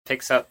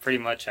picks up pretty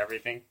much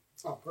everything.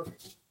 Oh,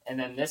 perfect. And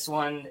then this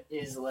one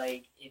is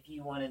like, if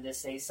you wanted to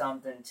say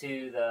something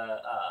to the,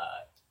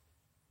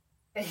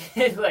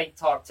 like,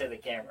 talk to the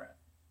camera.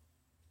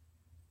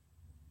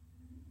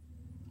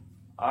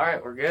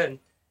 Alright, we're good.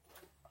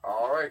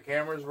 Alright,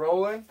 cameras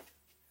rolling.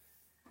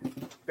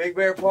 Big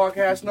Bear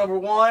Podcast number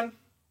 1.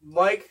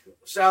 Mike,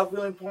 South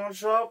Wheeling Pawn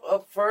Shop,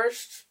 up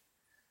first.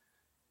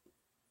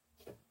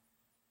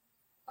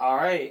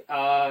 Alright,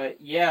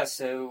 yeah,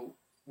 so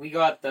we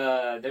got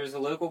there's a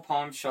local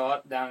pawn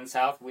shop down in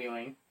South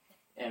Wheeling,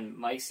 and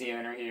Mike's the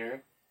owner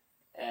here,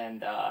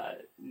 and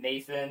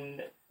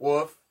Nathan,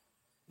 Wolf.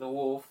 the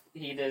Wolf,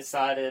 he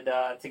decided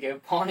to go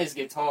pawn his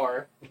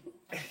guitar,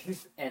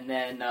 and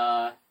then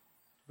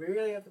We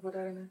really have to put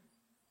that in there?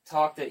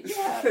 talk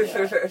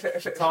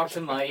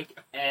to Mike,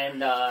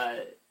 and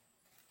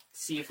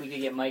see if we could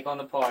get Mike on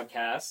the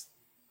podcast,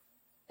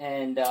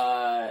 and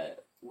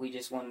we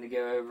just wanted to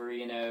go over,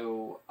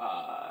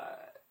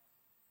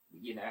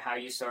 how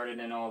you started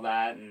and all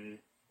that, and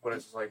What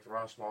it's like to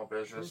run a small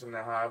business in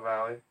the High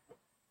Valley.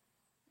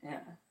 yeah.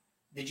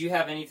 Did you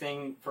have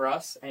anything for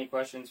us? Any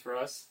questions for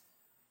us?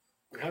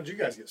 How'd you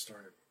guys get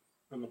started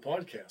on the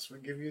podcast?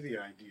 What gave you the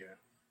idea?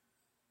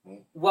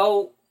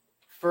 Well,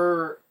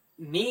 for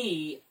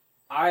me,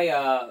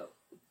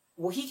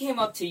 he came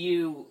up to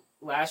you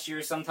last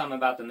year sometime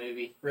about the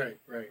movie. Right.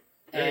 Very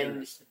And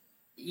interesting.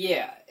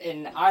 yeah,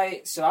 and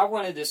I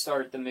wanted to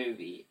start the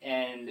movie,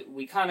 and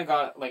we kind of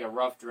got like a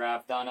rough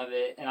draft done of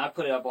it, and I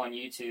put it up on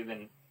YouTube,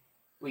 and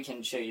we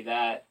can show you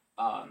that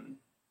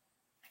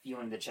if you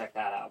wanted to check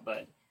that out.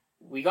 But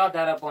we got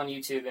that up on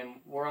YouTube,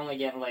 and we're only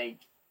getting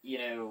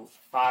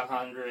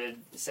 500,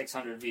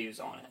 600 views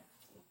on it.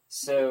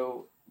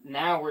 So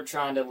now we're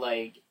trying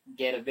to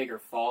get a bigger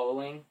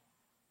following,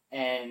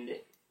 and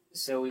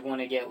so we want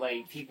to get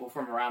people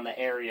from around the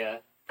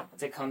area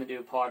to come and do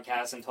a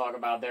podcast and talk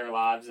about their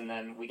lives, and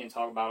then we can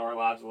talk about our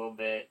lives a little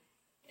bit,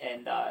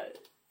 and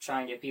try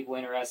and get people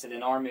interested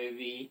in our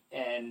movie,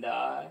 and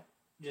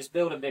just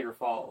build a bigger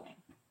following.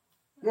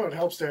 Well, it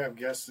helps to have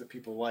guests that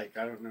people like.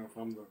 I don't know if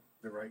I'm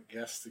the right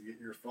guest to get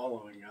your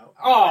following out.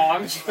 Oh,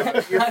 I'm sure.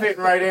 You're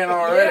fitting right in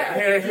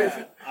already.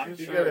 Yeah, I'm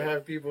You sure. gotta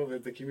have people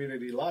that the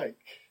community like.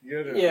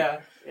 Yeah.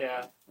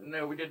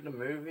 No, we did the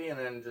movie and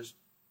then just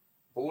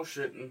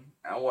bullshitting.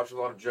 I watch a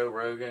lot of Joe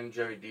Rogan,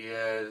 Joey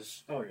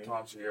Diaz, Oh, yeah.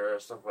 Tom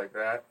Segura, stuff like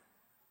that.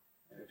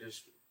 And it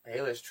just,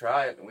 hey, let's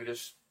try it. And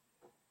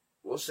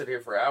we'll sit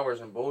here for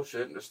hours and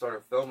bullshit and just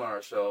started filming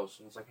ourselves.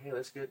 And it's like, hey,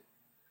 let's get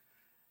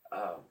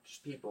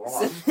just people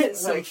on.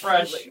 Some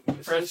fresh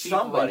people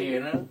somebody,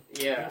 in here.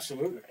 Yeah.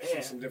 Absolutely.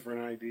 Yeah. Some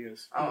different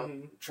ideas.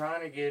 I'm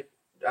trying to get,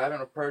 I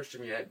haven't approached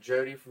him yet.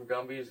 Jody from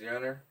Gumby is the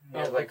owner. He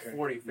has okay.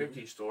 40,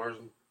 50 stores.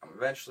 I'm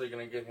eventually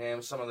going to get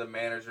him, some of the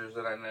managers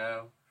that I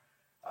know.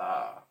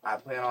 I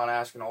plan on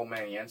asking Old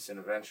Man Jensen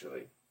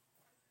eventually.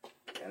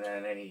 And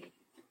then any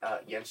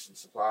Jensen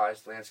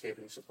supplies,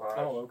 landscaping supplies.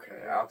 Oh,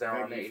 okay. Out there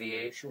on Thank you for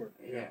 88. that. Sure.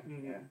 Yeah.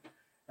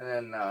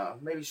 And then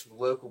maybe some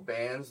local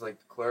bands like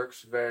the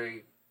Clerks,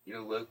 very,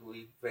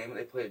 locally famous.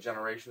 They play at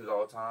Generations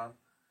all the time.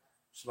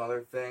 Some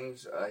other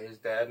things. His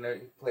dad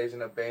plays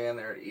in a band.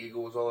 They're at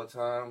Eagles all the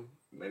time.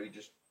 Maybe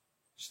just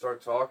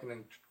start talking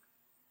and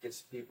get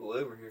some people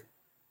over here.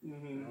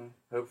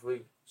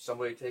 Hopefully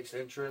somebody takes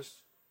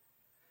interest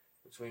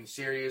between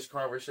serious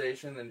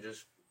conversation and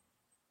just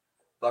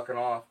bucking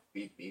off.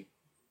 Beep, beep.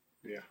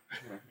 Yeah.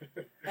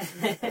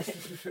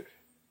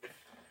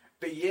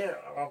 But yeah,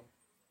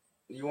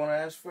 you want to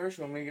ask first?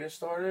 You want me to get it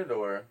started,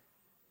 or?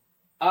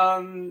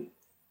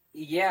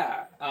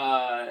 Yeah.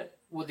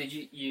 Well, did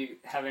you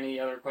have any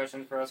other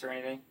questions for us or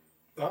anything?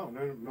 Oh,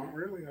 no, not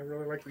really. I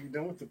really like what you've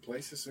done with the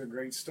place. This is a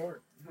great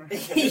start.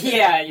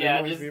 yeah.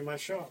 It reminds me of my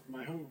shop,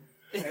 my home.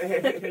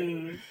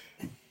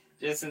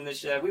 Just in the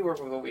shed. We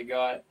work with what we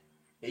got.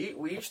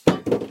 We used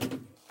to,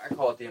 I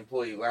call it the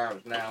employee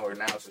lounge now, or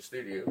now it's a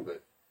studio,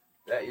 but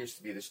that used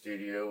to be the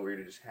studio where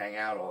you just hang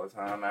out all the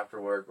time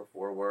after work,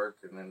 before work,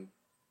 and then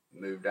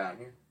move down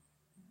here.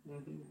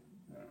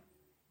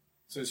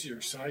 So it's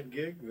your side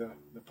gig,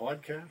 the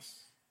podcast?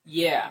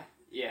 Yeah.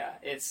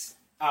 It's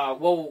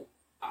well,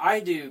 I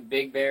do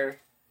Big Bear.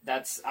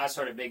 I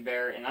started Big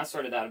Bear, and I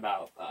started that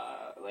about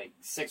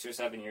 6 or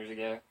 7 years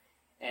ago.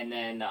 And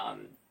then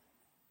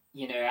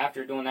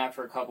after doing that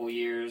for a couple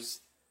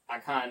years, I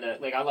kind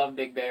of I love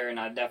Big Bear, and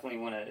I definitely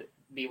want to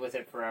be with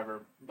it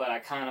forever. But I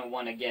kind of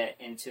want to get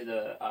into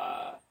the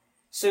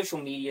social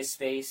media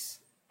space,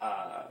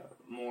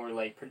 more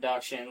like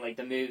production, like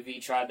the movie.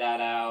 Tried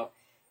that out.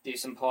 Do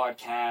some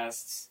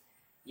podcasts.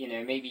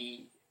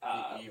 Maybe.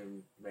 You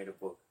even made a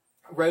book.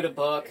 Wrote a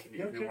book. If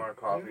you want a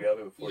copy of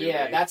it before you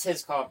Yeah, leave. that's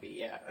his copy.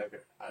 Yeah. Okay.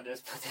 I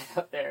just put that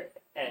up there,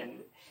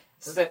 and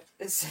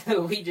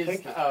so we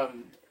just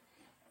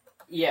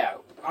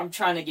I'm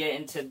trying to get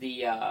into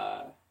the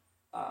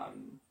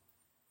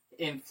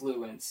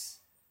influence,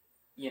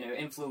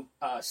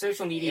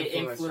 social media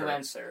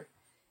influencer.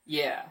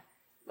 Yeah,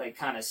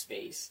 kind of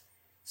space.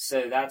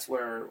 So that's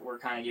where we're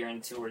kind of gearing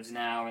towards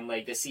now, and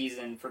the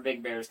season for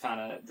Big Bear is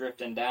kind of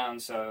drifting down.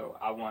 So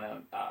I want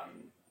to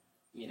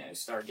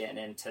start getting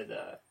into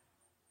the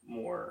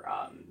more,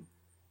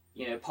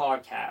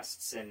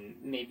 podcasts and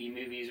maybe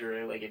movies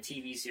or like a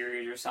TV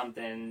series or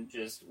something.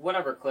 Just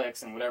whatever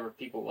clicks and whatever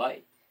people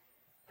like,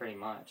 pretty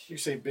much. You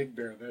say Big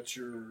Bear, that's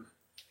your...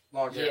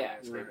 Long hair. Yeah,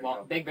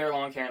 Right. Big Bear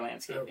Lawn Care and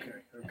Landscaping.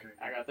 Okay.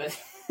 I got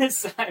the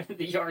side of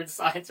the yard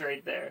signs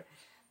right there.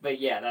 But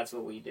yeah, that's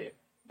what we do.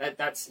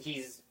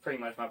 He's pretty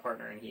much my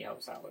partner, and he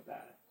helps out with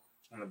that.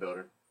 I'm a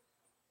builder.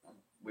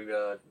 We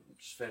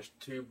just finished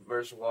 2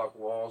 VersaLock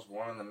walls,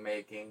 1 in the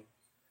making.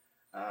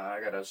 I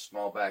got a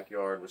small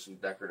backyard with some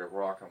decorative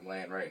rock I'm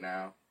laying right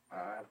now.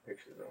 I have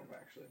pictures of them,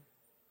 actually.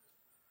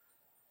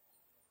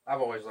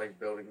 I've always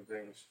liked building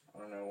things. I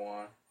don't know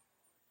why.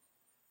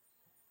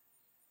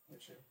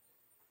 Let's see.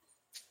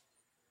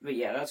 But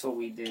yeah, that's what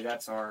we do.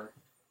 That's our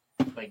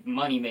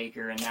money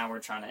maker, and now we're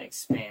trying to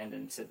expand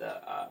into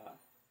the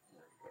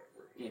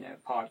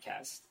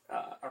podcast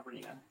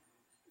arena.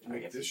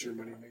 Make this your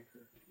money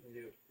maker.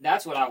 Yeah.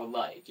 That's what I would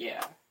like.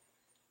 Yeah.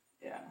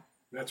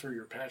 That's where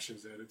your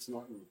passion's at. It's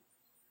not in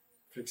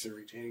fixing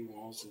retaining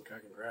walls and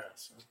cutting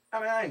grass. Huh?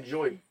 I mean, I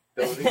enjoy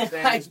building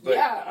things, but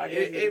Yeah,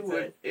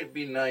 it'd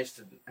be nice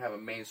to have a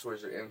main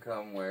source of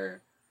income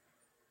where,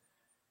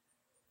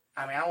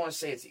 I mean, I don't want to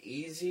say it's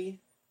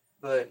easy,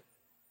 but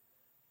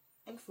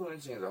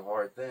influencing is a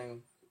hard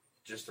thing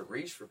just to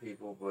reach for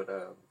people, but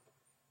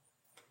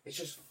it's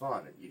just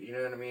fun. You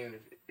know what I mean?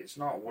 It's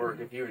not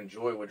work if you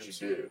enjoy what you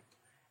do.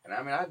 And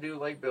I mean, I do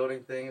like building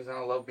things, and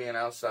I love being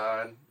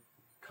outside,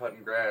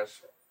 cutting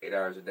grass 8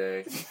 hours a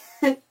day.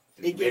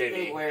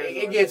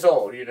 It gets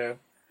old, you know?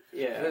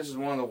 Yeah. This is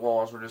one of the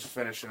walls we're just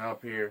finishing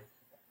up here.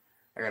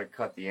 I gotta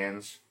cut the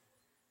ends.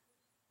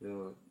 We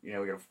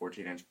got a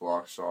 14-inch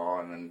block saw,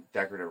 and then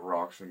decorative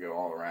rocks and go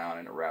all around,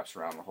 and it wraps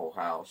around the whole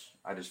house.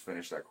 I just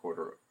finished that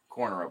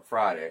corner up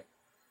Friday,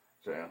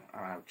 so I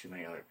don't have too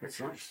many other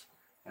pictures. Nice.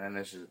 And then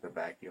this is the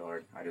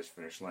backyard. I just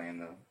finished laying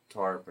the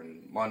tarp,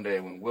 and Monday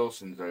when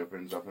Wilson's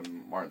opens up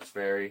in Martins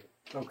Ferry,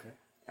 Okay.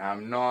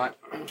 I'm not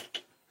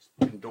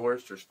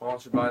endorsed or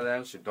sponsored by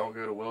them, so don't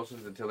go to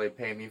Wilson's until they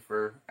pay me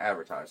for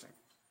advertising.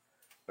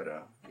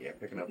 But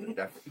picking up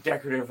the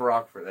decorative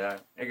rock for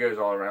that. It goes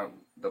all around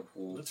the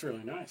pool. That's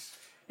really nice.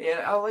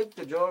 Yeah, I like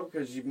the job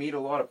because you meet a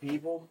lot of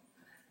people.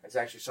 That's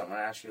actually something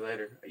I'll ask you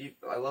later.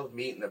 I love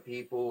meeting the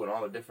people and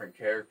all the different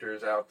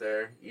characters out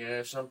there. You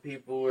know, some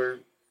people are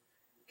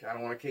kind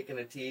of want to kick in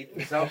the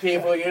teeth. Some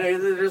people,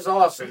 they're just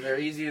awesome. They're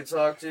easy to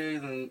talk to,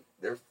 and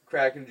they're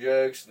cracking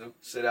jokes. They'll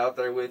sit out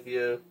there with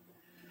you.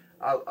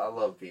 I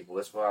love people.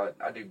 That's why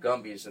I do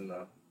Gumbies in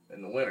the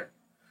winter.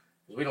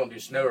 Because we don't do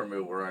snow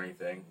removal or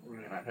anything,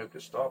 and I hope to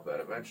stop that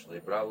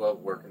eventually. But I love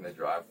working the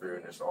drive-through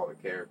and just all the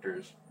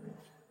characters,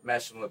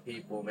 messing with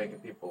people, making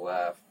people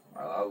laugh.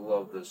 I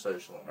love the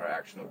social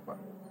interaction of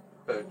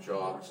both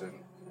jobs, and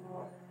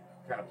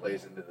kind of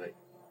plays into the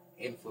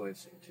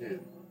influencing too.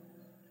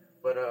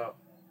 But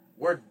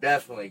we're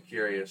definitely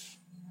curious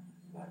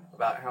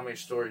about how many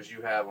stories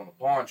you have on the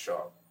pawn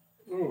shop.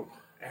 Ooh.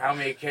 How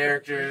many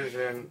characters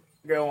and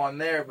go on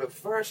there. But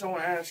first I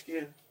want to ask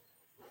you,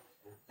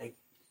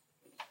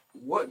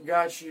 what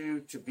got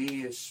you to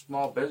be a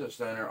small business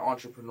owner,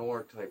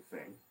 entrepreneur type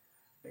thing?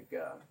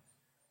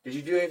 Did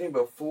you do anything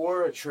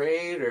before, a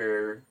trade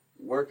or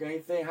work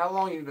anything? How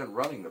long have you been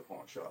running the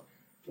pawn shop?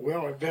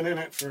 Well, I've been in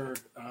it for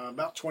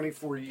about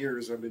 24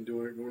 years. I've been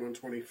doing it, going on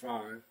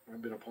 25.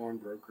 I've been a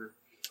pawnbroker.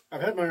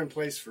 I've had my own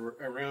place for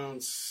around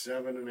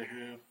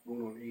 7.5,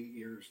 going on 8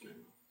 years now.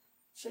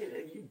 See,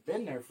 you've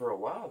been there for a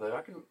while,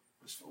 though.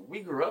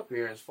 We grew up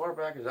here. As far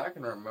back as I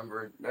can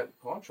remember, that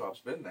pawn shop's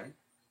been there.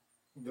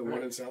 The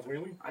one in South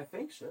Wheeling? I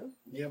think so.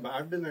 Yeah, but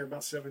I've been there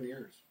about 7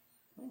 years.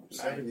 Oh,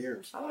 7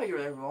 years. I thought you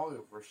were there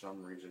longer for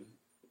some reason.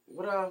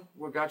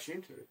 What got you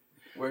into it?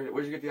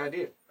 Where'd you get the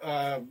idea?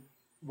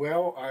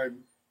 Well, I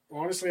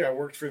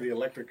worked for the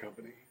electric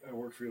company. And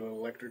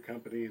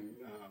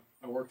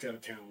I worked out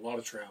of town, a lot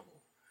of travel.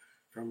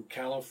 From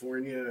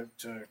California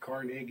to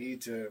Carnegie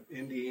to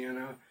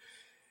Indiana.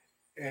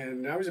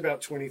 And I was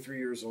about 23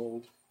 years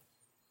old,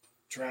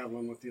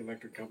 traveling with the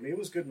electric company. It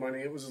was good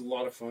money. It was a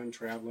lot of fun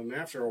traveling.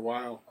 After a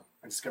while,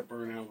 I just got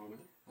burned out on it.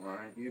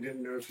 Right. You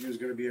didn't know if you was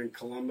going to be in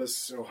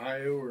Columbus,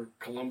 Ohio, or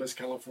Columbus,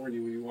 California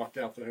when you walked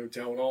out the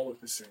hotel. It all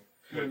looked the same.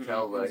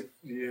 Hotel life.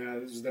 Yeah,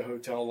 this is the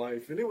hotel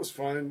life. And it was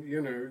fun,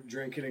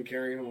 drinking and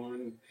carrying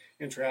on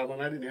and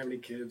traveling. I didn't have any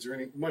kids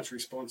or much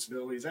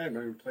responsibilities. I had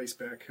my own place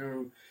back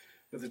home.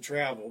 But the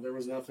travel, there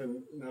was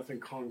nothing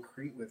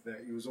concrete with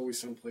that. You was always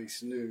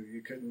someplace new.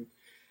 You couldn't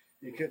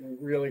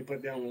really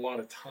put down a lot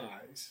of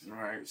ties. All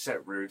right,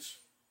 set roots.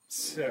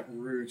 Yeah,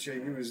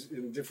 you was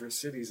in different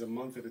cities a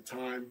month at a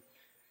time,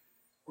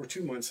 or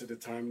 2 months at a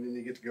time, and then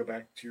you get to go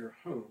back to your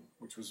home,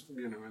 which was,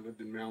 I lived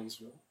in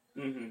Moundsville.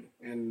 Mm-hmm.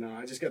 And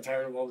I just got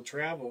tired of all the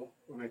travel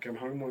when I come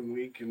home one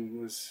week and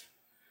was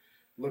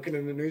looking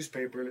in the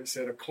newspaper, and it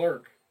said a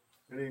clerk.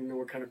 I didn't even know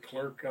what kind of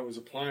clerk I was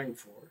applying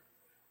for.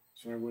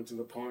 So I went to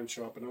the pawn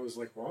shop, and I was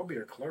like, well, I'll be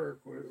a clerk.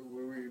 What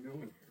are you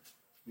doing here?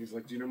 He's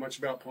like, do you know much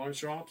about pawn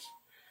shops?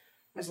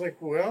 I was like,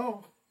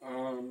 well,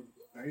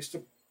 I used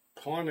to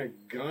pawn a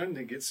gun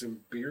to get some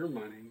beer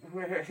money.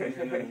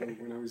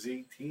 When I was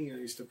 18, I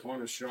used to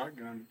pawn a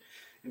shotgun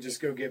and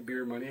just go get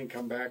beer money and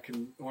come back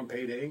and on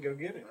payday and go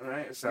get it. All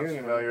right, it sounds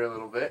familiar a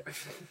little bit.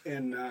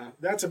 And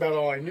that's about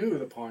all I knew of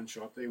the pawn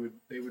shop. They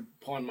would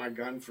pawn my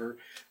gun for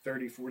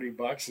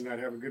 $30-$40, and I'd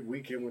have a good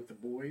weekend with the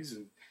boys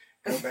and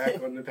go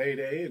back on the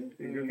payday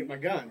and go get my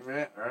gun.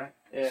 Right, right.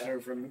 Yeah. So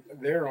from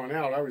there on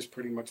out, I was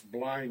pretty much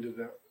blind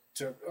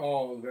to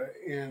all the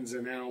ins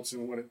and outs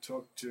and what it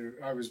took to.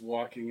 I was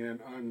walking in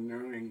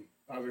unknowing,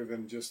 other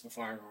than just the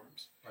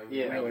firearms.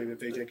 Yeah. Really, that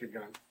they take a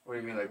gun. What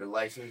do you mean, like the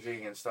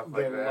licensing and stuff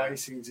like The that?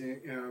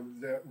 licensing,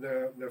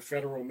 the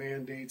federal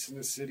mandates and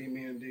the city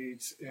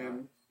mandates,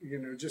 and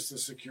just the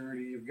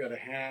security you've got to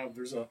have.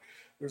 There's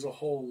a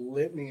whole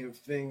litany of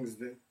things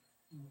that,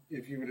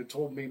 if you would have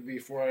told me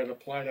before I had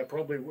applied, I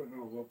probably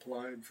wouldn't have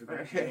applied for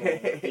that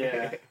job.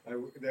 Yeah.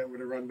 That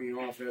would have run me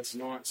off. That's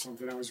not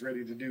something I was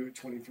ready to do at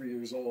 23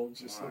 years old,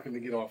 just looking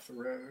to get off the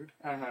road.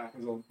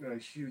 It was a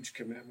huge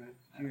commitment,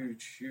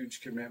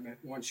 huge commitment.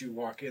 Once you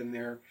walk in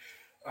there,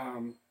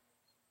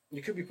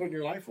 you could be putting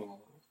your life on the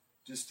line,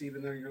 just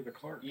even though you're the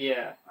clerk.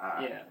 Yeah.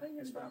 Yeah.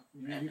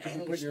 You could be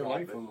putting your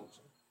life on the line.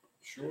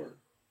 Sure.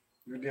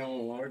 You're dealing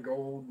with a lot of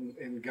gold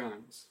and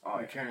guns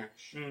and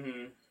cash.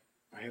 Mm-hmm.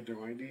 I had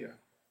no idea.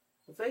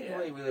 Well,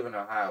 thankfully, we live in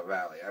Ohio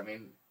Valley. I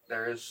mean,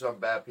 there is some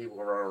bad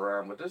people running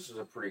around, but this is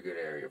a pretty good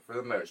area for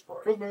the most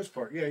part. For the most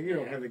part, yeah. You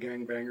don't have the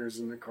gangbangers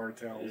and the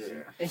cartels.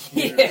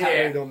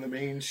 Yeah. Right on the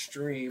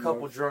mainstream. A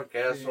couple drunk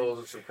assholes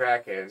and some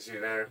crackheads,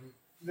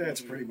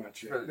 That's pretty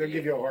much it. They'll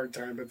give you a hard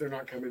time, but they're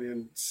not coming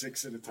in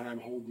 6 at a time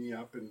holding you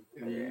up and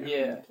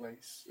in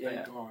place.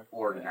 Thank God.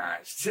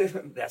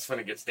 Organized. That's when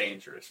it gets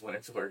dangerous, when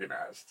it's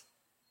organized.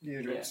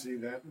 You don't see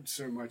that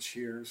so much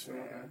here. So,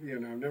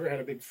 I've never had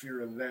a big fear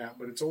of that,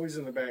 but it's always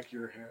in the back of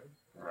your head.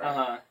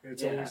 Right.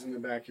 It's always in the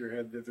back of your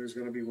head that there's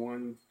going to be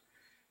one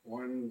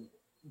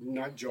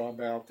nut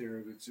job out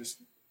there that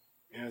just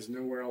has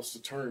nowhere else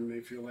to turn.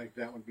 They feel like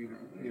that would be, for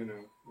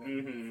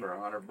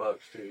 $100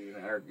 too,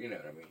 you know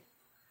what I mean?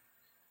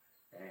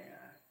 And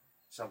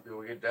some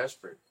people get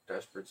desperate.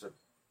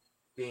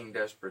 Being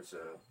desperate's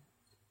a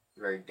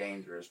very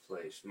dangerous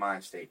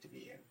mind state to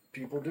be in.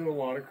 People do a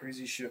lot of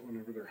crazy shit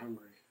whenever they're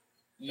hungry.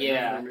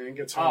 Yeah. And when a man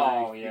gets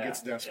hungry, he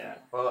gets desperate. Yeah.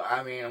 Well,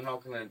 I mean, I'm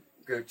not going to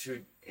go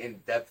too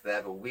in depth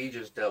that, but we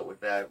just dealt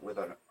with that with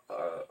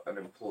an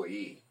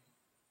employee,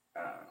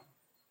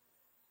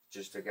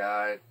 just a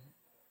guy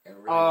in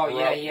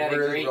a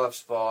really rough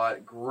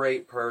spot,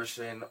 great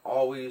person,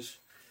 always.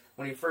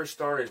 When he first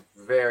started,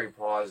 very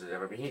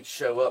positive. I mean, he'd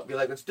show up, be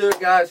like, "Let's do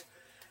it, guys."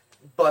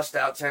 Bust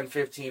out 10,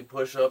 15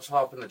 push-ups,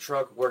 hop in the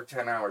truck, work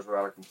 10 hours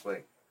without a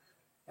complaint.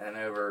 And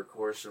over a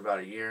course of about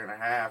a year and a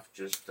half,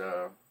 just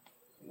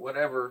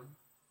whatever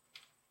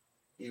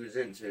he was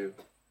into,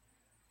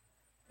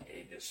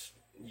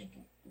 you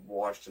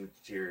watched him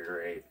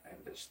deteriorate,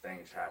 and just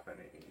things happen,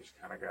 and you just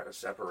kind of got to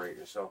separate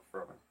yourself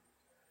from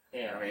it.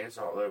 Yeah. I mean, it's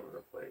all over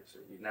the place.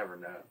 You never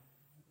know.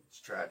 It's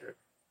tragic.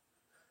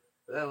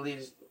 But that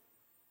leads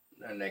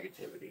no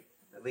negativity.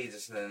 That leads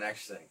us to the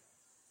next thing.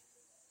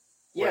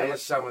 Yeah. What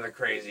is some of the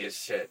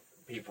craziest shit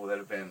people that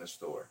have been in the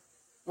store?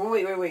 Well,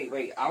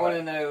 wait. I want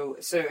to know.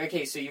 So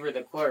you were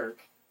the clerk,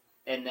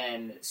 and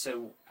then,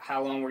 so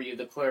how long were you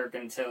the clerk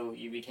until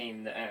you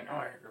became the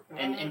owner?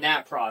 And in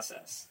that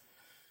process?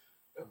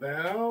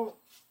 About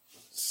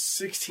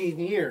 16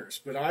 years,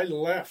 but I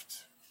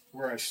left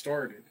where I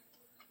started.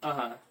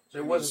 Uh-huh. So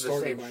it wasn't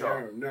the same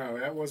shop? No,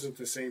 that wasn't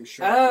the same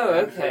shop. Oh,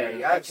 okay.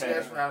 That's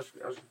when I was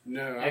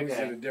No, I was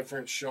in a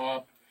different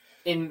shop.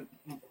 In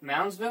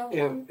Moundsville?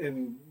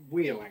 In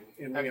Wheeling.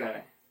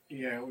 Okay.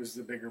 Yeah, it was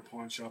the bigger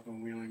pawn shop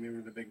in Wheeling. They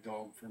were the big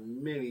dog for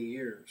many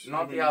years.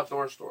 Not the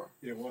outdoor store.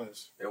 It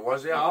was. It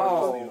was the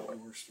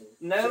outdoor store.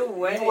 No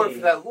way. You worked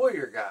for that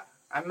lawyer guy.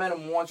 I met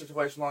him once or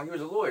twice long. He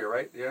was a lawyer,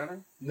 right? The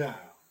owner? No,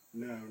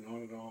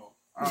 not at all.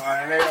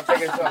 Alright, maybe I'm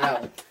thinking something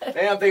else.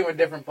 Maybe I'm thinking of a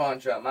different pawn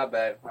shop. My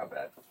bad.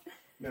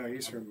 No,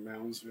 he's from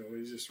Moundsville.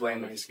 He's just a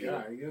really nice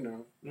guy,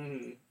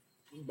 Mm-hmm.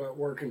 But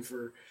working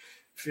for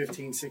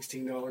 $15,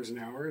 $16 an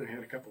hour, and I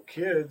had a couple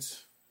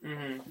kids.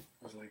 Mm-hmm.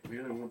 I was like,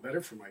 man, I want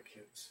better for my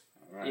kids.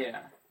 Right. Yeah.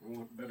 I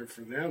want better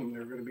for them.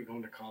 They're going to be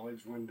going to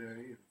college one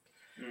day.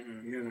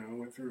 Mm-hmm.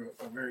 Went through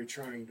a very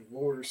trying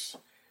divorce.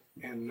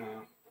 And,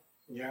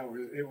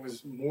 it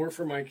was more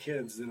for my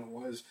kids than it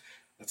was,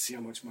 let's see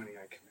how much money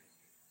I can make.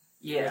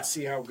 Yeah. Let's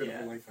see how good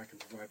of a life I can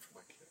provide for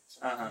my kids.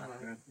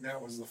 Uh-huh.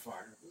 That was the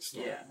fire.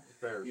 Yeah.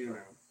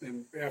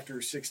 And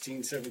after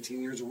 16,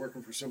 17 years of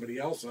working for somebody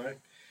else, I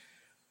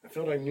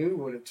felt I knew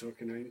what it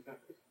took and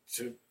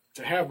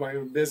to have my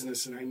own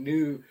business, and I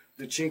knew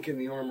the chink in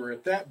the armor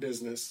at that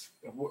business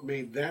of what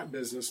made that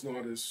business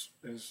not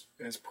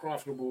as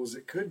profitable as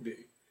it could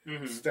be.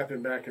 Mm-hmm.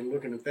 Stepping back and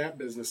looking at that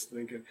business,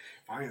 thinking,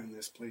 if I owned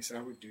this place,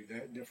 I would do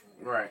that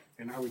differently. Right.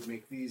 And I would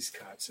make these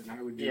cuts, and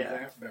I would do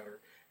that better,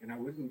 and I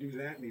wouldn't do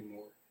that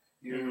anymore.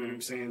 You know what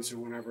I'm saying? So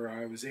whenever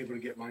I was able to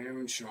get my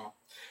own shop,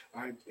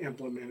 I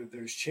implemented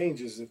those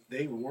changes that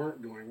they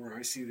weren't doing, where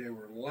I see they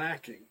were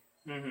lacking.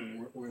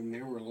 Mm-hmm. When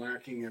they were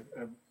lacking,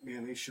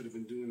 man, they should have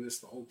been doing this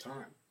the whole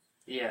time.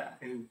 Yeah.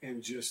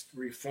 and just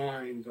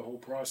refine the whole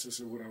process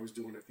of what I was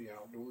doing at the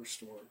outdoor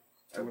store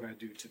to what I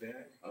do today.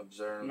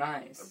 Observe,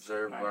 Nice.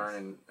 learn,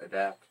 and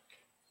adapt.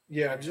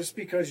 Yeah, just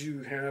because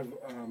you have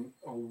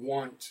a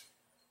want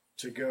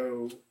to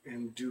go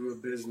and do a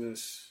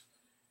business,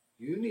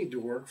 you need to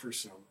work for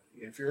somebody.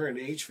 If you're an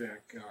HVAC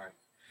guy,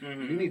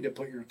 you need to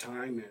put your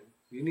time in.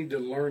 You need to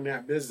learn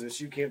that business.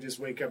 You can't just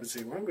wake up and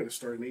say, well, I'm going to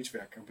start an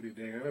HVAC company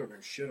today. I don't know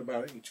shit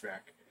about HVAC.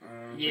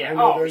 Yeah. I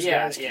know those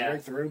yeah, guys can yeah.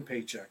 write their own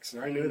paychecks.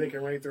 And I know they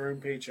can write their own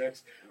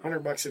paychecks,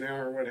 $100 an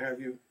hour or what have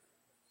you.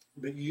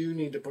 But you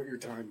need to put your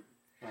time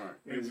in. All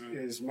right.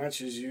 As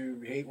much as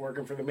you hate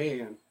working for the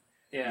man,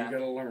 Yeah. you got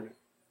to learn it.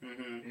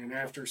 And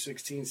after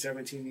 16,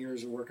 17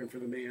 years of working for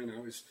the man,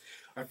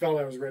 I felt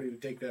I was ready to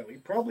take that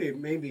leap. Probably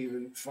maybe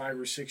even 5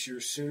 or 6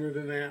 years sooner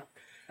than that.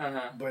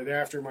 But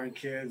after my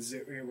kids,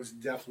 it was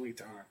definitely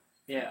time.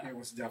 Yeah. It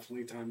was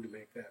definitely time to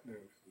make that move.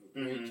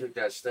 When you took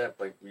that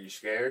step, like, were you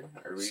scared?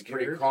 Or were you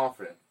pretty Scared.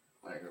 confident?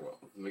 Like,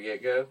 from the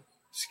get-go?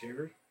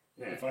 Scared?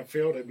 Yeah. If I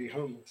failed, I'd be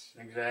homeless.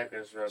 Exactly.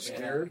 That's what I mean.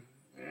 Scared?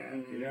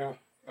 Yeah. Yeah.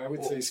 I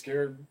would say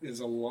scared is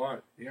a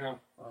lot. Yeah.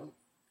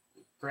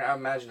 I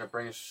imagine it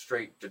brings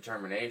straight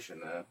determination,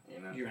 though.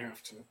 You know. You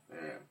have to.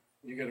 Yeah.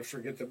 You got to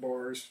forget the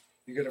bars.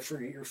 You got to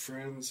forget your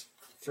friends.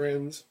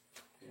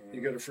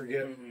 You got to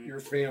forget your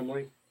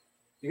family.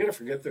 You got to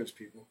forget those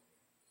people.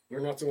 They're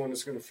not the one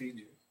that's going to feed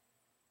you.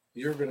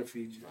 You're going to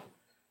feed you.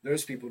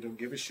 Those people don't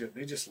give a shit.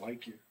 They just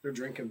like you. They're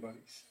drinking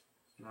buddies.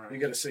 Right. You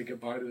got to say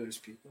goodbye to those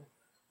people.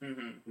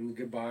 And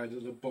goodbye to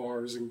the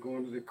bars and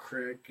going to the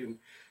creek, and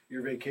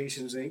your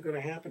vacations ain't going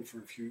to happen for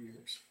a few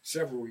years,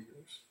 several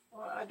years.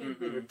 Well, I do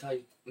believe a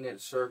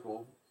tight-knit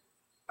circle.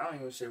 I don't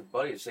even say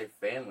buddy, I say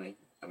family.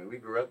 I mean, we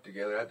grew up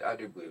together. I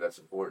do believe that's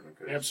important.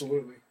 Cause,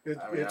 Absolutely.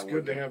 It's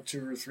good to have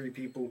 2 or 3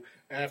 people.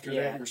 After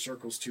that, your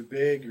circle's too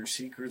big. Your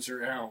secrets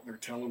are out. They're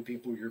telling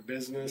people your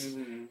business.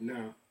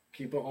 No.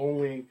 Keep it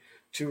only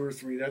 2 or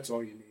 3. That's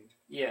all you need.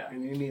 Yeah.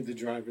 And you need the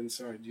drive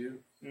inside you.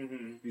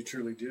 You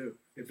truly do.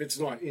 If it's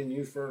not in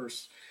you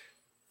first,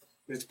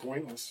 it's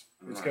pointless.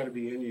 It's got to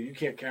be in you. You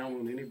can't count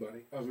on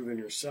anybody other than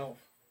yourself.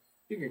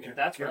 You can count.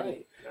 That's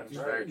right. That's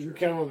very You true.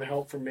 count on the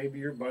help from maybe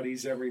your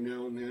buddies every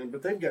now and then,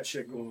 but they've got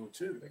shit going on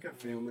too. They got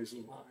families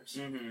and lives.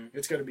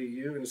 It's got to be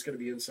you, and it's got to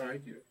be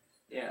inside you.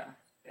 Yeah.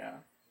 Yeah.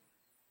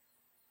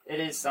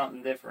 It is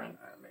something different.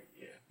 I mean,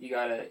 yeah. You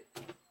gotta.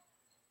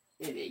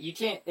 You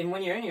can't, and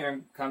when you're in your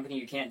own company,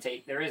 you can't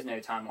take. There is no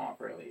time off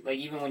really. Like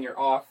even when you're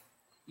off,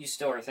 you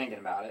still are thinking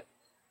about it.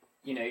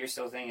 You know, you're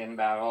still thinking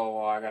about, oh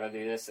well, I got to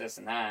do this, this,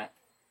 and that,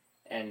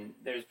 and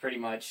there's pretty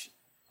much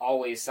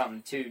always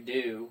something to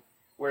do.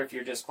 Where if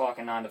you're just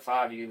clocking 9 to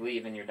 5, you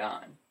leave and you're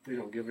done. They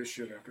don't give a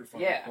shit after 5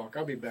 Yeah. o'clock.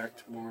 I'll be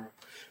back tomorrow.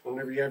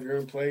 Whenever you have your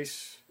own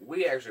place.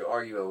 We actually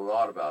argue a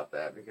lot about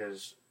that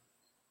because,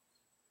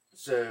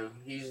 so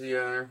he's the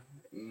owner,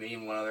 me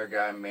and one other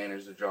guy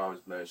manage the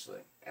jobs mostly.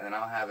 And then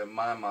I'll have in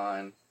my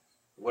mind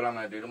what I'm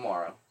going to do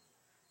tomorrow.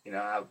 You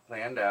know, I have it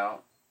planned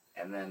out.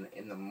 And then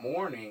in the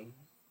morning,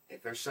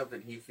 if there's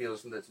something he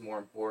feels that's more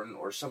important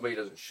or somebody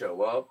doesn't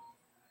show up,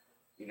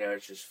 you know,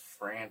 it's just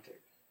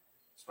frantic.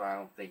 That's why I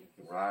don't think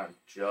you can rely on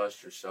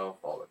just yourself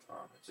all the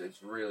time.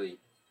 It's really,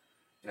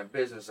 in a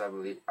business, I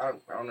believe, I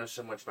don't know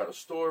so much about a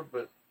store,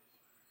 but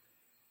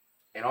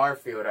in our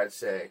field, I'd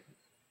say.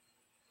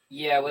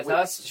 Yeah, with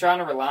us trying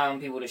to rely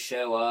on people to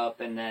show up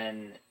and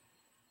then,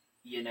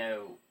 you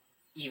know,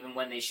 even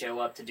when they show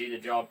up to do the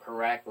job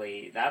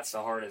correctly, that's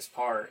the hardest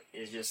part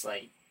is just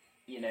like,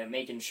 you know,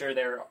 making sure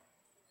they're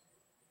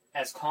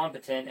as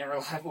competent and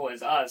reliable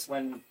as us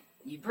when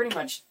you pretty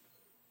much,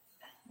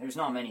 there's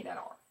not many that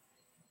are.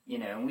 You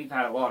know, and we've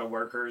had a lot of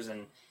workers,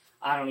 and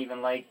I don't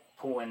even like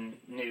pulling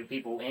new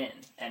people in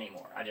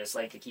anymore. I just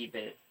like to keep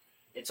it,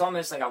 it's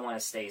almost like I want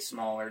to stay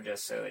smaller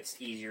just so it's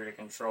easier to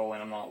control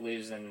and I'm not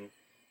losing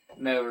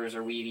mowers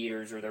or weed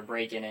eaters or they're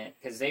breaking it.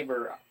 Because they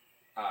were,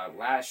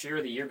 last year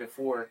or the year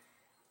before,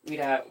 we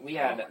had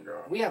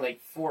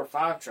like 4 or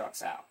 5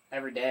 trucks out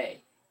every day.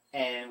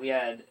 And we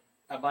had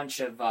a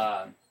bunch of,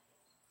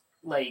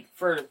 like,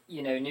 for,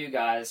 you know, new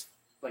guys,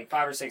 like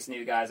 5 or 6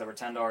 new guys that were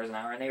 $10 an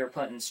hour, and they were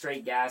putting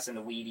straight gas in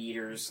the weed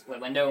eaters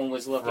like, when no one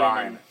was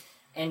looking,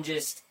 and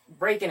just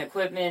breaking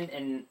equipment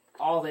and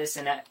all this.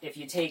 And that, if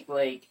you take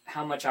like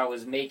how much I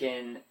was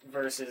making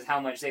versus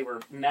how much they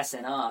were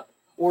messing up,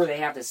 or they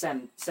have to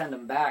send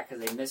them back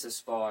because they miss a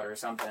spot or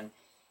something,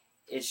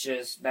 it's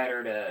just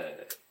better to,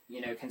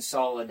 you know,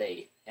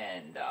 consolidate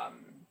and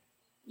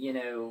you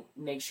know,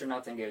 make sure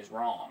nothing goes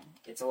wrong.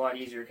 It's a lot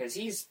easier because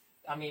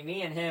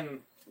me and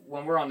him,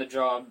 when we're on the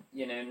job,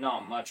 you know,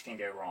 not much can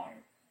go wrong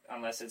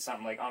unless it's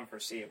something like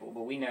unforeseeable.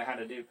 But we know how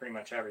to do pretty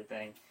much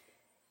everything.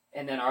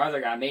 And then our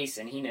other guy,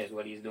 Mason, he knows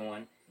what he's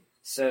doing.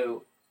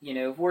 So, you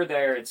know, if we're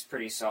there, it's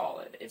pretty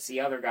solid. It's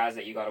the other guys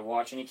that you got to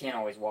watch, and you can't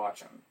always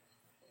watch them.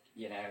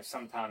 You know,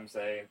 sometimes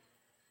they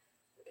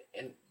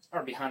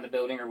are behind the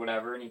building or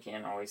whatever, and you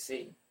can't always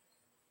see.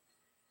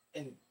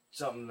 And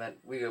something that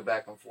we go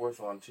back and forth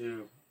on,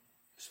 too,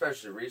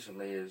 especially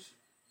recently, is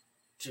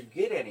to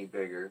get any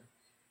bigger,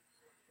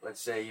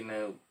 let's say, you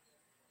know,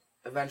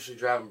 eventually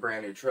driving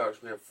brand new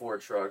trucks. We have 4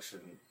 trucks,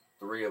 and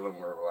 3 of them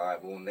were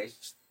reliable, and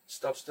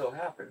stuff still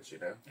happens, you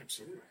know.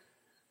 Absolutely.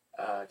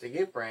 To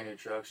get brand new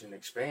trucks and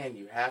expand,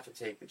 you have to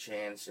take the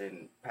chance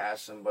and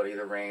pass somebody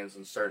the reins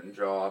on certain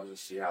jobs and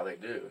see how they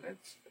do. And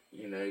it's,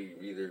 you know, you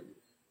either,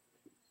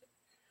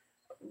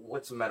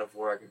 what's a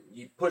metaphor?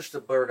 You push the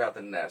bird out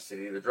the nest.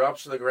 It either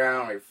drops to the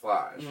ground or he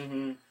flies.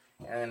 Mm-hmm.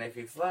 And if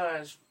he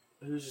flies,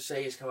 who's to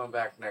say he's coming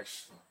back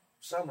next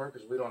summer?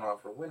 Because we don't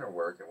offer winter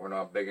work, and we're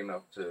not big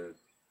enough to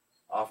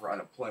offer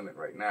unemployment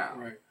right now.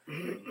 Right.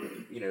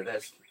 You know,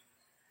 that's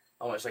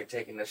almost like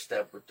taking this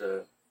step with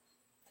the,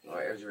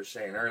 as you were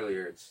saying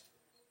earlier,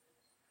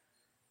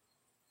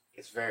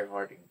 it's very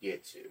hard to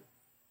get to,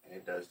 and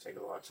it does take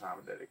a lot of time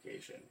and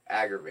dedication,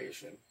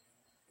 aggravation.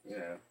 You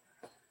know,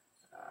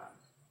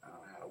 I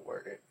don't know how to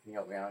word it. Can you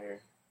help me out here?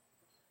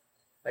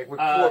 Like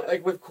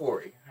with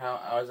Corey, how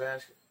I was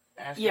asking.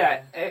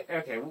 Yeah.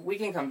 Okay. We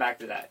can come back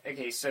to that.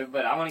 Okay. So,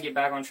 but I want to get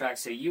back on track.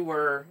 So you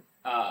were,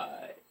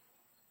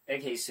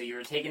 okay. So you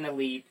were taking the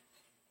leap.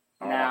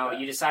 Now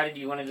you decided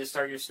you wanted to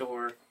start your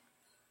store.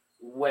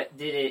 What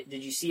did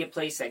you see a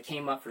place that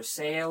came up for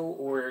sale,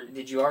 or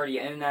did you already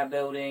own that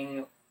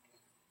building?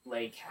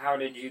 Like, how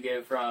did you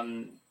go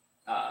from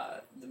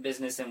the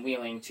business in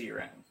Wheeling to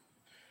your own?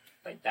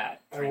 Like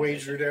that. I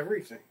wagered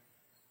everything.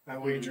 I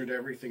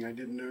everything. I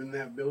didn't own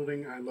that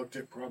building. I looked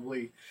at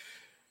probably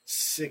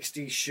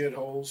 60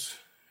 shitholes.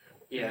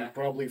 Yeah. And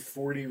probably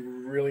 40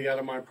 really out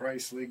of my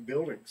price league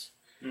buildings.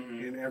 Mm-hmm.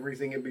 And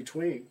everything in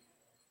between.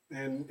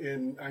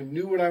 And I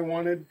knew what I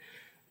wanted,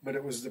 but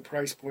it was the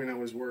price point I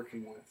was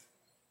working with.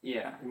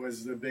 Yeah.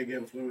 Was the big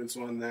influence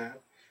on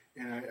that.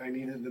 And I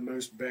needed the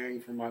most bang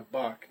for my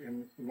buck.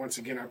 And once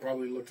again, I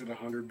probably looked at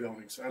 100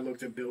 buildings. I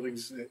looked at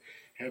buildings that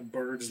had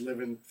birds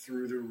living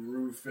through the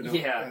roof and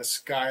a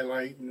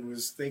skylight, and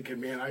was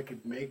thinking, man, I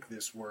could make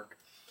this work.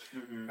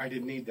 Mm-hmm. I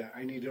didn't need that.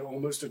 I needed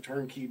almost a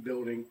turnkey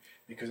building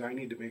because I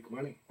need to make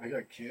money. I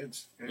got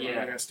kids, and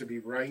it has to be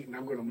right, and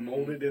I'm going to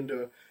mold it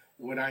into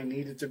what I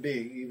need it to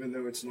be, even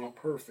though it's not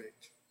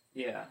perfect.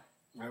 Yeah.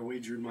 I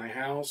wagered my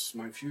house,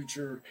 my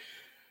future,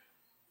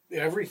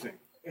 everything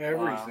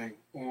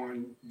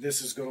on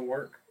this is going to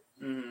work,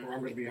 or I'm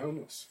going to be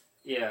homeless.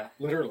 Yeah.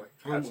 Literally,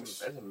 homeless.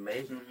 That's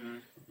amazing. Mm-hmm.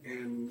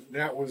 And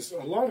that was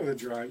a lot of the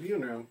drive, you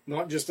know,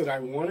 not just that I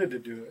wanted to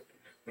do it,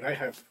 but I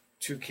have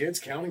 2 kids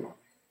counting on me.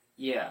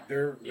 Yeah.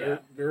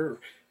 They're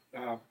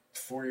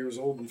 4 years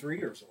old and 3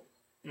 years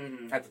old.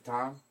 Mm-hmm. At the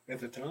time? At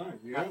the time,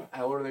 yeah.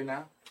 How old are they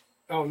now?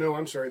 Oh, no,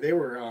 I'm sorry. They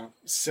were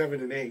 7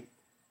 and 8.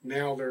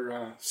 Now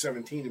they're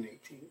 17 and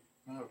 18.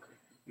 Okay.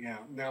 Yeah,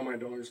 now my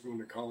daughter's going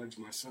to college.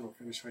 My son will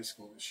finish high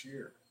school this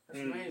year. That's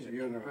amazing.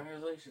 You know.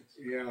 Congratulations.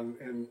 Yeah,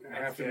 and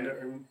having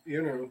to,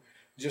 you know,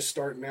 just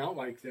starting out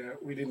like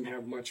that, we didn't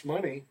have much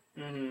money.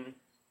 Mm-hmm.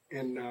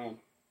 And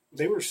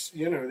they were,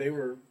 you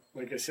know,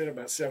 like I said,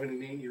 about 7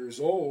 and 8 years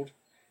old.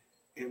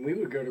 And we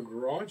would go to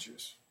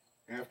garages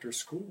after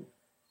school,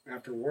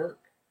 after work,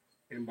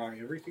 and buy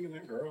everything in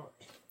that garage.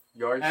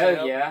 Yard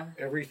sale? Oh, yeah.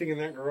 Everything in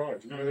that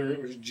garage, whether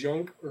it was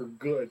junk or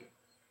good.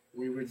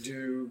 We would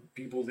do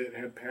people that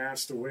had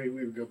passed away.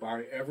 We would go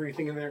buy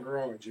everything in that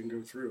garage and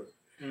go through it.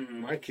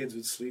 Mm-hmm. My kids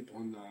would sleep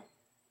on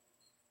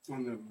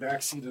the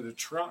back seat of the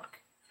truck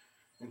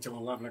until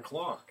 11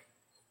 o'clock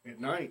at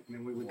night, and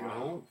then we would go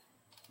home,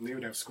 and they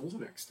would have school the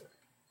next day.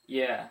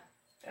 Yeah.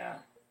 Yeah.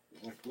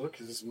 Like, look,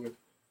 this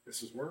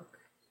is work.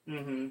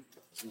 Mm-hmm.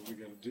 That's what we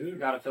got to do.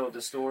 Got to fill at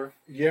the store.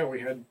 Yeah, we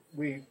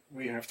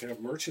have to have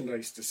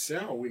merchandise to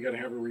sell. We got to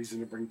have a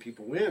reason to bring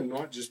people in,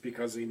 not just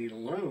because they need a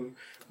loan,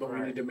 but we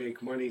need to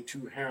make money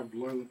to have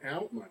loan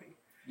out money.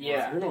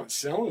 Yeah. If we're not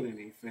selling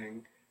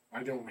anything,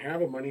 I don't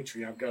have a money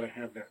tree. I've got to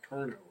have that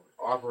turnover.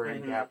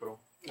 Operating capital.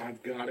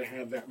 I've got to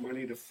have that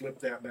money to flip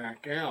that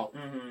back out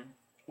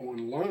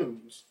on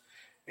loans.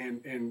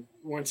 And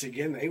once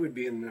again, they would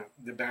be in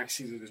the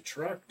backseat of the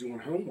truck doing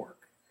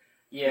homework.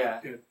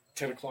 Yeah. At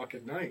 10 o'clock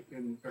at night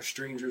in a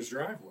stranger's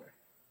driveway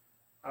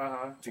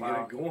to get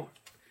Wow. it going.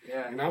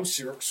 Yeah. And I'm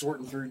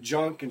sorting through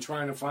junk and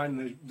trying to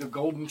find the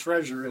golden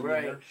treasure in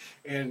there.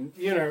 And,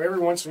 you know, every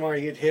once in a while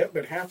you get hit,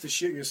 but half the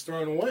shit is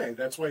thrown away.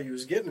 That's why you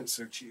was getting it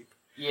so cheap.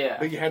 Yeah.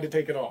 But you had to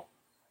take it all.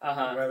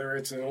 Uh-huh. Whether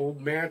it's an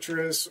old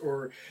mattress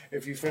or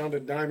if you found a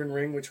diamond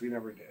ring, which we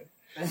never did.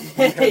 You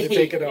had to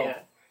take it all. Yeah.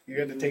 You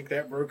had to take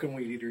that broken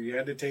weed eater. You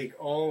had to take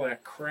all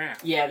that crap.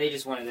 Yeah, they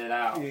just wanted it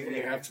out.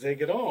 You have to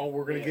take it all.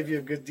 We're going to give you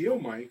a good deal,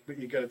 Mike, but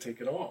you got to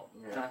take it all.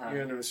 Uh-huh.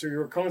 You know, so you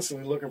were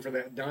constantly looking for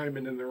that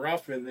diamond in the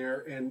rough in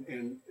there,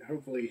 and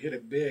hopefully hit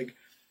it big.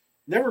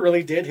 Never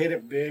really did hit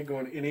it big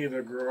on any of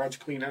the garage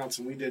cleanouts,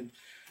 and we did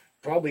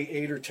probably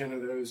 8 or 10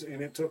 of those,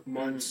 and it took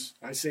months.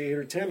 I say 8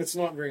 or 10. It's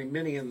not very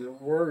many in the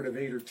word of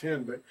 8 or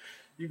 10, but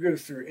you go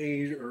through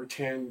 8 or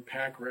 10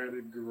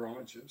 pack-ratted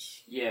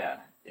garages. Yeah.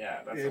 Yeah,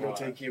 that's a It'll lot.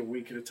 take you a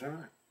week at a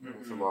time.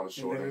 It's a lot of And then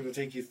sorting. it'll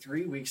take you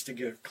 3 weeks to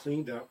get it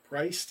cleaned up,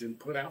 priced, and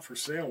put out for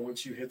sale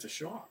once you hit the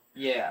shop.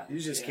 Yeah. You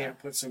just can't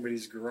put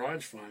somebody's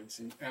garage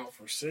finds out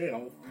for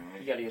sale.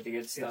 You got to get the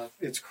good stuff.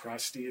 It's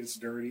crusty, it's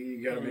dirty.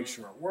 You got to make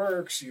sure it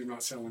works. You're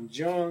not selling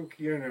junk.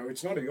 You know,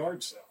 it's not a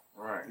yard sale.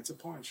 Right. It's a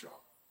pawn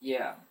shop.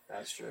 Yeah,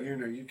 that's true. You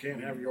know, you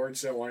can't have yard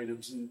sale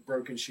items and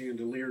broken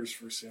chandeliers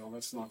for sale.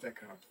 That's not that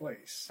kind of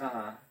place.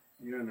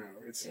 You know,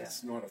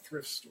 it's not a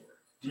thrift store.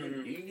 Do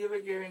you give a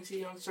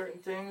guarantee on certain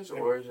things,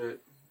 or is it...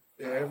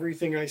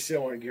 Everything I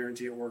sell, I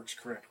guarantee it works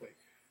correctly.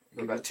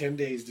 Give you 10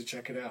 days to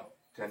check it out.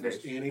 10 If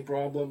days. there's any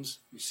problems,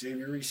 you save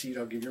your receipt.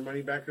 I'll give your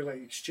money back or let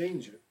you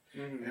exchange it.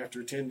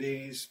 After 10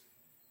 days,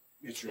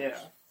 it's yours.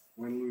 Yeah.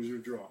 Win, lose, or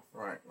draw.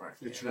 Right.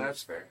 It's Yeah, yours.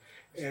 that's fair.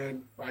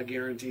 And I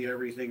guarantee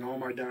everything. All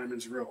my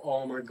diamonds real.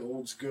 All my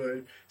gold's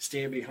good.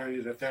 Stand behind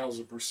it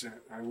 1,000%.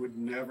 I would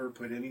never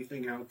put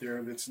anything out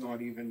there that's not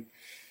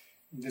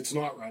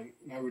right.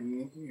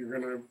 You're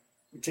gonna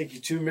take you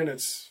 2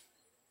 minutes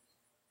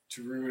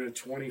to ruin a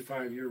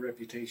 25-year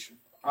reputation.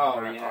 Oh,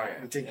 yeah.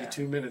 It'll take you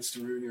 2 minutes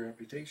to ruin your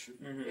reputation.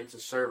 It's a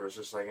service,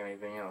 just like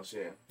anything else.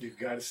 Yeah. You've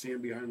got to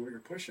stand behind what you're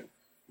pushing.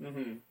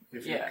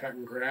 If you're Yeah.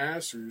 cutting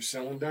grass or you're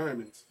selling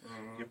diamonds,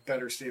 you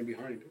better stand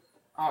behind it.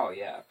 Oh,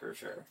 yeah, for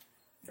sure.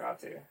 Got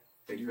to.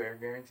 Big fair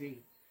guarantee.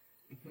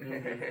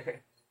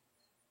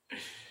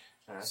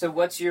 So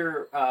what's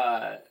your,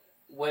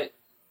 what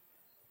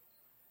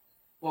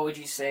would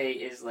you say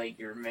is like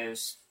your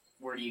most,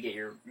 where do you get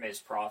your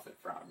most profit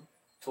from?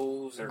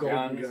 Tools or Gold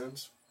guns? and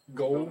guns.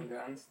 Gold Gold and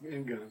guns?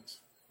 and guns.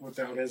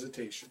 Without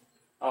hesitation.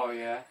 Oh,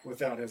 yeah.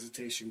 Without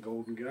hesitation,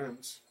 gold and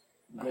guns.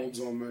 Nice. Gold's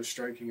almost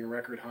striking a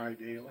record high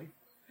daily.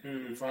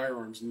 And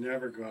firearms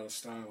never go out of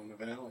style in the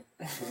valley.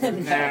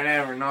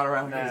 Never, not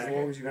around As here.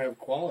 long as you have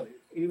quality.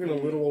 Even a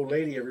little old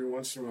lady every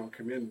once in a while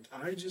come in,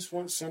 I just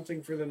want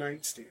something for the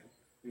nightstand.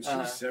 And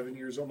she's 7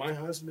 years old. My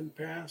husband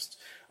passed.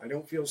 I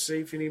don't feel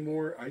safe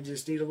anymore. I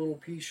just need a little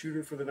pea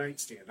shooter for the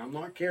nightstand. I'm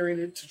not carrying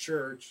it to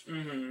church.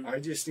 I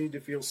just need to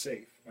feel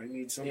safe. I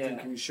need something. Yeah.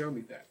 Can you show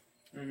me that?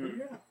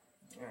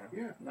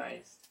 Yeah.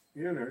 Nice.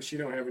 You know, she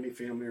don't have any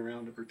family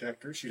around to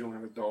protect her. She don't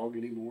have a dog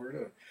anymore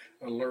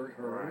to alert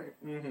her.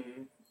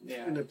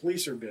 Yeah. And the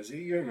police are busy,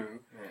 you know.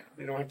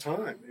 They don't have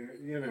time.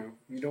 You know,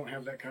 you don't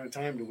have that kind of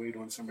time to wait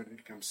on somebody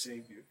to come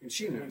save you. And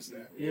she knows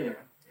that, you know.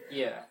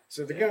 Yeah.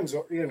 So the guns,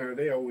 you know,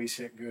 they always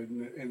hit good.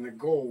 And the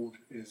gold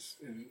is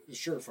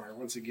surefire.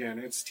 Once again,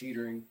 it's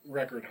teetering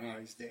record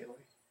highs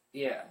daily.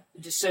 Yeah.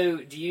 So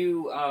do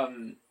you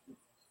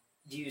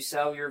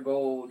sell your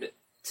gold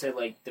to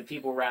like the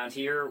people around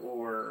here,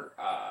 or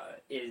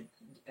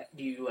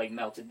do you like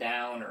melt it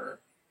down, or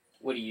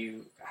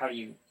how do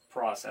you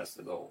process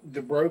the gold?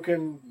 The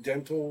broken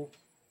dental,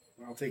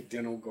 I'll take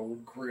dental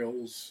gold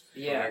grills.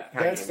 Yeah.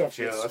 That stuff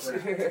chill. is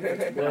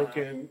it's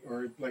broken,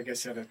 or like I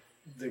said,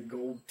 the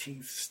gold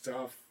teeth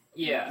stuff.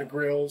 Yeah. The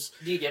grills.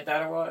 Do you get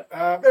that a lot?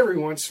 Every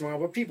once in a while,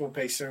 but people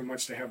pay so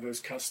much to have those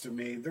custom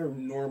made. They're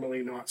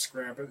normally not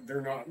scrapping.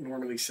 They're not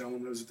normally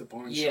selling those at the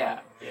pawn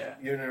shop. Yeah.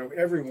 You know,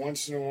 every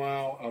once in a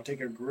while, I'll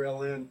take a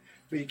grill in,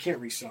 but you can't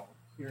resell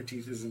them. Your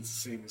teeth isn't the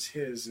same as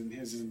his, and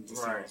his isn't the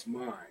same as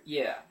mine.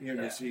 Yeah. You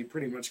know, so you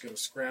pretty much got to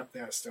scrap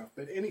that stuff.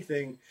 But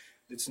anything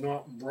that's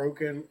not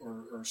broken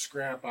or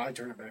scrap, I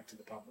turn it back to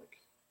the public.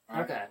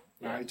 Okay.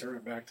 I turn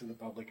it back to the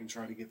public and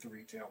try to get the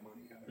retail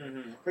money out of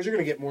it. Because you're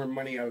going to get more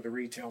money out of the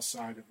retail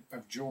side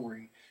of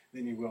jewelry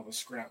than you will the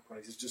scrap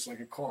price. It's just like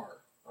a car.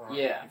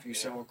 Yeah. If you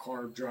sell a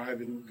car,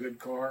 driving good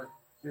car,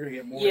 you're going to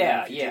get more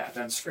Yeah, than if you take it to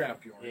the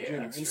scrap yard. yeah, You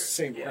know, that's it's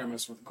the true. same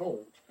premise with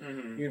gold.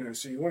 You know,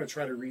 so you want to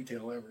try to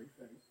retail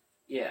everything.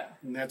 Yeah.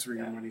 And that's where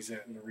your money's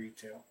at in the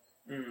retail.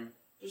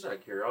 Just out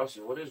of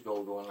curiosity, what is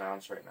gold going an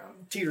ounce right now?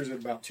 Teeters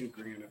at about $2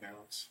 grand an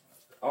ounce.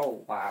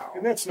 Oh, wow.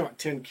 And that's not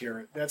 10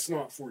 karat. That's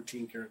not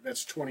 14 karat.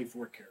 That's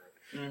 24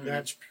 karat.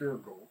 That's pure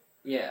gold.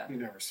 Yeah. You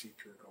never see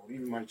pure gold.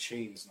 Even my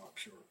chain's not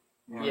pure.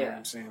 You know Yeah. what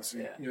I'm saying? So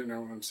you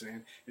know what I'm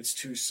saying? It's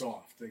too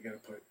soft. They got to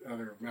put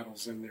other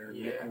metals in there,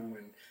 nickel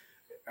and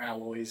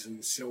alloys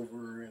and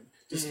silver, and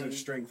just to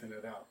strengthen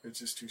it up. It's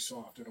just too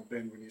soft. It'll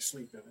bend when you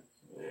sleep in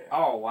it.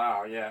 Oh,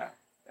 wow. Yeah.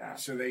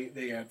 So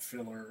they add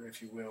filler,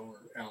 if you will,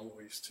 or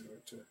alloys to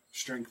it to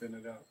strengthen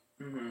it up.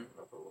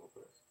 Up a little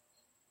bit.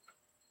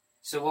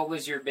 So what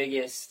was your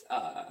biggest,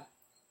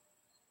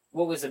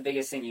 what was the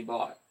biggest thing you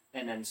bought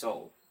and then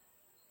sold?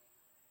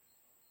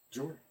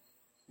 Jewelry.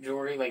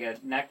 Jewelry, like a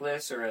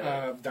necklace or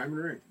a Diamond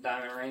ring.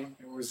 diamond ring?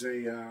 It was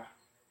a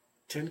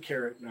 10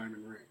 karat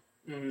diamond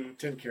ring.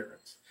 10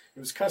 carats. It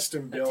was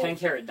custom A built. 10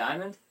 karat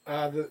diamond?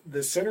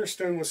 The center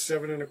stone was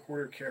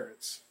 7¼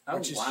 carats, Oh,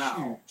 which is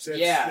wow. huge.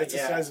 That's the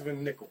size of a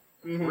nickel.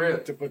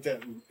 Really? To put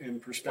that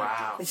in perspective.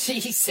 Wow.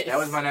 Jesus. That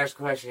was my next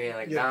question.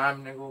 Like Yeah.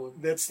 dime, nickel.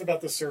 That's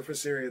about the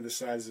surface area the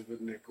size of a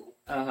nickel.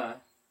 Uh-huh.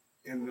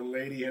 And the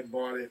lady had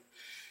bought it.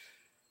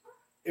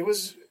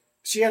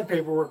 She had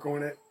paperwork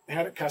on it,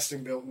 had it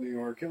custom built in New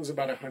York. It was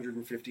about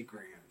 150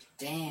 grand,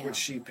 Damn. which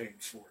she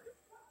paid for it.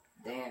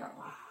 Damn.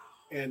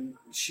 And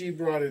she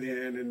brought it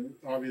in, and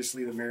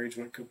obviously the marriage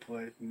went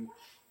kaput. And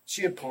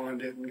she had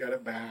pawned it and got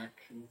it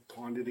back, and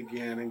pawned it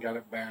again and got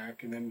it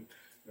back. And then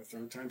the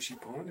third time she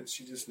pawned it,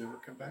 she just never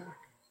come back.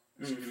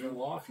 She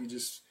fell off.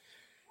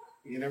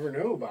 You never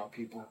know about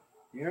people,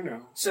 you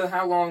know. So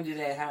how long do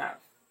they have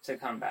to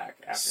come back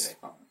after they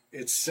pawn?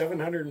 It's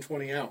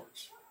 720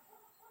 hours.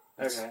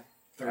 Okay.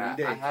 30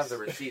 days. I have the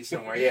receipt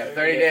somewhere. Yeah,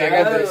 30 days. I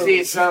got the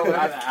receipt somewhere.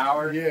 By the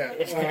hour. Yeah,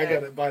 well, I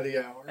got it by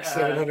the hour.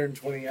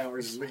 720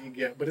 hours is what you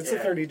get, but it's a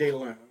 30-day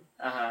loan.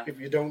 If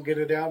you don't get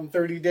it out in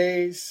 30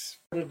 days,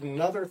 put it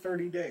another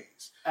 30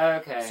 days.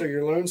 Okay. So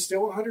your loan's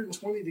still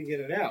 120 to get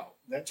it out.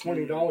 That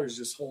 $20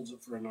 just holds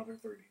it for another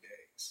 30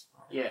 days.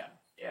 Yeah.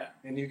 Yeah.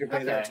 And you can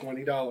pay that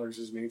 $20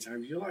 as many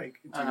times you like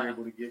until you're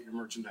able to get your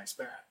merchandise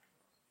back.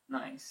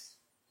 Nice.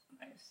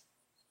 Nice.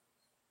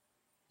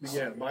 But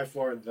yeah, by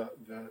far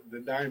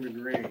the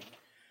diamond ring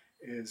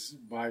is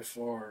by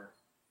far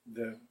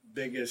the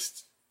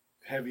biggest,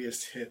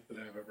 heaviest hit that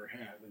I've ever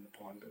had in the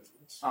pawn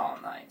business. Oh,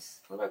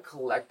 nice. What about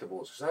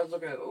collectibles? Because I was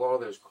looking at a lot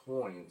of those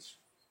coins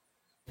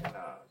and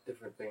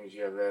different things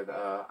you have there.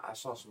 I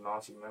saw some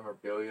Nazi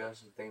memorabilia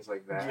and things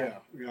like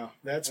that. Yeah.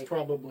 That's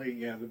probably,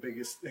 the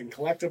biggest. And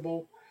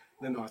collectible,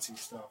 the Nazi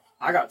stuff.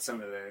 I got some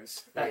of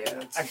those.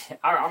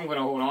 I'm going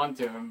to hold on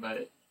to them,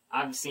 but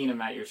I've seen them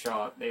at your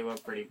shop. They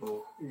look pretty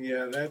cool.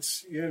 Yeah,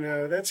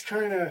 that's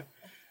kind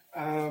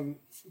of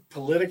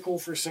political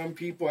for some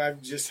people.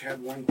 I've just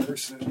had one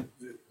person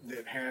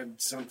that had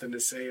something to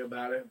say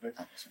about it, but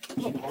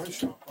I'm a pawn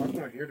shop. I'm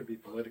not here to be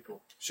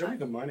political. Show me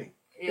the money.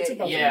 It's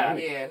about the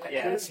money.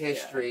 It's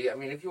history. I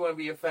mean, if you want to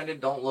be offended,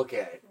 don't look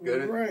at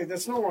it. Right,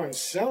 that's not why I'm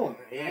selling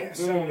it. Yeah. I'm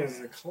selling it as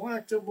a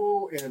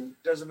collectible, and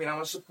doesn't mean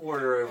I'm a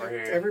supporter over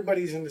here.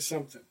 everybody's into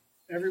something.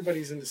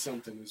 Everybody's into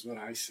something is what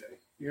I say.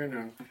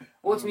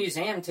 Well, it's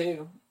museum,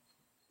 too.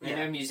 You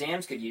know,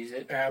 museums could use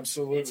it.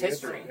 Absolutely. It's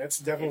history. That's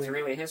definitely... It's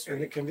really history.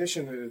 And the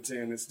condition that it's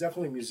in, it's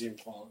definitely museum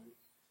quality.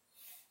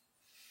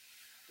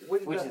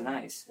 Which is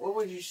nice. What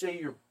would you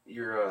say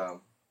your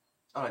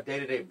on a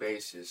day-to-day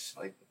basis,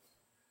 like,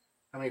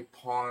 how many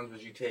pawns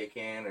would you take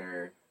in,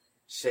 or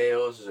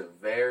sales? Does it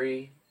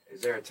vary?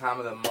 Is there a time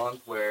of the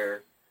month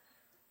where,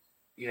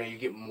 you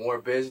get more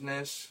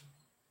business?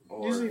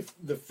 Or... Usually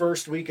the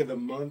first week of the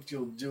month,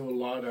 you'll do a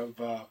lot of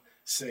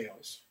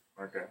sales.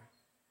 Okay.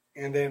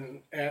 And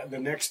then the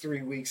next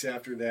 3 weeks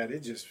after that,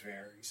 it just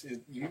varies.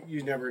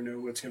 You never know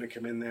what's going to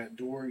come in that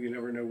door. You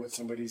never know what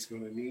somebody's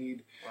going to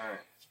need. Right.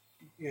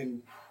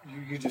 And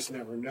you just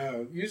never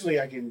know. Usually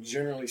I can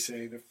generally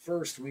say the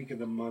first week of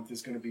the month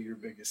is going to be your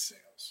biggest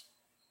sales.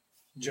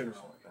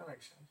 Generally. That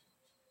makes sense.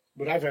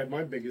 But I've had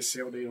my biggest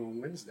sale date on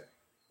Wednesday.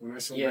 When I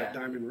sold that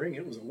diamond ring,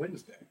 it was a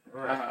Wednesday.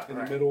 Right. In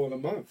the middle of the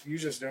month. You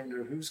just don't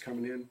know who's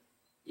coming in.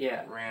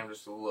 Yeah. Random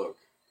just to look.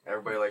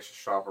 Everybody likes to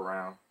shop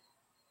around.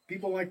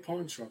 People like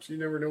pawn shops. You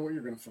never know what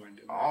you're going to find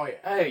in there. Oh, yeah.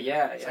 Oh,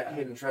 yeah, It's like a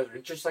hidden treasure.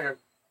 It's just like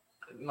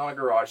not a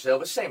garage sale,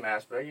 but same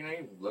aspect. You're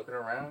looking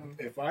around.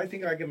 If I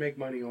think I can make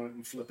money on it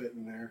and flip it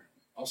in there,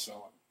 I'll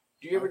sell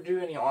it. Do you ever do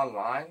any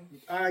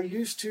online? I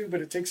used to, but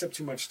it takes up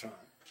too much time.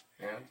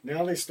 Yeah.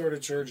 Now they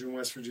started charging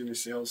West Virginia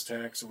sales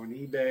tax on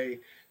eBay.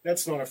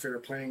 That's not a fair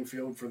playing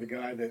field for the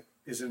guy that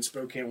is in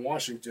Spokane,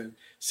 Washington,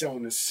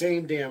 selling the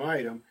same damn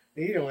item,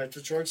 and you don't have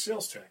to charge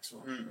sales tax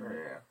on it.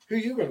 Yeah. Who are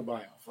you going to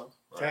buy off of?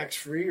 Right.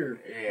 Tax-free or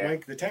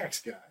Mike the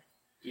tax guy?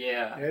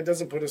 Yeah. And it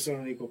doesn't put us on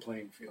an equal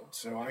playing field.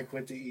 So I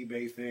quit the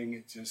eBay thing.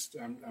 It just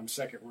I'm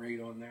second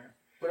rate on there.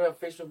 What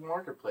about Facebook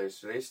Marketplace?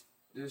 Do they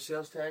do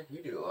sales tax?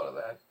 You do a lot of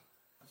that.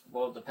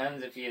 Well, it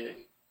depends if you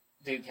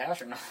do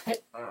cash or not.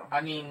 Oh.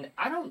 I mean,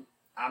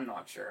 I'm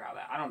not sure how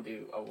that. I don't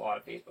do a lot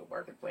of Facebook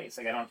Marketplace.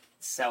 Like, I don't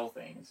sell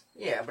things.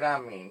 Yeah, but I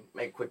mean,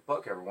 make a quick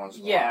buck every once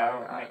in a while.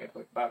 Yeah, I make a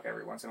quick buck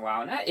every once in a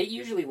while, and it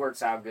usually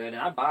works out good.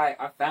 And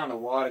I found a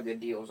lot of good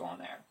deals on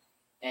there.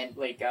 And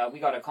like, we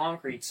got a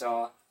concrete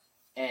saw,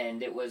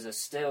 and it was a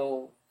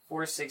Stihl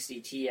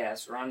 460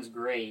 TS. Runs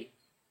great.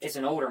 It's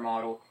an older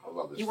model. I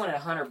love this. He wanted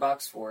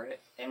 $100 for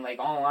it, and like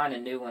online, a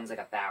new one's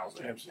like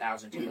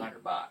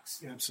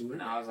 $1,200. Absolutely.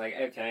 And I was like,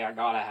 okay, I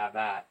gotta have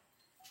that.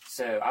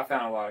 So I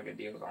found a lot of good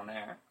deals on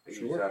there. I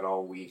use that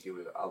all week.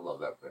 I love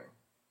that thing.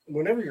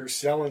 Whenever you're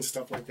selling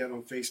stuff like that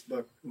on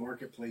Facebook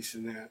Marketplace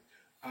and that,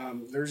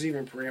 there's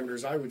even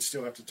parameters. I would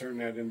still have to turn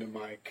that into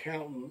my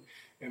accountant,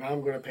 and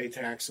I'm going to pay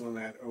tax on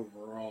that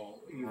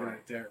overall, even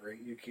at that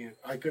rate. You can't.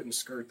 I couldn't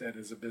skirt that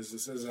as a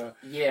business, as a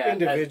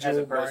individual as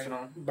a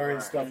personal. buying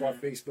stuff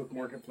off Facebook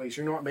Marketplace.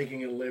 You're not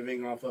making a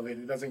living off of it.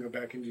 It doesn't go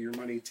back into your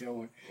money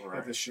till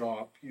at the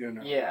shop.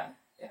 Yeah.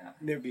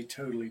 There'd be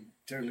totally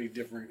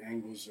different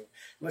angles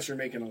unless you're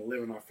making a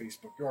living off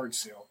Facebook yard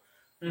sale.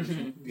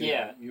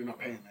 You're not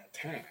paying that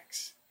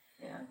tax.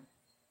 Yeah.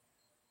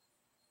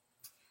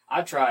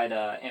 I tried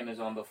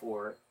Amazon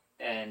before,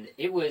 and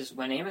it was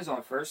when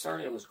Amazon first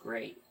started, it was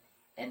great.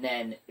 And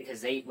then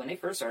because when they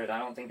first started, I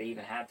don't think they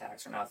even had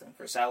tax or nothing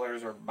for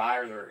sellers or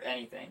buyers or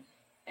anything.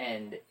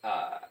 And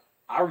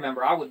I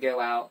remember I would go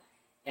out,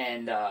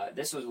 and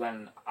this was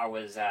when I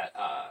was at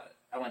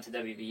I went to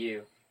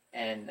WVU.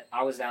 And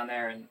I was down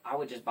there, and I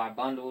would just buy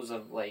bundles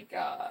of, like,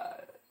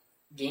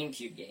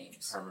 GameCube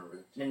games. I remember.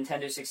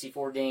 Nintendo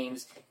 64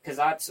 games, because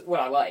that's what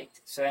I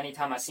liked. So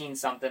anytime I seen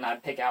something,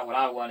 I'd pick out what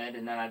I wanted,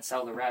 and then I'd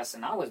sell the rest.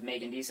 And I was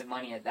making decent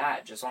money at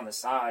that, just on the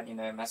side,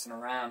 messing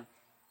around.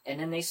 And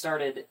then they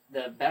started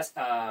the best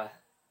A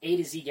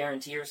to Z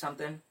guarantee or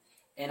something.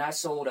 And I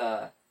sold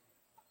I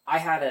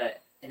had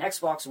an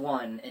Xbox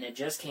One, and it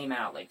just came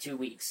out, like, 2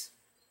 weeks.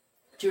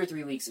 2 or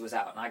 3 weeks it was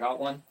out, and I got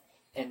one,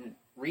 and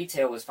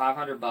retail was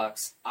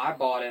 $500. I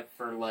bought it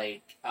for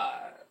like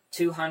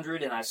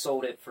 $200, and I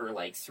sold it for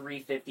like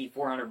 $350,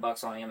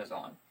 $400 on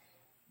Amazon.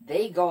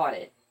 They got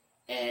it,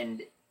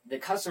 and the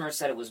customer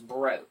said it was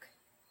broke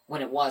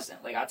when it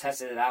wasn't. Like, I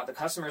tested it out. The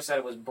customer said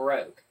it was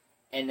broke,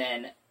 and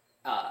then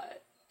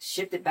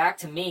shipped it back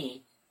to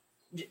me,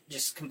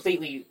 just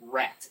completely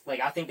wrecked.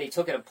 Like, I think they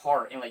took it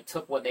apart and like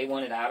took what they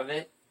wanted out of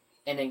it,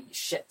 and then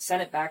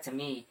sent it back to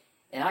me.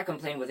 And I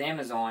complained with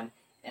Amazon,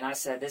 and I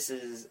said,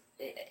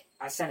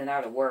 I sent it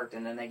out, it worked,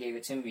 and then they gave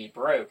it to me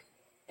broke.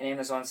 And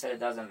Amazon said it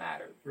doesn't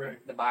matter.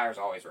 Right. The buyer's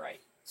always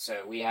right.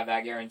 So we have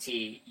that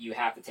guarantee. You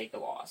have to take the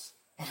loss.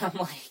 And I'm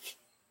like,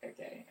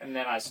 okay. And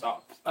then I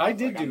stopped. I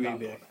did Like, do I'm done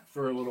eBay with that.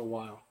 for a little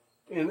while.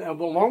 And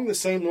along the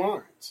same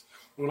lines.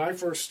 When I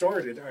first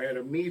started, I had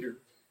a meter,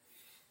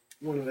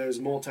 one of those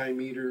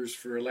multimeters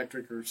for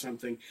electric or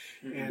something,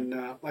 and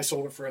I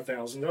sold it for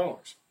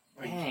 $1,000.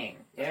 Dang.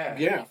 Yeah.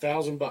 Yeah,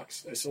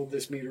 $1,000. I sold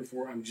this meter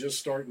for. I'm just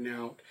starting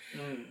out.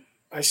 Mm.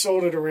 I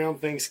sold it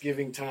around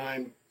Thanksgiving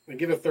time. I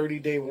give a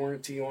 30-day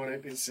warranty on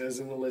it. It says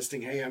in the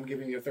listing, hey, I'm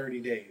giving you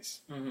 30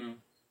 days. Mm-hmm.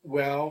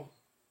 Well,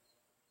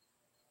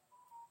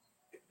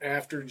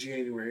 after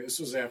January, this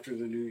was after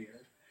the New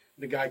Year,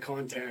 the guy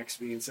contacts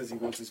me and says he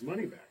wants his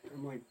money back.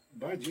 I'm like,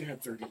 bud, you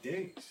have 30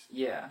 days.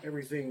 Yeah.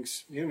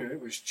 Everything's,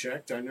 it was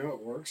checked. I know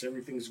it works.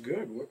 Everything's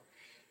good.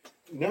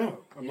 No,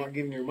 I'm not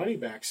giving your money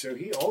back. So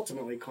he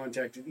ultimately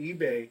contacted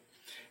eBay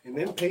and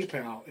then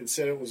PayPal and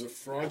said it was a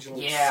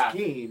fraudulent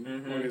scheme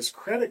on his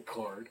credit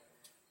card.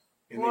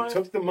 And they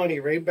took the money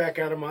right back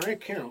out of my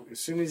account as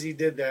soon as he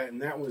did that. And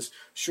that was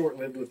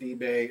short-lived with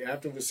eBay.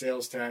 After the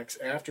sales tax,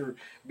 after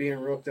being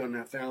rooked on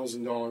that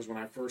 $1,000 when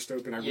I first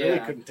opened, I really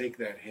couldn't take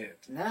that hit.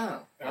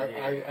 No.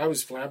 I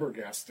was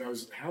flabbergasted.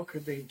 How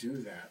could they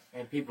do that?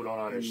 And people don't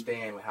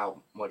understand how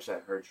much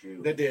that hurts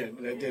you. That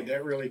did.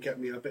 That really kept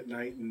me up at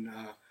night. And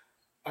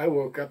I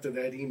woke up to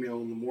that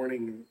email in the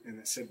morning and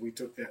it said, we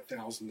took that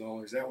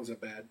 $1,000. That was a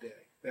bad day.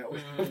 That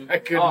was I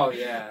couldn't. Oh,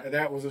 yeah.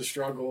 That was a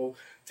struggle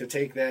to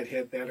take that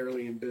hit that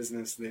early in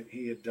business, that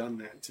he had done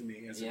that to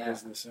me as a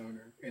business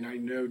owner. And I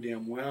know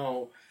damn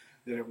well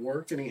that it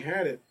worked, and he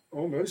had it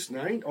almost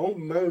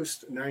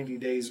 90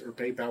 days, or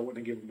PayPal wouldn't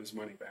have given him his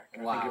money back.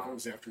 I think it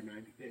was after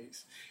 90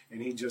 days.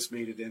 And he just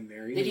made it in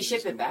there. Did he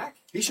ship it back?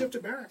 He shipped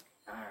it back.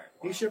 All right,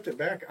 wow. He shipped it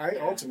back. I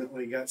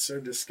ultimately got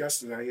so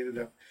disgusted, I ended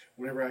up,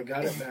 whenever I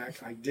got it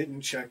back, I didn't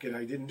check it.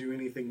 I didn't do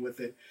anything with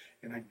it,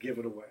 and I'd give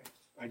it away.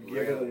 I'd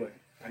give it away.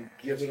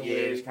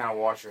 Just kind of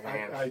wash your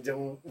hands. I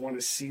don't want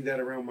to see that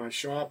around my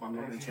shop. I'm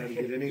not going to try to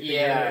get anything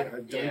Yeah, out of it.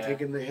 I've done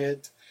taking the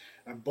hit.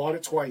 I bought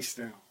it twice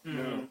now.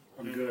 No,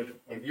 I'm good.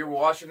 If you're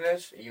watching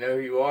this, you know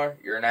who you are.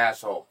 You're an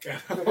asshole.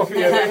 Oh,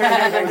 yeah,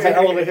 that was a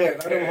hell of a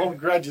hit. I don't hold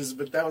grudges,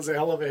 but that was a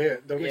hell of a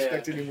hit. Don't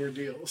expect any more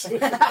deals.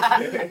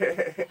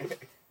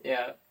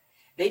 Yeah.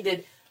 They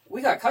did.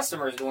 We got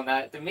customers doing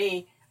that. To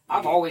me,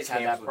 I've always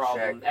had that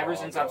problem. Ever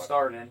since I've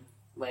started.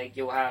 Like,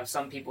 you'll have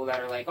some people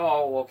that are like,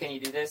 oh, well, can you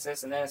do this,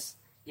 this, and this?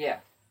 Yeah.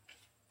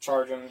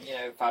 Charge them,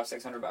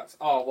 $500-$600.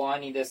 Oh, well, I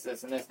need this,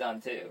 this, and this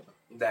done too.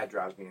 That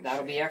drives me insane.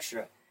 That'll be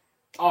extra.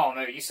 Oh,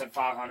 no, you said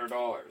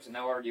 $500.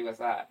 No argue with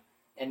that.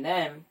 And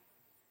then,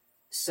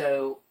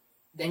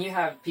 then you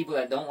have people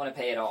that don't want to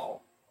pay at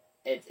all.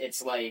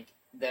 It's like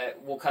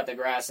that we'll cut the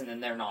grass and then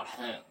they're not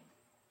home.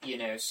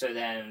 So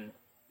then,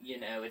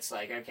 it's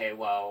like, okay,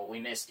 well, we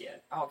missed you.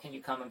 Oh, can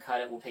you come and cut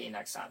it? We'll pay you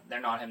next time.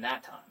 They're not home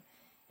that time.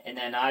 And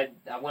then I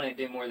wouldn't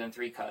do more than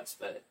 3 cuts,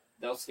 but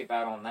they'll skip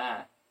out on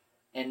that.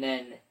 And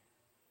then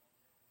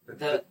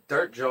the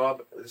dirt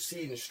job, the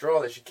seed and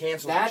straw that she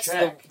canceled that's the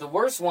check. the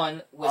worst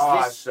one was this.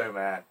 this. I was so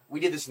mad. We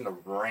did this in the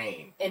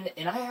rain.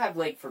 And I have,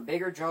 like, for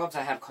bigger jobs,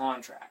 I have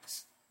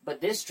contracts.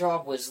 But this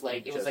job was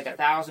like, it was like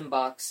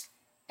 $1,000,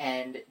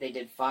 and they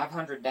did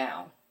 500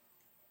 down,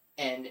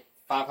 and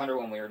 500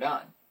 when we were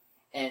done.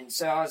 And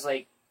so I was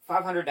like,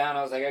 500 down,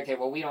 I was like, okay,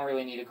 well, we don't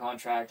really need a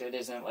contract. It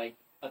isn't like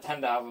a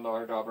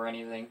 $10,000 job or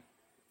anything.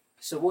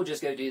 So we'll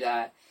just go do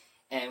that.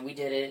 And we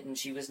did it, and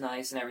she was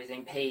nice and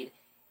everything, paid.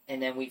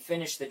 And then we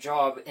finished the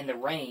job in the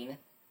rain,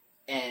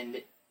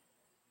 and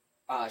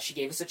she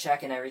gave us a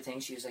check and everything.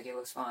 She was like, it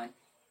looks fine.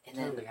 And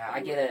then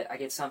I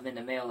get something in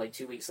the mail like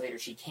 2 weeks later.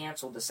 She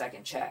canceled the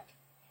second check.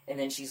 And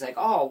then she's like,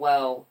 oh,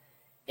 well,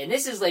 and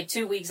this is like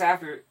 2 weeks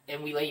after,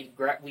 and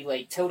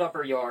we tilled up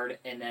her yard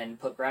and then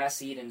put grass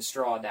seed and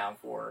straw down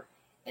for her.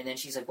 And then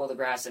she's like, well, the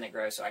grass didn't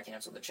grow, so I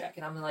canceled the check.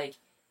 And I'm like,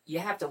 you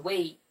have to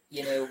wait,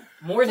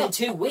 more than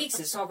 2 weeks.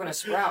 It's not going to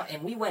sprout.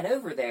 And we went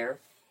over there,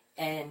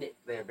 and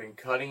they have been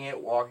cutting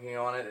it, walking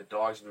on it. The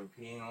dogs have been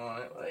peeing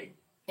on it,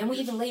 and we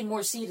even laid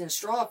more seed and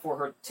straw for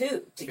her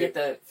too to get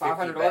the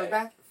 $500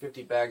 back.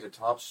 50 bags of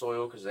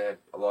topsoil because they had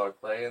a lot of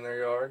clay in their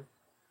yard.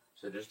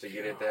 So just to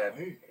get it that's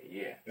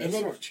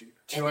not cheap.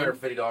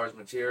 $250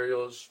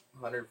 materials,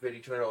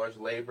 $150,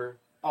 $200 labor.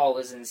 All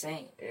was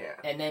insane. Yeah.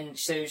 And then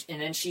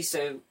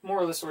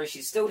moral of the story,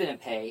 she still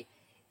didn't pay.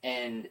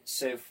 And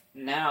so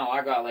now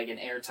I got like an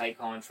airtight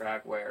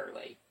contract where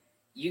like,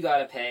 you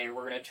gotta pay,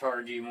 we're gonna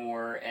charge you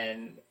more,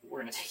 and we're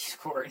gonna take you to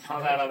court and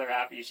all that other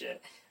happy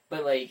shit.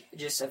 but like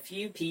just a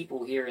few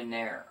people here and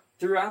there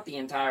throughout the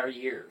entire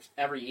years,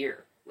 every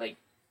year, like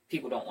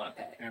people don't want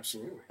to pay.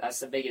 Absolutely. That's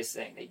the biggest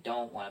thing. They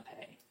don't want to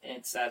pay. And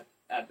it's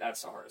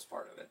that's the hardest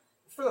part of it.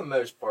 For the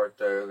most part,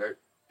 though,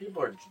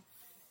 people are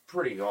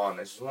pretty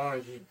honest. As long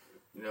as you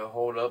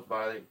hold up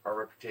by our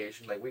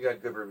reputation. Like, we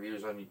got good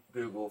reviews on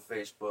Google,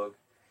 Facebook.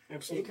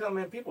 Absolutely. You come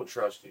in, people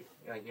trust you.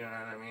 Like, you know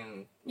what I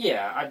mean?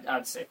 Yeah,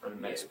 I'd say for the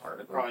most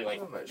part, probably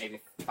like maybe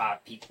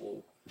 5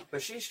 people.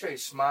 But she straight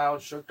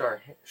smiled, shook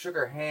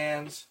her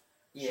hands.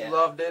 Yeah. She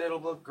loved it.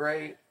 It'll look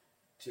great.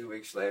 2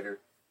 weeks later,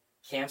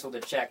 Canceled the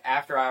check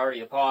after I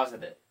already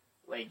deposited it.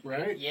 Like,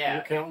 Right? yeah.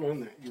 You're counting on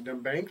that. You've done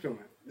banked on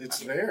it. It's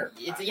there.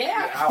 It's,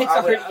 I it's would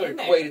already in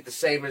there. equate it the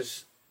same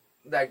as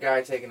that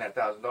guy taking that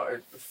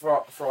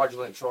 $1,000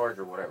 fraudulent charge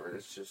or whatever.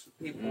 It's just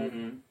people.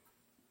 Mm-hmm.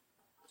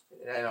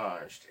 I don't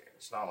understand.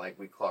 It's not like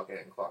we clock in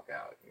and clock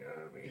out. You know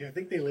what I mean? Yeah, I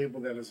think they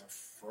labeled that as a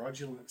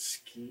fraudulent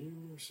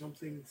scheme or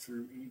something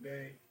through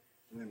eBay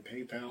and then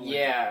PayPal.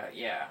 Yeah,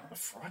 yeah. A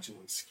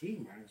fraudulent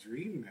scheme. I was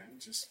reading that and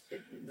just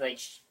Like,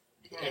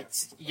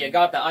 it's you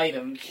got the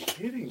item.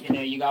 kidding.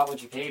 You got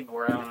what you paid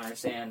for. I don't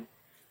understand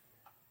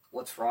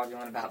what's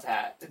fraudulent about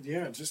that.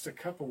 Yeah, just a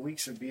couple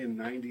weeks of being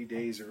 90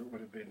 days or it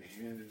would have been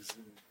his.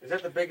 Is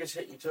that the biggest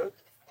hit you took?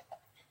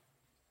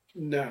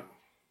 No.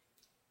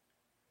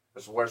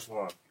 That's the worst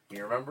one. Can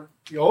you remember?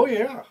 Oh,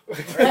 yeah.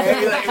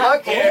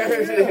 Fuck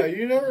Yeah,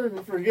 you never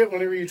forget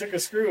whenever you took a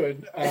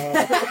screwing.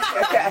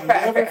 You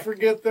never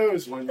forget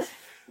those ones.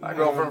 My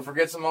girlfriend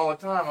forgets them all the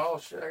time. Oh,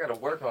 shit, I got to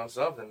work on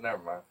something.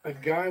 Never mind. A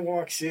guy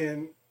walks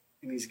in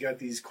and he's got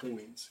these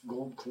coins,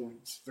 gold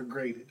coins. They're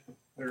graded.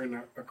 They're in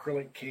an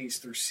acrylic case.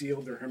 They're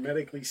sealed. They're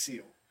hermetically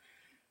sealed.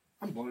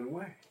 I'm blown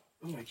away.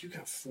 I'm like, you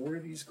got 4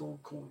 of these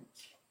gold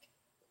coins.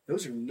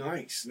 Those are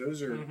nice.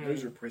 Those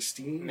are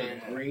pristine.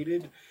 They're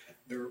graded.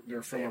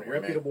 They're from a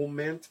reputable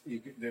mint.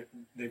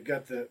 They've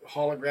got the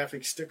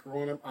holographic sticker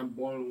on them. I'm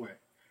blown away.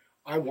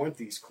 I want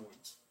these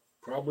coins.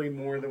 Probably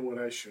more than what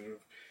I should have.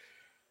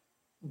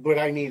 But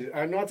I needed.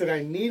 Not that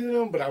I needed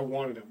them, but I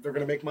wanted them. They're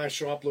going to make my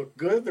shop look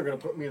good. They're going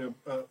to put me in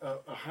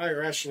a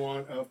higher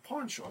echelon of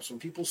pawn shops. When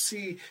people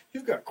see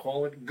you've got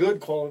good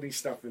quality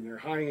stuff in there,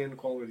 high-end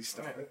quality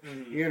stuff.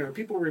 Mm-hmm.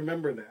 People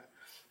remember that.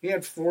 He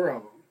had 4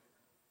 of them.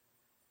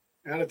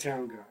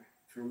 Out-of-town guy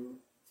from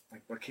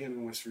like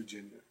Buchanan, West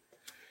Virginia.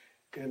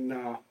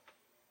 And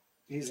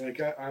he's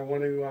like,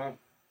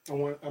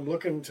 I'm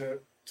looking to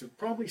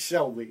probably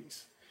sell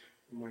these.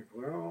 I'm like,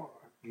 well,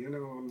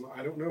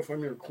 I don't know if I'm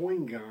your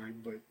coin guy,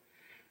 but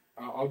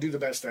I'll do the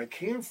best I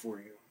can for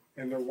you.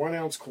 And they're 1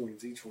 ounce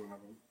coins, each one of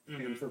them.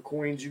 Mm-hmm. And for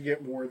coins, you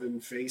get more than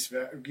face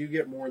value. You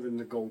get more than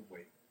the gold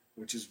weight,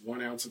 which is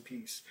 1 ounce a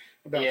piece,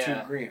 about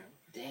 $2,000.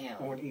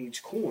 Damn. On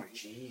each coin.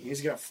 Jeez.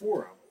 He's got 4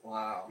 of them.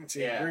 Wow. That's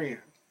 $8,000.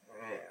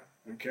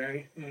 Yeah.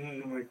 Okay?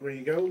 Mm-hmm. I'm like, well,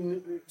 you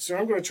go. So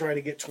I'm going to try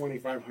to get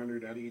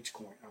 $2,500 out of each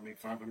coin. I'll make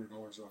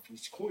 $500 off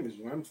each coin is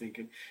what I'm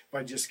thinking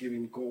by just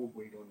giving gold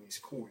weight on these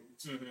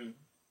coins. Mm-hmm.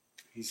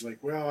 He's like,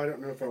 well, I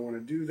don't know if I want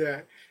to do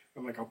that.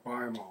 I'm like, I'll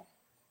buy them all.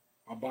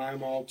 I'll buy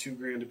them all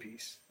 $2,000 a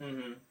piece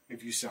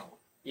if you sell them.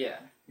 Yeah.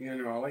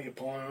 I'll let you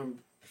pawn them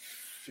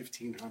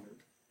 $1,500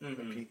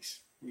 a piece.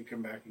 You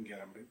come back and get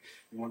them. But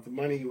you want the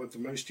money, you want the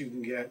most you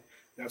can get.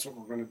 That's what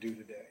we're going to do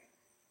today.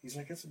 He's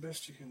like, that's the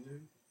best you can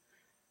do.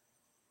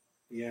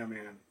 Yeah,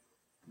 man.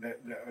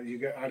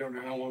 I don't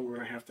know how long we're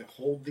going to have to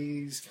hold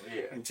these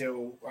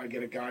until I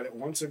get a guy that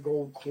wants a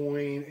gold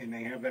coin and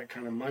they have that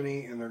kind of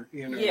money and they're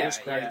this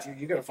criteria.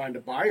 You got to find a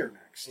buyer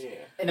next. Yeah,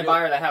 and a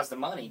buyer that has the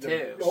money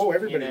too.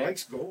 Everybody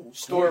likes gold.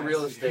 Store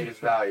real estate is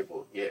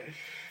valuable. Yeah.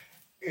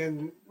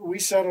 And we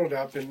settled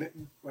up,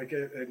 and like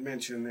I had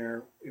mentioned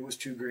there, it was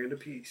 $2,000 a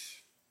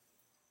piece.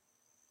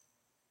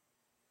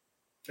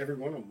 Every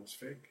one of them was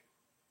fake.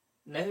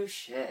 No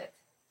shit.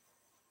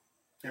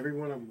 Every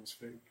one of them was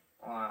fake.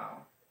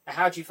 Wow.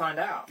 How'd you find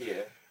out?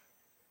 Yeah.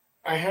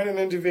 I had an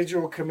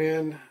individual come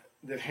in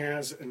that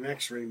has an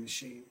X-ray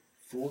machine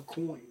for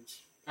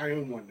coins. I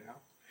own one now.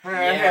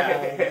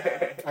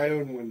 Yeah. I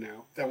own one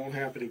now. That won't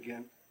happen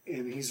again.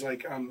 And he's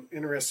like, I'm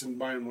interested in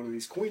buying one of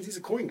these coins. He's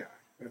a coin guy.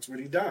 That's what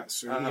he does.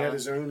 So he had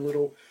his own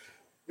little.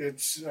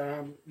 It's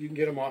you can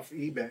get them off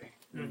eBay.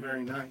 They're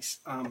very nice.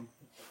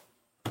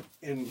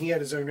 And he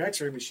had his own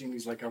X-ray machine.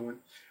 He's like, I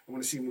want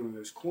to see one of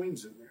those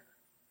coins in there.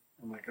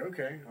 I'm like,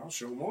 okay, I'll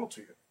show them all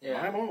to you.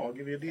 Yeah. Buy them all. I'll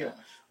give you a deal.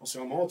 Yeah. I'll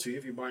sell them all to you.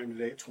 If you buy them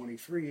today at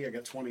 $23, I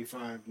got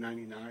 $25.99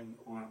 on them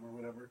or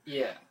whatever.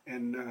 Yeah.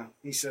 And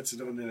he sets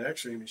it on that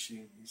X-ray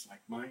machine. He's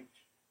like, Mike.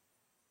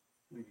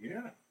 I'm like,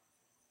 yeah.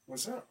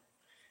 What's up?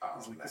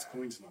 He's like, this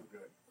coin's not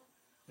good.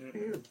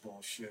 You're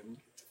bullshitting.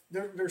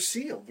 They're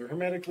sealed. They're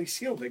hermetically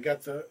sealed. They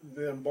got the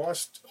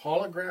embossed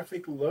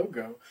holographic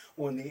logo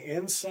on the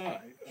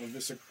inside of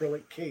this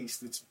acrylic case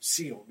that's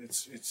sealed.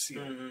 It's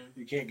sealed.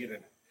 You can't get in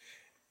it.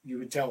 You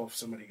would tell if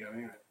somebody got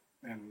in it.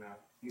 And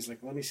he's like,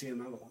 let me see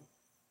another one.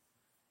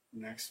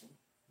 Next one.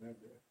 That'd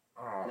be it.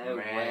 Oh, no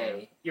man.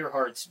 way. Your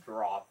heart's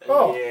dropping.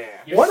 Oh, yeah.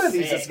 You're one of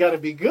these sick. has got to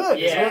be good.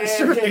 Yeah.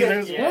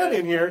 There's Yeah. one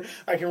in here.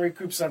 I can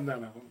recoup some,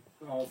 none of them.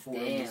 All 4 of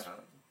them Damn. is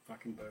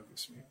fucking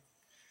bogus, man.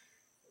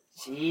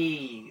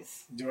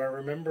 Jeez. Do I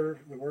remember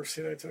the worst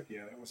hit I took?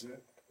 Yeah, that was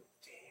it.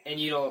 And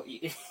you don't.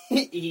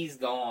 He's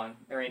gone.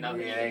 There ain't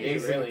nothing Yeah, you can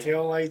He's do, in the really.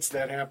 tail lights.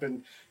 That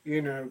happened,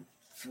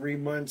 3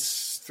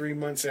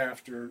 months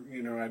after,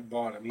 I'd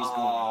bought him. He's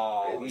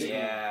gone. Oh, He's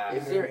yeah.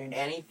 Is there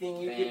anything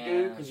you could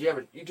do? Because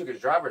you took his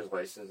driver's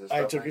license and stuff.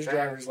 I took like his that.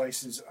 driver's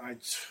license.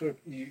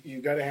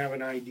 You got to have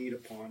an ID to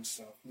pawn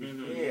stuff.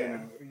 Mhm.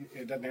 Yeah.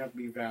 It doesn't have to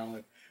be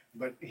valid,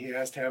 but he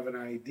has to have an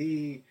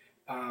ID.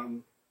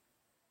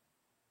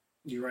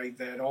 You write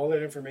all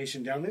that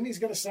information down. Then he's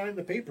got to sign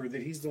the paper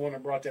that he's the one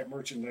that brought that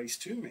merchandise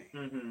to me.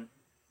 Mm-hmm.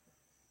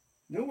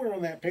 Nowhere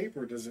on that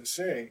paper does it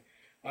say,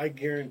 "I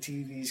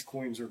guarantee these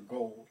coins are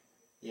gold."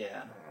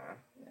 Yeah.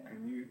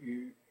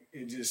 And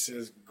it just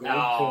says gold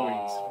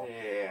Oh.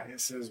 Yeah. coins.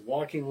 It says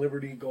Walking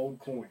Liberty gold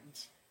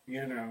coins.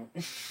 Yeah,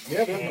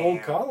 they're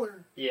gold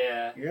collar.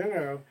 Yeah.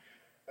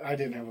 I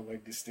didn't have a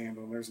leg to stand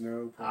on. There's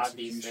no I'd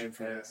be so prosecution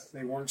for that. pissed.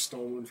 They weren't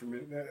stolen from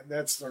it.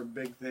 That's our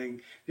big thing.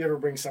 If you ever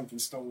bring something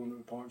stolen to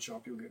the pawn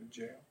shop, you'll go to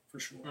jail for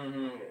sure.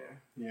 Mm-hmm.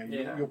 Yeah,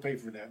 Yeah. you'll pay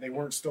for that. They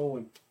weren't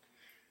stolen.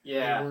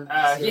 Yeah. They weren't,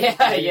 Yeah.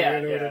 you Yeah.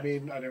 know what Yeah. I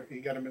mean? He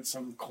got them at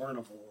some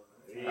carnival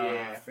or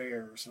Yeah.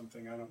 fair or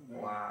something. I don't know.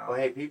 Wow. Well,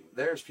 hey,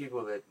 there's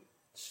people that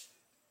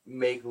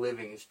make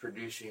livings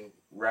producing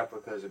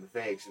replicas and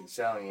fakes and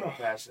selling it. Oh.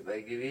 Passing,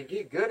 they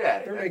get good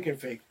at it. They're making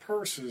fake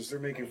purses. They're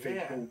making fake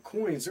Yeah. gold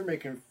coins. They're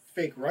making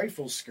fake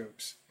rifle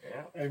scopes.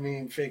 Yeah. I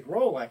mean, fake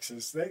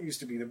Rolexes. That used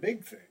to be the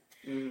big thing.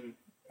 Mm-hmm.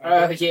 I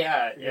Oh, bought-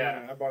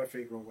 yeah. I bought a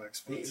fake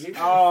Rolex once.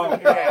 Oh,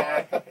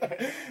 yeah.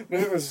 But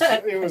it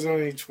was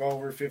only $1,200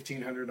 or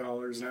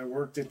 $1,500, and I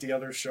worked at the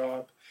other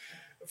shop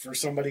for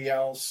somebody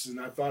else, and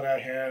I thought I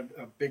had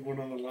a big one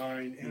on the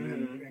line, and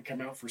then it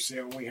came out for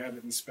sale, and we had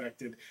it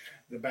inspected.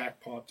 The back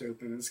popped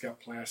open, and it's got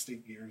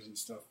plastic gears and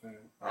stuff in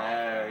it. Oh,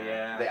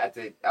 yeah. At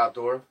the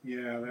outdoor.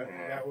 Yeah,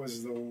 that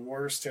was the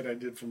worst hit I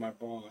did for my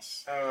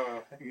boss.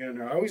 Oh.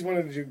 I always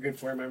wanted to do good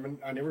for him.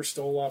 I never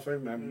stole off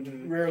him. I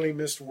rarely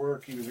missed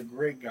work. He was a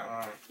great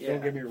guy. Yeah.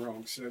 Don't get me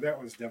wrong. So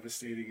that was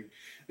devastating.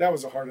 That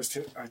was the hardest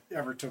hit I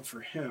ever took for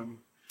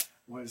him.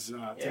 Was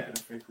taking a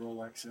fake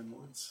Rolex in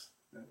once.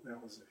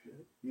 That was a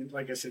hit.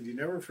 Like I said, you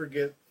never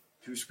forget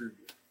who screwed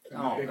you.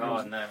 Oh, big God,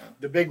 ones, no.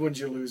 The big ones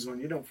you lose on,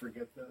 you don't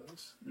forget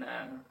those. No.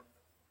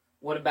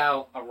 What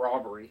about a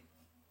robbery?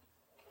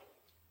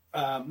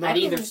 Knock At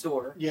either on-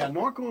 store. Yeah,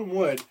 knock on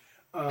wood.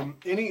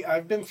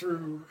 I've been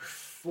through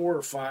 4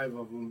 or 5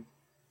 of them.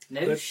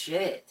 No But-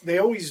 shit. They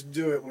always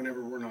do it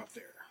whenever we're not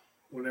there.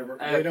 Whenever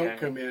they don't Okay.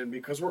 come in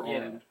because we're Yeah.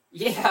 armed.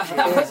 Yeah,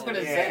 I was going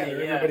to Yeah, say,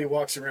 Everybody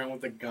walks around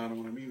with a gun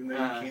on them, even though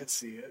Uh-huh. you can't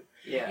see it.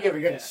 Yeah. You ever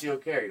get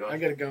concealed carry? Don't I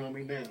you? got a gun on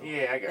me now.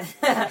 Yeah, I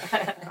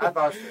got. I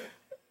thought so.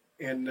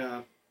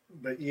 And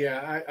but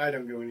yeah, I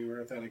don't go anywhere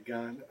without a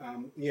gun.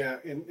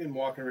 In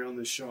walking around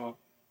the shop,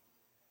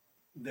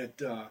 that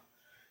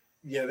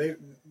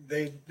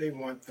they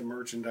want the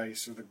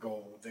merchandise or the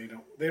gold. They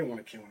don't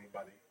want to kill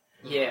anybody.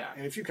 Yeah.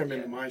 And if you come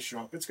into my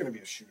shop, it's going to be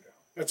a shootout.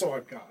 That's all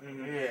I've got.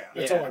 Yeah.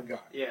 That's Yeah. all I've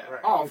got. Yeah.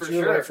 Right. Oh, It's for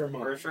your sure. life or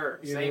mine. For sure.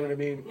 You Same. know what I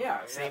mean?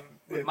 Yeah, same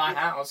with It- my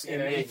house. You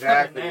know, you come in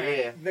Exactly. there.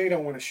 Yeah. They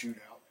don't want to shoot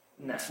out.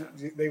 No.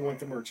 They want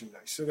the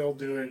merchandise, so they'll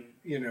do it,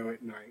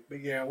 at night. But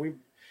yeah, we've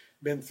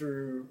been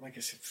through, like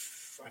I said,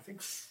 I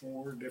think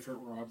 4 different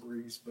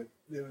robberies, but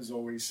there was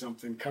always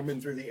something coming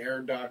through the air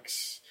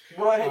ducts.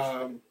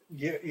 What?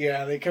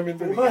 Yeah, they come in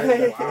through the What?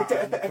 air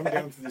duct, they come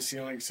down through the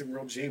ceiling, some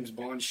real James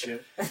Bond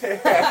shit.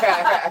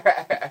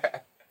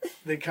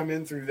 They come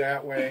in through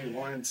that way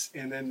once,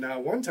 and then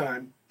one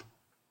time,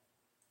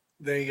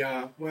 they,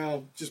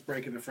 just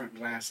breaking the front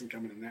glass and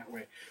coming in that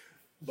way.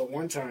 But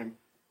one time,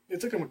 it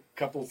took them a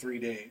couple, 3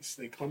 days.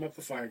 They climbed up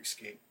the fire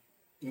escape,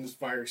 and this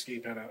fire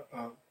escape had a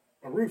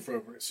roof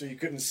over it, so you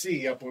couldn't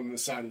see up on the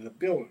side of the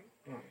building.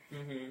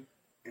 Mm-hmm.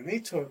 And they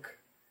took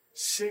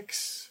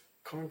 6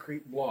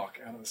 concrete block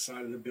out of the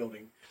side of the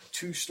building,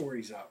 2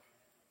 stories up,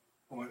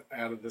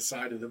 out of the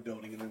side of the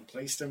building, and then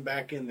placed them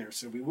back in there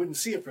so we wouldn't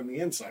see it from the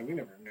inside. We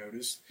never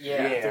noticed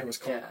Yeah. that there was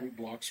concrete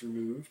blocks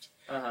removed.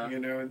 Uh-huh.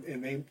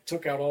 And they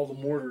took out all the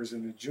mortars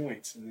and the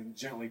joints and then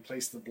gently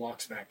placed the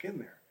blocks back in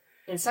there.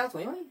 In South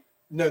Wheeling?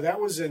 No, that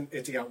was at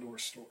the outdoor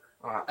store.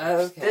 Oh,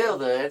 okay. Still,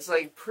 though, it's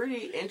like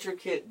pretty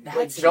intricate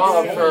That's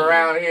job insane. for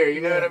around here. You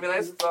know what I mean?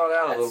 Let's thought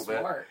out a That's little bit.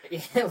 smart.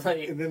 Yeah,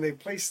 like, And then they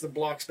placed the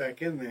blocks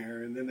back in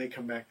there, and then they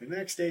come back the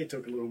next day,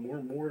 took a little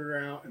more mortar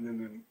out, and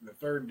then the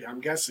third, I'm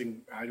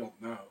guessing, I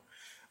don't know.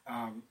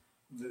 And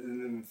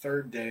then the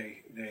third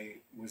day, they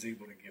was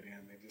able to get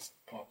in. They just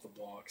popped the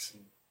blocks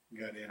and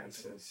got in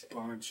That's with insane. a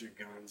bunch of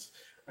guns.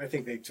 I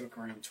think they took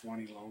around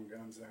 20 long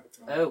guns that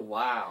time. oh,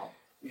 wow.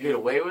 You get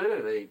away with it,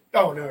 or they?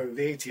 Oh no,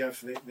 the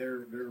ATF, they're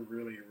really,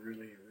 really,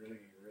 really,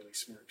 really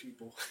smart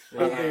people.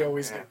 They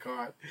always Yeah. get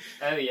caught.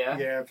 Oh, yeah?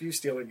 Yeah, if you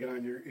steal a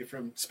gun,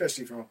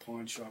 especially from a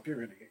pawn shop, you're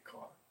going to get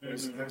caught.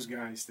 Those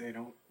guys, they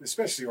don't,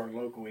 especially our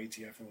local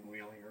ATF in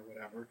Wheeling or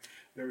whatever.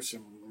 There's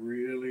some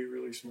really,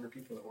 really smart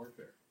people that work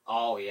there.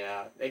 Oh,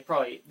 yeah. They'd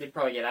probably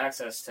get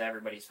access to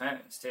everybody's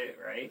phones, too,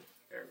 right?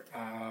 Or,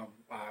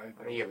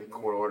 I You have a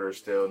court order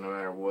still, no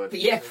matter what.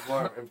 yeah,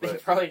 But they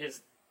probably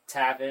just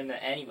tap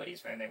into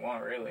anybody's phone they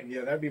want, really.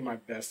 Yeah, that'd be my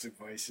best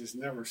advice: is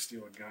never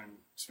steal a gun,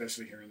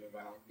 especially here in the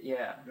valley.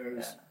 Yeah.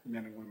 Those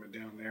men and women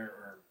down there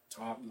are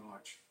top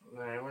notch.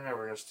 Man, we're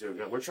never gonna steal a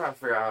gun. We're trying to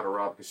figure out how to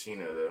rob a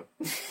casino,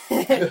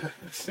 though.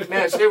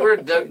 Man, see, we're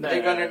dig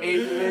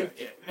underneath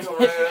it.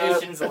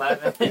 Ocean's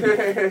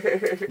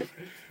 11.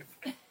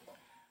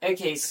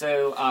 Okay,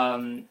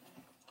 so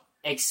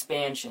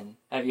expansion.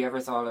 Have you ever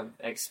thought of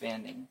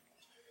expanding?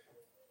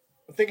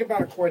 I think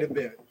about it quite a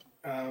bit.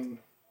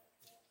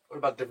 What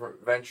about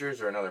different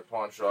ventures or another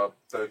pawn shop,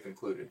 both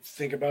included?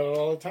 Think about it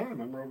all the time.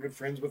 I'm real good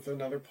friends with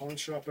another pawn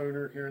shop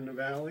owner here in the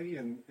valley,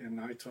 and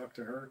I talk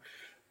to her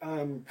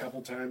a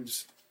couple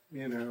times,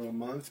 a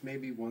month,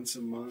 maybe once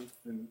a month.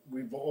 And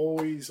we've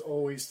always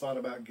thought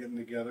about getting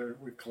together.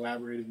 We've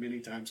collaborated many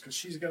times because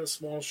she's got a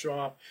small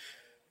shop,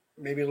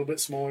 maybe a little bit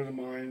smaller than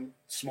mine,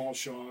 small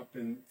shop,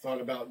 and thought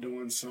about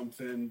doing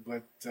something.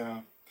 But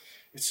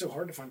it's so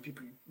hard to find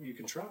people you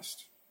can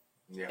trust.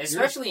 Yeah.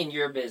 Especially in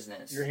your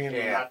business. You're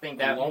handling I think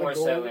that more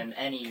so in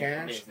any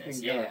cash business.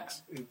 and Yeah.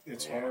 guns.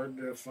 It's hard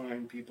to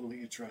find people that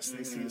you trust.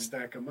 They see a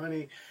stack of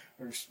money,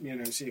 or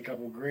see a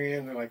couple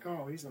grand. They're like,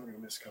 "Oh, he's not going to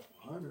miss a couple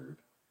hundred."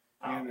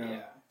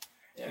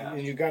 Yeah.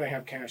 And you got to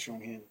have cash on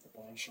hand at the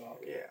pawn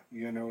shop. Yeah.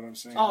 You know what I'm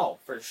saying? Oh,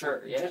 for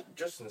sure. Yeah.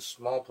 Just in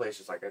small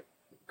places like a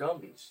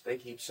Gumby's, they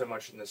keep so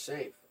much in the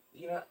safe.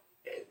 At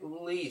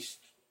least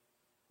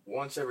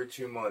once every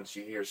 2 months,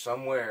 you hear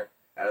somewhere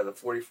out of the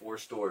 44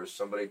 stores,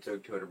 somebody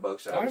took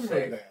 $200 out of the I've safe.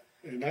 heard that,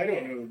 and I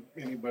don't know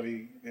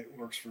anybody that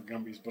works for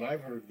Gumby's, but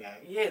I've heard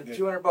that. Yeah,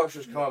 $200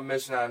 just come up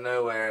missing out of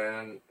nowhere,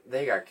 and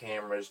they got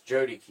cameras.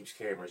 Jody keeps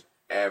cameras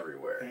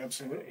everywhere.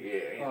 Absolutely.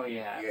 Yeah. Oh,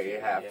 yeah. You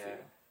have to.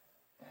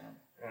 Yeah.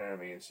 You know what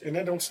I mean? And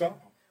that don't stop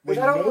them. Which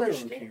They I don't know they're on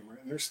understand. camera,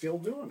 and they're still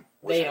doing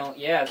it. They don't.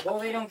 Yeah. Well,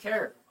 they don't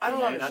care. I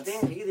don't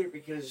understand either,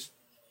 because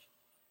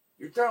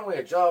you're throwing away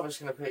a job that's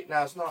going to pay.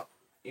 Now, it's not,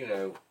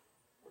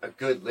 a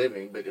good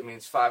living, but I mean,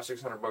 it's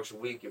 $500-600 a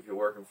week if you're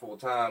working full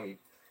time. You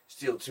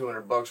steal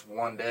 $200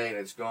 one day and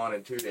it's gone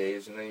in 2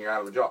 days, and then you're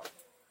out of a job.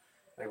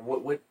 Like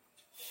what?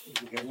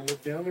 You got to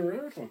look down the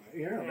road on it.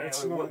 Yeah,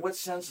 that's not. What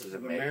sense does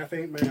it The make? math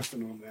ain't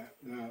mathing on that.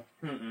 No.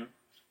 Mm-mm.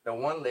 The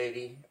one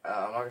lady,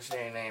 I'm not gonna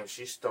say any names.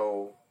 She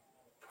stole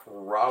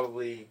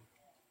probably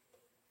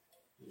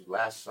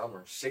last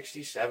summer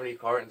 60, 70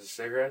 cartons of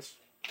cigarettes.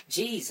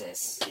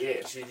 Jesus.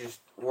 Yeah, she just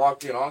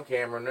walked in on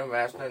camera, no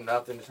mask, no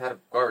nothing, just had a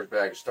garbage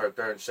bag, just started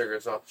throwing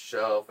cigarettes off the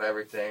shelf,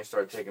 everything,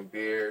 started taking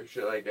beer,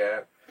 shit like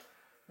that.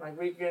 Like,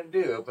 what are you gonna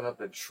do? Open up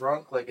the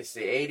trunk like it's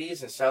the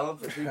 80s and sell them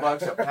for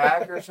 $3 a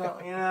pack or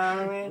something? You know what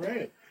I mean?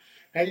 Right.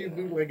 How you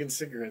bootlegging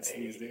cigarettes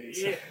these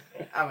days? Yeah.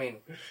 I mean,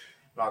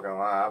 not gonna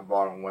lie, I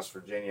bought them in West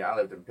Virginia. I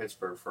lived in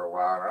Pittsburgh for a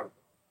while, and I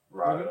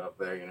brought it up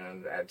there,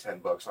 and add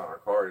 $10 on our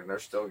card, and they're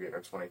still getting a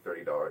 $20,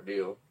 $30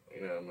 deal.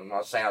 I'm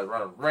not saying I was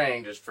running a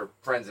ring just for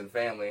friends and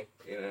family.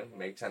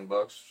 Make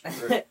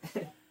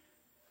 $10.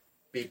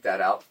 Beep that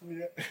out.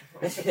 Yeah.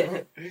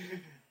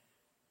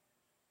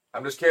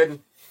 I'm just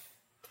kidding.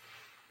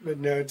 But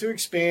no, to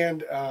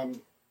expand, the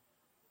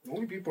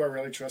only people I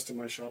really trust in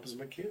my shop is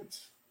my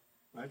kids.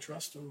 I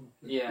trust them.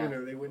 Yeah.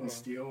 They wouldn't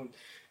steal,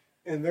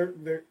 and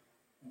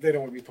they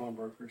don't want to be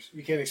pawnbrokers.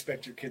 You can't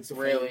expect your kids to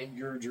follow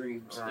your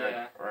dreams.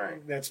 Yeah.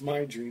 Right. That's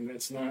my dream.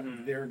 That's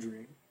not their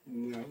dream.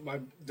 My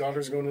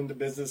daughter's going into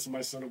business, and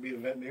my son will be a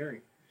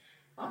veterinarian.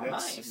 Oh,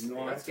 That's nice.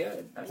 not That's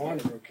good. That's good.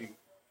 pawnbroking.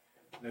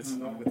 That's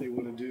not what they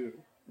want to do.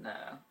 No.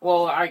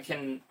 Well, I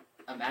can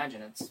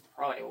imagine it's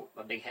probably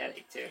a big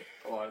headache, too,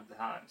 a lot of the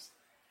times.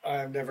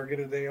 I never get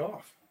a day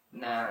off.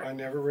 No. I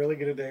never really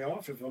get a day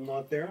off. If I'm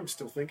not there, I'm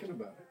still thinking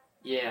about it.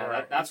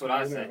 Yeah, that's what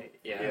I say.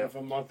 Yeah. If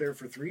I'm not there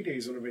for 3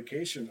 days on a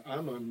vacation,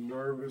 I'm a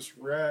nervous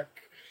wreck.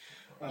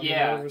 I'm a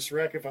Yeah. nervous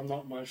wreck if I'm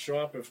not in my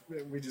shop. If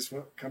we just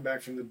come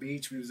back from the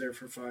beach, we was there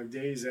for 5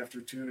 days. After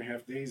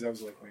 2.5 days, I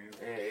was like, man,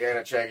 Yeah, you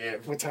gotta check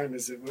in. what time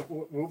is it?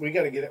 We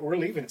got to get it. We're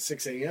leaving at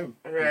 6 a.m.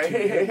 Right.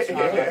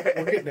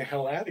 We're getting the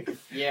hell out of here.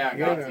 Yeah, I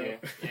got to.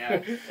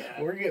 Yeah.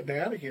 We're getting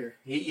out of here.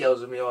 He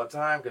yells at me all the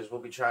time because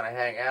we'll be trying to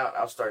hang out.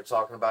 I'll start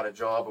talking about a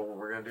job or what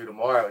we're gonna do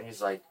tomorrow, and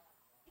he's like,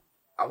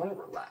 I want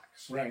to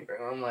relax. Right.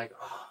 And I'm like,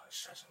 oh,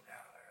 stress him down.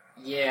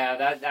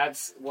 Yeah,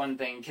 that's one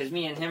thing, because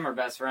me and him are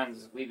best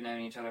friends. We've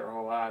known each other our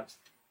whole lives,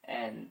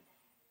 and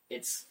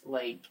it's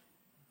like,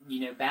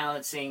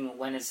 balancing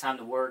when it's time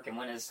to work and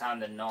when it's time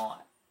to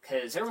not.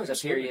 Because there was a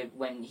period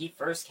when he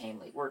first came,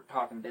 like, we're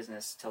talking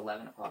business till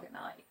 11 o'clock at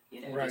night,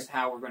 Right. just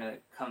how we're going to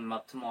come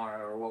up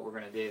tomorrow or what we're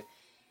going to do.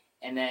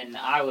 And then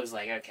I was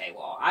like, okay,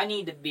 well, I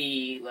need to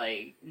be,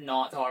 like,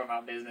 not talking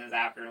about business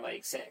after,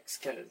 like, 6,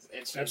 because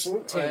it's just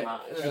too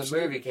much. The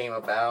movie came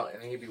about,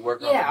 and he'd be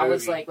working on the Yeah, movie. I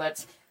was like,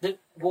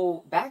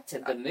 back to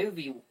the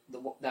movie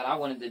that I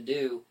wanted to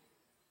do,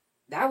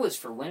 that was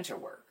for winter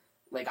work.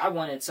 Like, I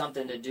wanted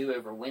something to do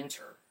over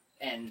winter,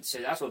 and so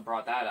that's what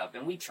brought that up.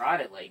 And we tried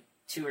it, like,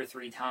 2 or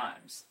 3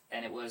 times,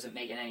 and it wasn't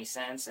making any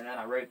sense, and then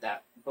I wrote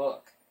that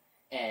book,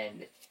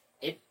 and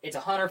it's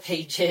 100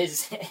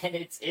 pages, and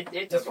it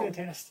That's took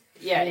fantastic.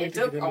 yeah, Can't wait to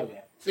get into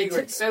that. it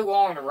took so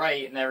long to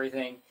write and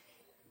everything.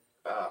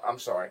 I'm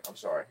sorry.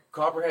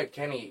 Copperhead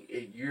Kenny,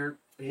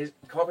 his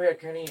Copyright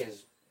Kenny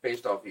is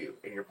based off you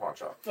in your pawn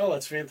shop. Oh,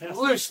 that's fantastic.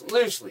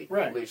 Loosely.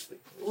 Right.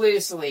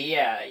 Loosely,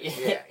 yeah.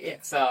 Yeah.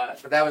 It's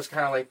But that was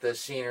kind of like the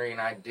scenery and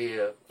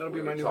idea. That'll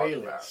be we my were new talking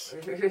alias.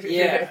 about.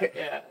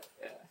 yeah.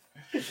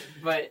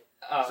 But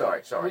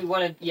Sorry. we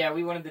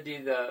wanted to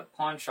do the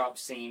pawn shop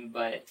scene,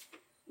 but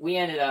we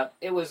ended up.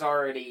 It was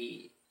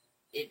already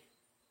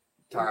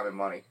Time and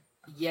money.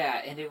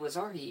 Yeah, and it was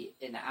already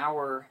an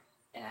hour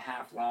and a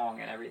half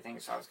long and everything,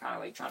 so I was kind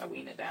of like trying to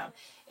wean it down.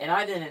 And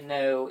I didn't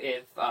know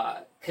if,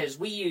 because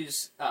we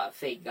use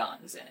fake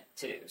guns in it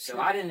too, so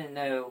I didn't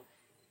know,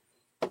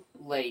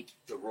 like,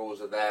 The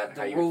rules of that,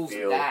 the how you rules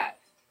feel. of that,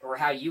 or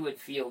how you would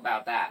feel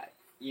about that.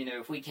 You know,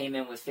 if we came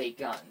in with fake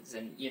guns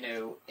and, you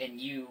know, and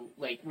you,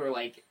 like, were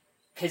like,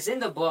 because in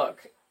the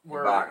book,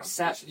 we're buy 'em.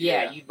 set,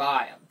 Yeah. you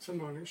buy them. It's a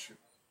non-issue.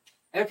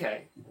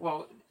 Okay,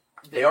 well,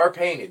 They are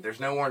painted. There's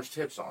no orange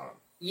tips on them.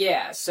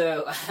 yeah,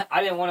 so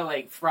I didn't want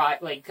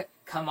to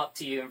come up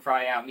to you and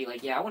fry out and be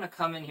like, yeah, I want to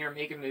come in here and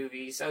make a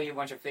movie, sell you a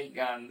bunch of fake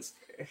guns,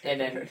 and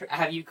then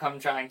have you come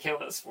try and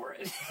kill us for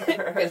it.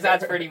 Because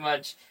that's pretty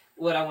much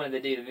what I wanted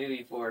to do the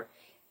movie for.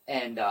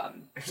 And,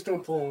 Just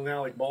don't pull an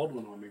Alec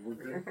Baldwin on me. We're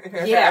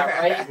good. yeah,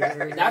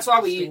 right? That's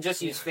why we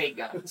just use fake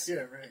guns.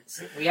 Yeah, right.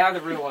 We have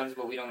the real ones,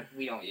 but we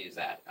don't use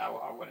that. I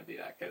want to do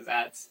that, because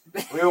that's...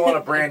 We don't want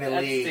a Brandon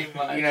That's Lee. too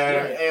much, You know,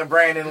 yeah. and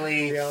Brandon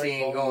Lee Yeah,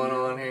 scene going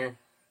on here.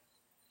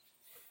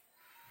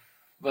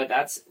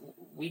 But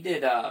we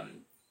did,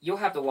 you'll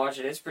have to watch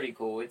it, it's pretty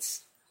cool.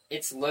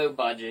 It's low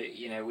budget,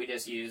 you know, we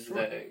just use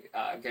the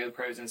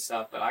GoPros and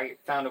stuff, but I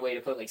found a way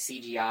to put, like,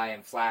 CGI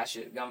and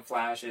gun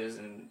flashes,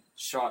 and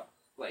shot,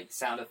 like,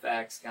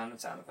 gun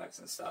sound effects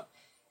and stuff.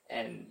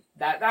 And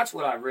that's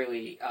what I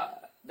really,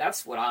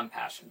 that's what I'm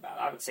passionate about.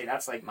 I would say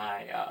that's, like,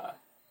 my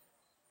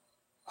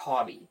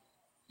hobby,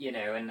 you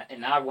know,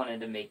 and I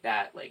wanted to make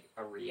that, like,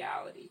 a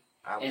reality.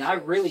 And I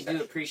really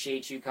do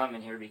appreciate you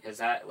coming here, because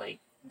that, like,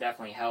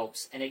 definitely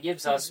helps, and it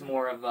gives us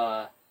more of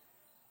a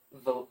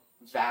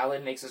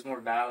makes us more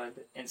valid,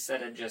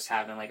 instead of just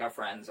having, like, our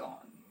friends on.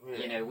 Yeah.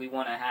 You know, we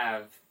want to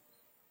have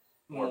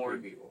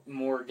people.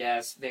 more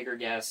guests, bigger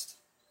guests,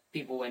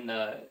 people in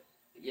the,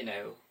 you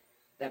know,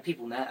 that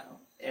people know.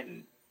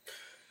 And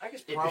I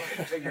guess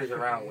prominent figures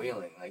around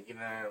Wheeling, like, you know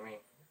what I mean?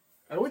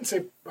 I wouldn't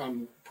say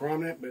I'm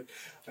prominent, but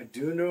I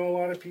do know a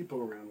lot of people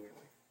around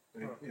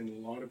Wheeling.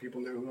 And a lot of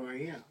people know who I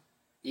am.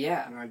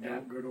 yeah, And I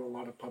don't go to a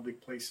lot of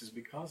public places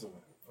because of it.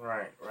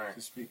 Right.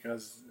 Just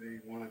because they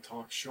want to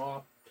talk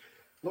shop.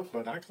 Look,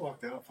 bud, I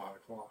clocked out 5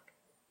 o'clock.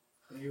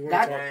 You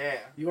want,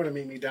 you want to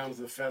meet me down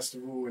to the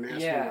festival and ask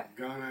me what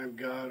gun I've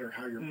got or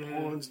how your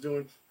pawn's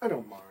doing? I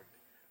don't mind.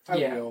 I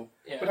will.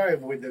 Yeah. But I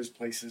avoid those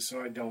places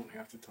so I don't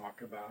have to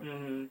talk about,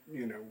 you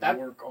know,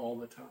 work all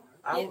the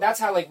time. That's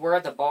how, like, we're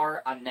at the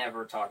bar, I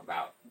never talk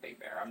about Big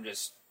Bear. I'm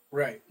just...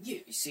 Right.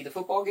 You see the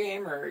football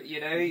game, or, you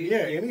know,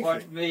 anything.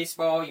 Watch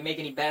baseball, you make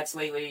any bets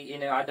lately, you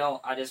know,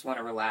 I just want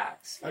to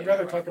relax. I'd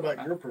rather talk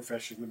about your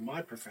profession than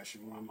my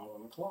profession when I'm all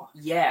on the clock.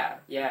 Yeah,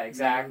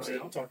 exactly. You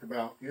know I'll talk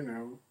about, you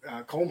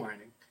know, coal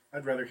mining.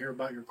 I'd rather hear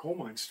about your coal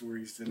mine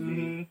stories than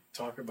me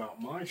talk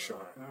about my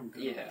shop. I'm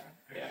good.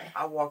 Yeah.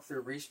 I walked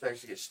through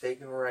Respects to get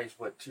steak and rice,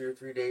 2 or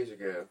 3 days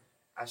ago.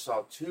 I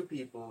saw 2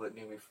 people that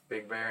knew me from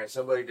Big Bear, and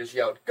somebody just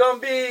yelled,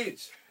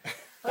 "Gumbees!"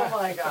 I'm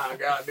like, oh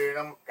God, dude,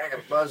 I got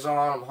a buzz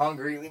on, I'm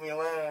hungry, leave me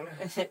alone.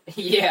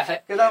 Yeah.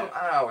 Because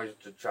I always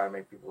just try to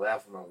make people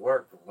laugh when I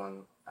work, but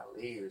when I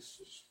leave, it's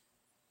just,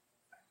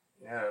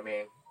 you know what I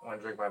mean? I want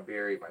to drink my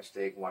beer, eat my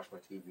steak, watch my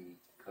TV,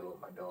 cuddle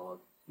with my dog.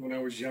 When I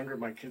was younger,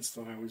 my kids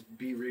thought I was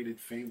B-rated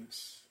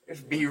famous.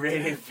 It's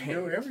B-rated famous.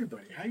 You know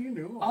everybody. How you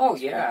know? Oh,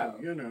 yeah.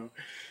 People, you know.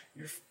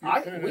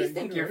 We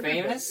think you're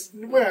famous.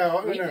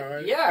 Well,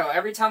 yeah,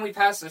 every time we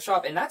pass the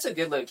shop, and that's a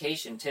good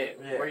location too,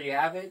 Yeah. where you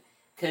have it,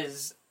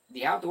 because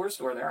the outdoor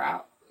store, they're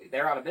out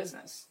of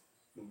business.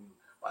 Well,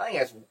 I think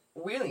that's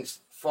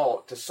Wheeling's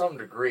fault to some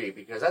degree,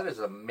 because that is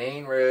a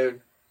main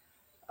road.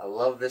 I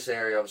love this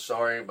area. I'm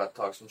sorry, I'm about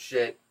to talk some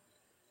shit.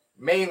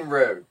 Main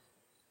road,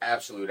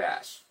 absolute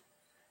ass.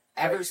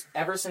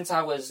 Ever since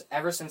I was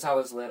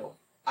little,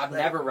 I've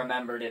never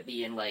remembered it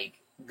being, like,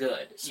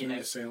 good. You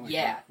know,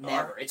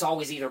 never. It's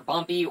always either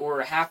bumpy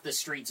or half the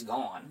street's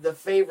gone. The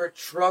favorite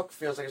truck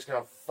feels like it's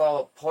gonna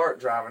fall apart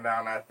driving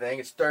down that thing.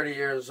 It's 30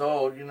 years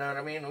old. You know what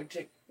I mean? We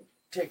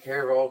take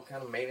care of all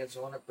kind of maintenance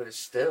on it, but it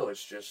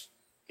just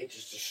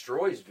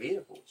destroys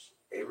vehicles.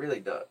 It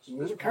really does.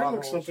 It kind of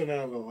looks something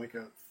out of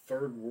a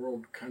third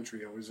world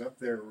country. I was up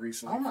there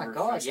recently. Oh my for a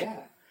God! festival,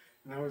 Yeah.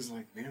 And I was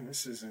like, man,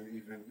 this is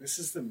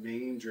the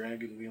main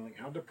drag in Wheeling.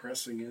 How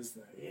depressing is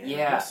that?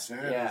 Yeah. How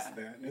sad is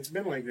that? And it's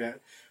been like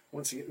that,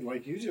 once again,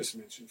 like you just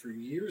mentioned, for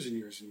years and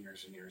years and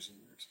years and years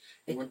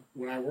and years.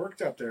 When I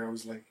worked up there, I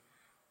was like,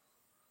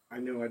 I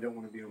know I don't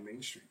want to be on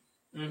Main Street.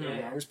 Mm-hmm.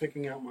 When I was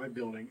picking out my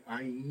building,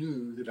 I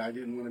knew that I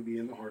didn't want to be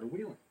in the heart of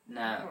Wheeling.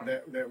 No.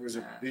 That was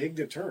a big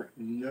deterrent.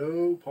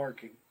 No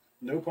parking.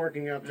 No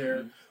parking out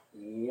there.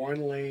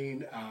 One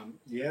lane.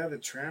 The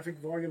traffic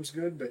volume's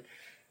good, but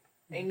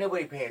ain't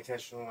nobody paying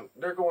attention.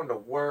 They're going to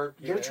work.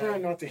 They're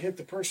trying not to hit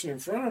the person in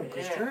front of them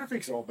because Yeah.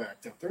 traffic's all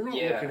backed up. They're not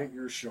Yeah. looking at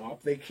your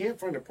shop. They can't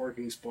find a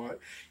parking spot.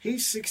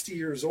 He's 60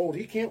 years old.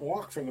 He can't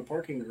walk from the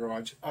parking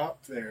garage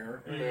up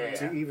there Yeah.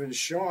 to even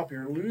shop.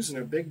 You're losing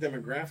a big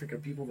demographic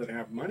of people that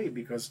have money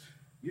because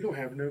you don't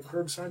have no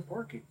curbside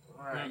parking.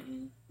 Right.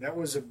 That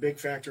was a big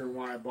factor in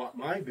why I bought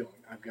my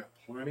building. I've got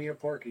plenty of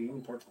parking. You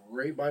can park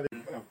right by the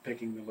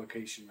picking the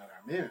location that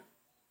I'm in.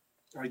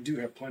 I do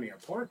have plenty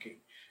of parking.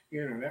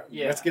 You know,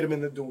 Yeah. let's get them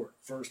in the door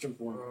first and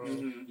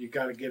foremost. Mhm. You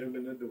got to get them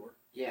in the door,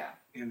 Yeah.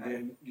 and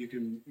then you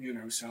can,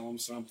 sell them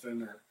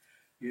something or,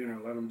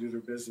 let them do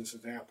their business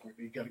at that point.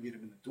 But you got to get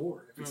them in the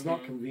door. If it's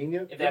not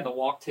convenient, If they have to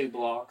walk 2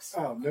 blocks,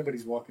 oh,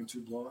 nobody's walking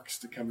 2 blocks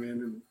to come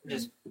in and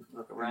just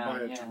look buy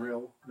around. a Yeah.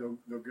 drill.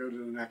 They'll go to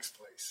the next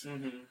place.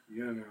 Mm-hmm.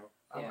 Yeah.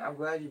 I'm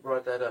glad you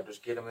brought that up.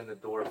 Just get them in the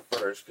door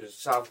first, because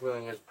South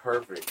Wheeling is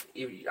perfect.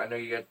 I know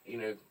you got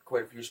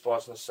quite a few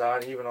spots on the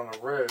side, even on the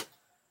road.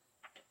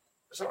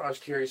 Something I was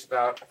curious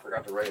about. I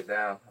forgot to write it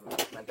down.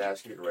 I meant to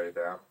ask you to write it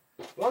down.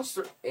 Once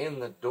they're in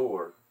the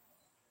door,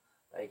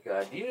 like,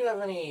 do you have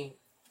any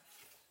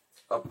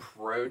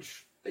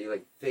approach that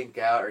you think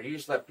out, or do you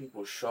just let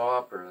people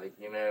shop, or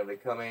they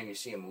come in, you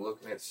see them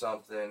looking at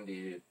something? Do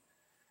you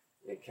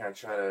kind of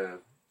try to?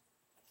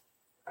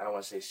 I don't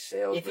want to say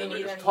salesman, but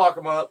just talk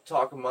them up.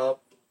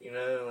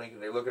 Like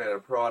they're looking at a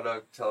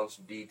product, tell them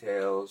some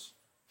details,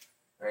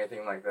 or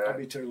anything like that. I'll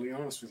be totally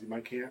honest with you.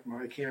 My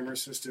camera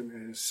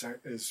system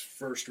is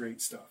first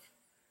rate stuff.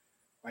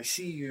 I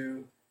see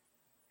you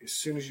as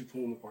soon as you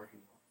pull in the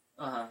parking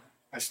lot.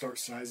 I start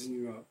sizing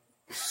you up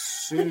as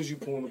soon as you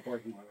pull in the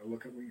parking lot. I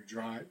look at what you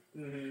drive.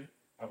 Mm-hmm.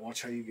 I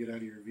watch how you get out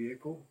of your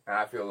vehicle. And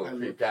I feel a little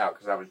creeped out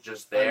because I was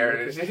just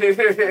there. I look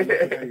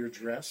at how you're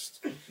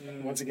dressed.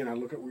 Mm-hmm. Once again, I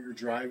look at what you're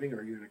driving.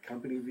 Are you in a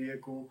company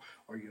vehicle?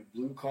 Are you a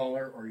blue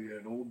collar? Are you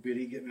an old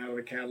biddy getting out of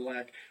a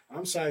Cadillac?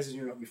 I'm sizing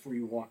you up before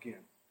you walk in.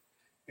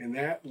 And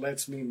that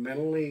lets me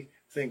mentally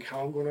think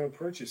how I'm going to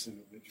approach this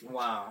individual.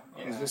 Wow.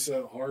 Yeah. Is this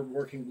a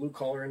hard-working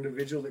blue-collar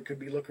individual that could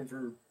be looking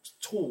for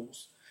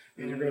tools?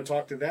 And you're going to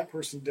talk to that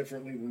person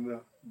differently than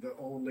the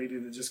old lady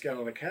that just got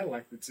out of a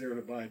Cadillac that's there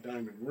to buy a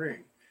diamond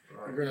ring.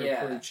 You're going to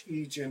approach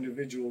each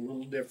individual a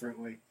little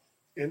differently.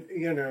 And,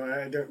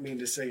 I don't mean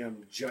to say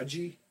I'm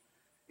judgy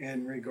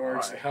in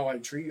regards to how I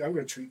treat you. I'm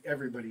going to treat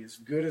everybody as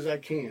good as I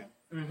can.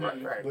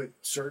 Mm-hmm. Right. But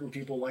certain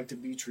people like to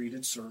be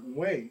treated certain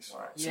ways.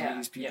 Right. Some of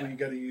these people you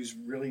got to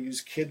really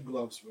use kid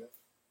gloves with.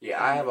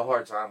 Yeah, I have a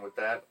hard time with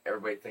that.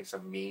 Everybody thinks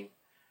I'm mean.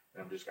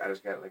 And I just got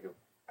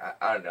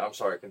I don't know. I'm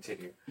sorry.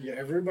 Continue. Yeah,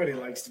 everybody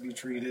likes to be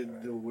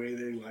treated the way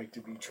they like to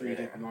be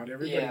treated. Yeah. Not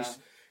everybody's.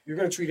 You're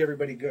going to treat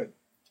everybody good.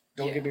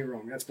 Don't get me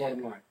wrong. That's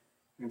bottom line.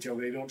 Until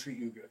they don't treat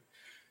you good.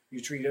 You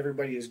treat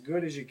everybody as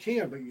good as you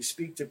can, but you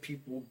speak to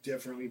people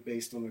differently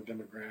based on their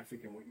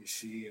demographic and what you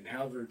see and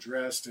how they're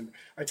dressed. And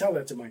I tell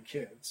that to my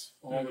kids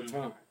all the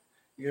time.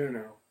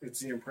 It's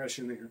the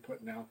impression that you're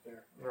putting out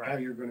there, how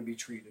you're going to be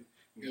treated.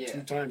 You have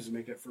 2 times to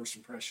make that first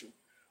impression.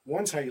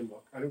 One's how you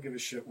look. I don't give a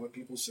shit what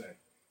people say.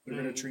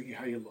 They're going to treat you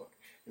how you look.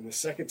 And the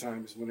second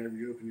time is whenever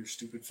you open your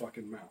stupid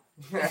fucking mouth.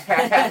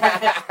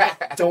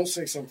 Don't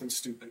say something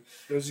stupid.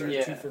 Those are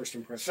your 2 first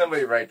impressions.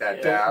 Somebody write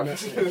that down.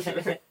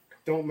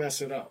 Don't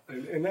mess it up.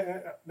 And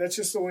that's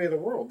just the way of the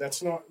world.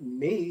 That's not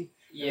me.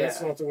 Yeah.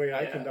 That's not the way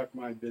I conduct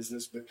my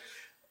business, but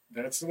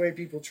that's the way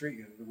people treat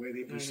you, the way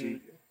they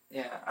perceive you.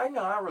 Yeah. I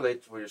know. I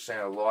relate to what you're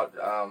saying a lot.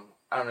 I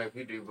don't know if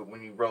you do, but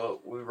when we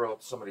roll up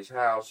to somebody's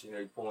house, you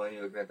pull in,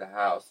 you're looking at the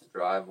house, the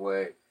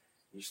driveway,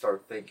 you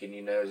start thinking,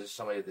 is this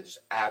somebody that just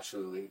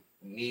absolutely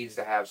needs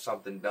to have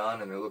something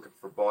done and they're looking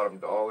for bottom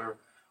dollar,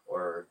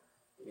 or,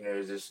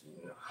 is this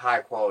high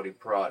quality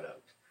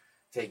product?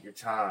 Take your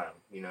time.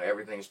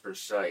 Everything's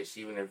precise.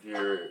 Even if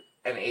you're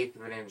an eighth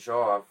of an inch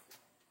off,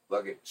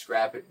 look it,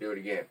 scrap it, do it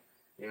again.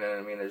 You know what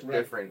I mean? There's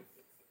different.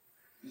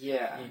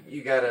 Yeah.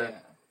 You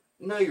gotta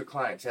know your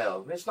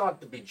clientele. It's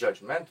not to be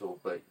judgmental,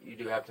 but you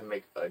do have to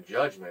make a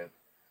judgment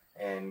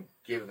and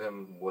give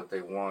them what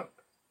they want.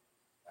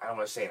 I don't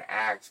want to say an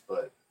act,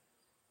 but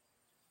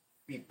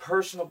be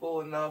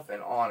personable enough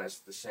and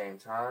honest at the same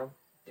time.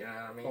 You know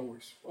what I mean?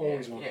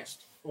 Always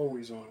honest.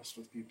 Always honest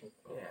with people.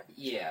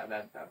 Yeah,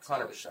 that's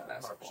 100%.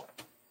 That's 100%.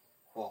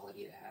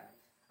 Quality to have.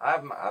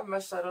 I've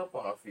messed that up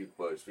on a few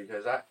quotes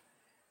because I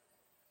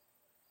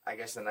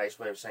guess the nice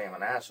way of saying I'm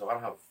an asshole, I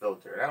don't have a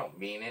filter. I don't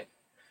mean it.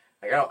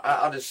 Like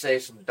I'll just say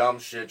some dumb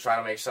shit trying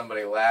to make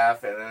somebody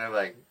laugh, and then they're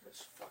like,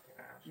 "This fucking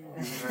asshole."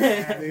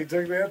 They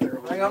took that there.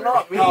 Like, I'm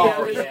not mean.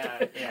 Oh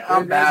yeah.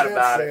 I'm bad There's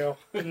about that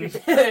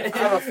it.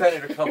 I've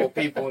offended a couple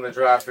people in the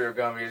drive-thru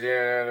gummies. You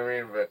know what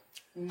I mean? But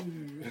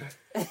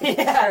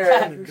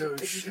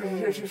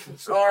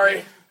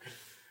sorry.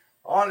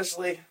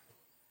 Honestly.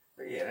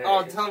 But yeah.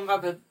 Oh, tell them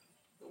about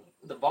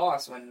the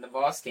boss when the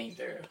boss came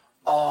through.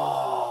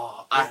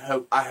 Oh, I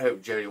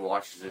hope Jody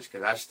watches this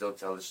because I still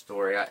tell the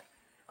story.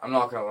 I'm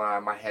not gonna lie,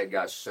 my head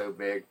got so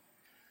big.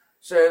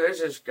 So there's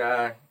this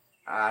guy,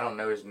 I don't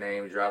know his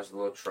name, he drives a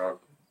little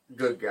truck.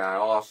 Good guy,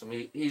 awesome.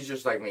 He's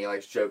just like me, he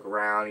likes to joke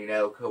around,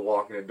 he'll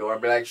walk in the door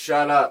and be like,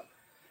 "Shut up."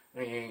 I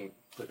mean,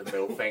 put the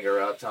middle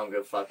finger up, tell him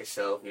go fuck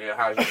yourself. You know,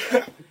 how's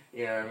your day?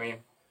 You know what I mean?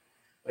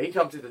 But he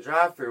come through the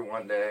drive-thru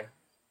one day,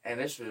 and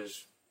this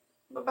was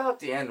about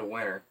the end of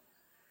winter,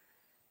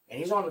 and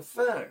he's on the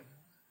phone.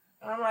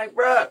 And I'm like,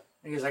 bruh.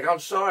 And he's like, I'm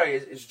sorry,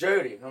 it's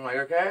Jody. I'm like,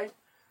 okay.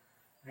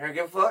 You don't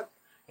give a fuck?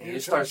 And he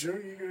just starts,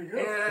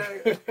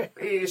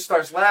 he just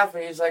starts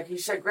laughing. He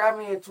said, grab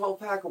me a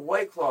 12-pack of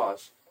White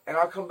Claws, and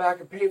I'll come back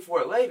and pay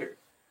for it later.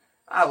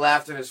 I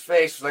laughed in his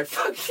face. Was like,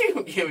 fuck you,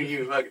 I'm giving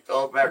you like a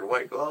 12-pack of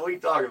White Claw. What are you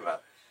talking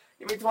about?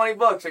 Give me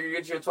 $20, I can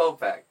get you a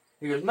 12-pack.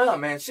 He goes, no,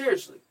 man,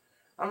 seriously.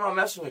 I'm not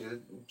messing with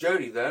you.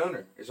 Jody, the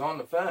owner, is on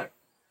the phone.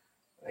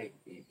 Like,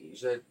 he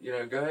said, you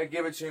know, go ahead,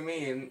 give it to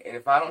me, and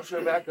if I don't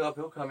show back up,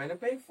 he'll come in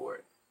and pay for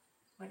it.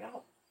 I'm like,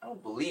 I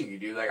don't believe you,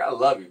 dude. Like, I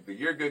love you, but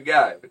you're a good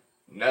guy. But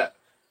no.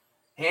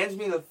 Hands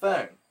me the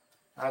phone.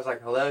 I was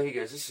like, hello? He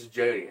goes, this is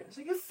Jody. I was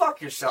like, you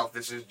fuck yourself,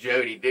 this is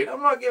Jody, dude.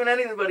 I'm not giving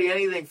anybody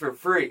anything for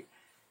free.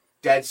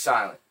 Dead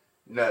silent.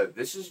 No,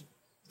 this is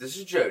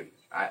Jody.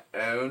 I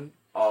own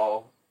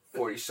all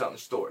 40-something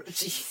stores.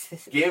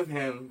 Jesus. Give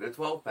him the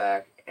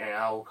 12-pack, and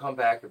I will come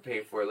back and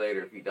pay for it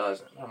later if he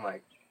doesn't. I'm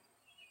like,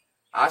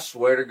 I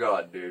swear to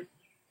God, dude,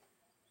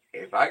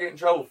 if I get in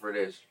trouble for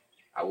this,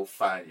 I will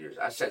find yours.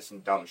 I said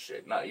some dumb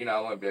shit. Not, you know,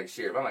 I want to be like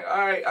serious. But I'm like,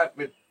 all right,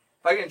 but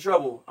if I get in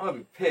trouble, I'm going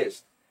to be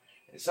pissed.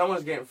 If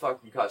someone's getting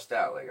fucking cussed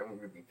out, like, I'm going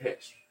to be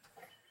pissed.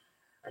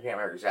 I can't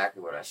remember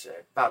exactly what I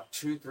said. About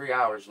 2-3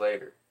 hours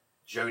later,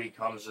 Jody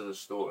comes to the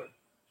store,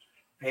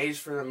 pays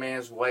for the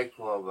man's White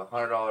Claw with a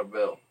 $100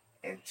 bill,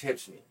 and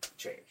tips me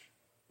change.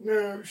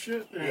 No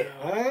shit. Yeah.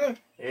 Huh?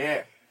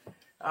 Yeah.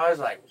 I was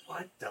like,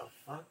 what the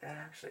fuck? That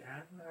actually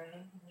happened?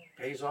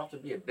 Pays off to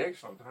be a dick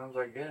sometimes,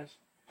 I guess.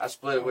 I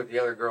split it with the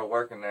other girl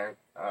working there.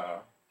 I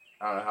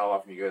don't know how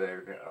often you go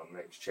there.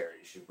 Name's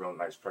Cherry. She's a real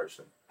nice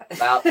person.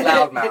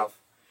 Loud mouth.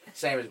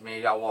 Same as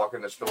me. I'll walk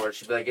in the store.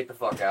 She'd be like, get the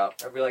fuck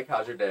out. I'd be like,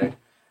 how's your day?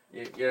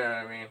 You know what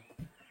I mean?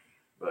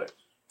 But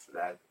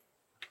that,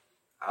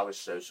 I was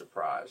so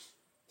surprised.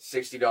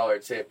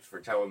 $60 tip for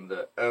telling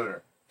the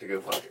owner to go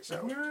fuck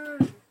himself. You're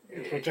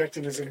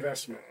protecting his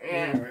investment.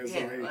 Yeah, You know, as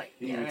a- like,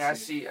 he I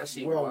needs see.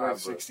 well why,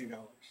 worth but $60.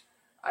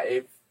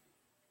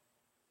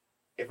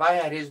 if I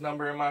had his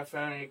number in my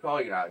phone and he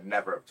called, you know, I'd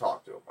never have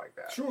talked to him like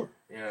that. Sure.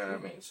 You know what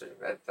I mean? So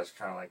that's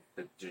kind of like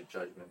the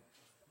judgment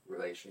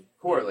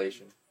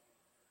correlation.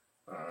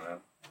 I don't know.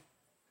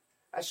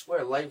 I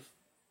swear, life.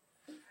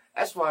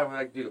 That's why I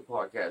like to do the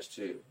podcast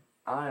too.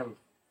 I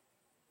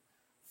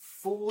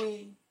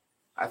fully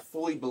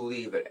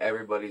believe that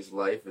everybody's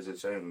life is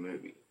its own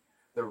movie.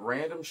 The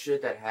random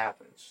shit that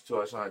happens to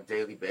us on a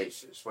daily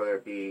basis, whether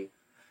it be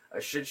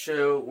a shit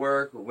show at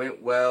work,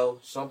 went well,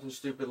 something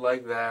stupid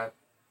like that,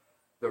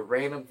 the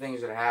random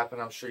things that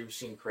happen, I'm sure you've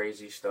seen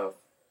crazy stuff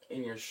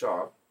in your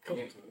shop.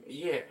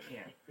 Yeah.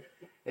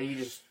 And you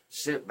just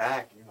sit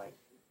back and you're like,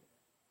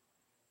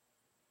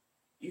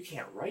 you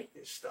can't write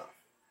this stuff.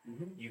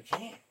 Mm-hmm. You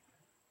can't.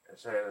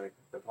 So like,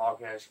 the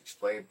podcast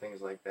explain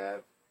things like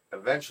that.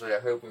 Eventually, I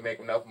hope we make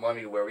enough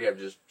money where we have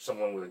just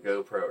someone with a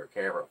GoPro or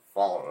camera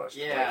following us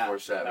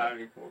 24/7. That would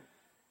be cool.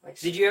 Like,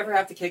 Did you ever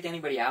have to kick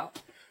anybody out?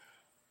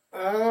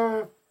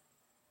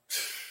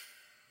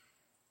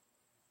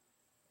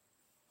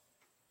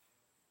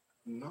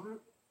 No,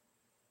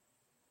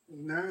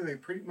 they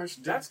pretty much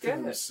did That's to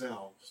good.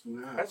 themselves.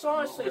 No, That's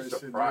honestly no, I said,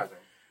 surprising.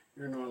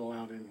 You're not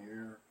allowed in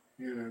here.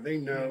 You know, they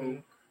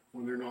know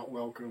when they're not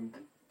welcome.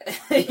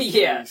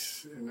 Yeah.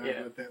 And not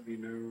let that be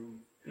known.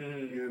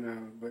 Mm-hmm. You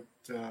know, but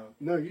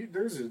no,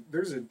 there's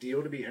a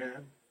deal to be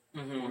had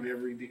on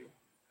every deal.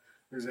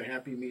 There's a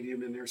happy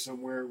medium in there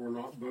somewhere. We're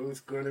not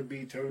both going to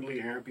be totally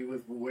happy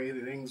with the way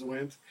that things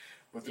went,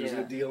 but there's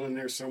a deal in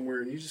there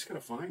somewhere, and you just got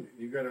to find it.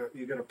 You got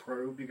to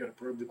probe. You got to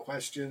probe the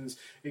questions.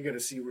 You got to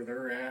see where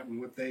they're at and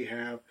what they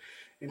have,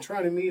 and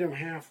try to meet them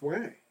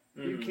halfway.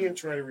 You can't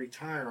try to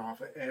retire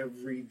off of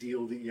every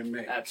deal that you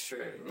make. That's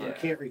true. Yeah. You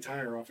can't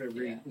retire off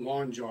every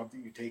lawn job that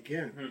you take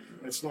in.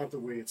 That's not the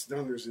way it's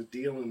done. There's a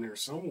deal in there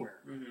somewhere.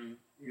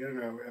 You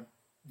know,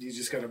 you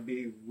just got to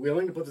be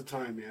willing to put the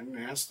time in and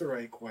ask the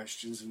right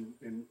questions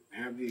and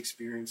have the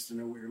experience to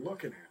know what you're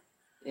looking at.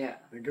 Yeah.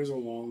 It goes a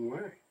long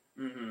way.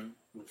 And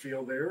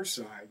feel their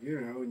side,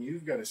 you know, and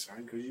you've got a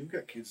side because you've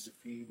got kids to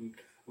feed and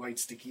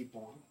lights to keep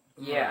on.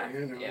 Yeah.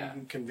 You know, you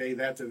can convey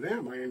that to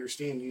them. I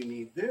understand you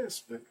need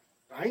this, but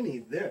I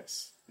need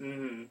this.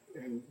 And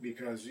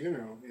because, you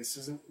know, this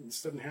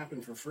doesn't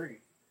happen for free.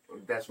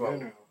 That's why You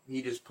know.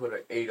 he just put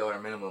an $8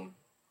 minimum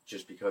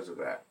just because of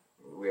that.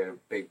 We had a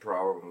big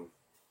problem.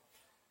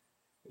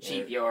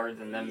 Cheap yards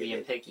and them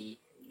being picky.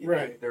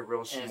 Right. They're real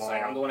And small. it's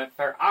like, I'm doing it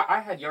fair.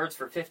 I had yards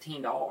for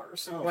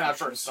 $15 when I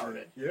first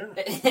started. Yeah.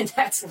 And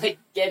that's like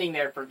getting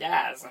there for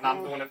gas, and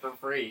I'm doing it for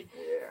free.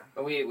 Yeah.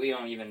 But we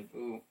won't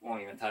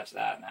even touch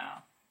that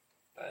now.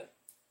 But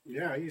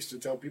Yeah, I used to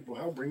tell people,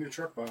 hell, bring your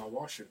truck by, I'll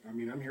wash it. I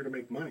mean, I'm here to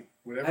make money.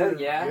 Whatever. Oh,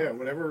 yeah? Yeah,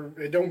 whatever.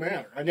 It don't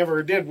matter. I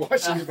never did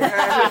wash anything.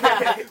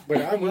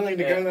 But I'm willing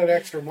to go that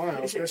extra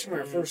mile, especially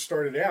when I first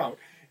started out.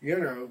 You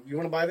know, you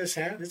want to buy this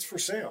hat? It's for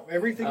sale.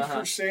 Everything's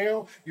for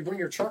sale. You bring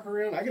your truck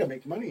around. I got to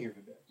make money here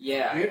today.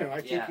 Yeah. You know,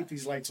 I can't keep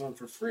these lights on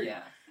for free. Yeah.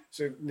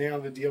 So now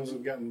the deals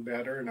have gotten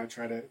better, and I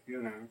try to,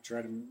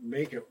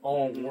 make it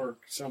all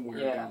work somewhere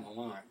down the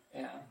line.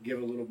 Yeah.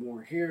 Give a little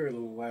more here, a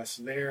little less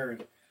there,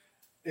 and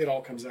it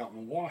all comes out in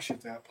the wash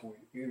at that point.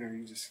 You know,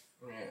 you just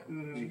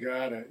you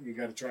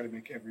gotta try to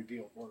make every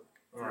deal work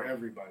for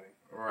everybody.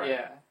 Right.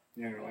 Yeah.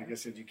 You know, like I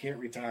said, you can't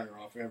retire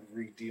off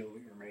every deal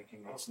that you're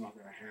making. That's not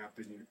going to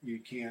happen. You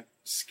can't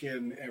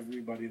skin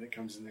everybody that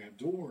comes in that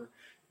door,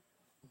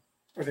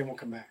 or they won't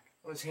come back.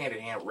 Well, it's hand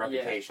in hand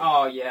reputation. Yeah.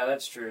 Oh, yeah,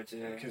 that's true,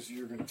 too. Because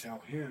you're going to tell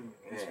him,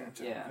 he's going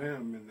to tell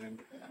them, and then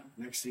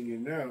next thing you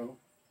know,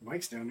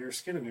 Mike's down there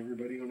skinning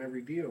everybody on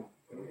every deal.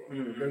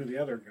 Go to the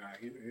other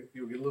guy.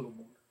 He'll get a little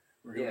more,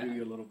 or he'll do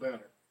you a little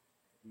better.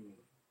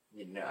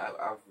 You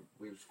know,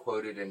 we've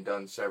quoted and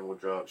done several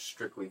jobs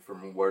strictly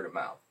from word of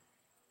mouth.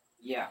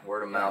 Yeah.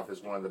 Word of mouth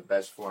is one of the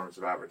best forms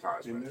of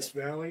advertisement. In this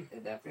valley,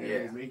 It definitely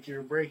it'll make you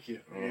or break you.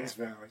 In this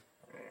valley.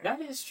 That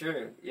is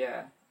true.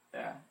 Yeah.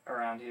 Yeah.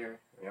 Around here.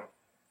 Yeah.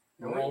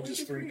 We're all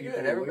just three people.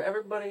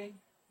 Everybody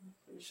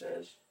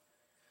says.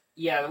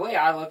 Yeah, the way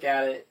I look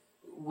at it,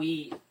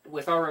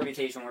 with our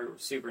reputation, we're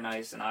super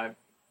nice, and I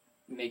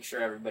make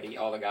sure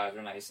all the guys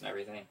are nice and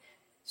everything.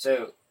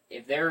 So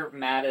if they're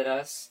mad at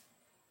us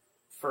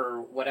for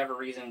whatever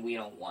reason, we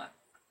don't want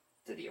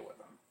to deal with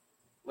them.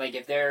 Like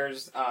if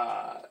there's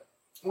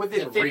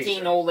Within the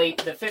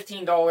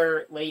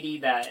 $15 lady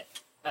that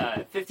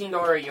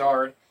 $15 a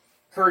yard,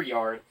 her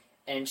yard,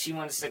 and she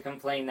wants to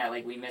complain that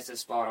like we miss a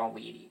spot on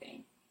weed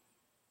eating.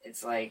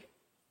 It's like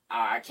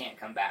I can't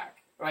come back.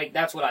 Like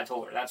that's what I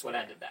told her. That's what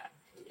ended that.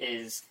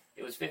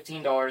 It was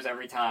 $15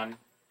 every time,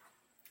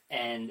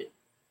 and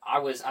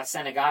I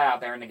sent a guy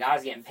out there, and the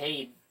guy's getting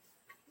paid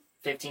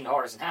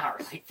 $15 an hour,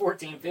 like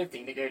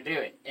 $14.50 to go do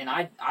it. And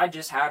I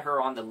just had her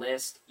on the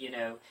list, you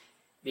know,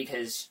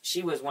 because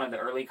she was one of the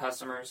early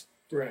customers.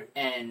 Right.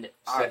 And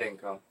Set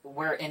income.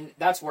 And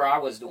that's where I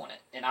was doing it.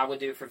 And I would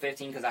do it for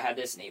 15 because I had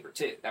this neighbor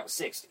too. That was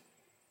 60.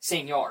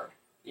 Same yard,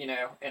 you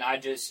know. And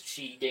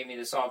she gave me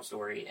the sob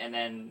story. And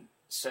then,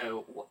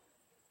 so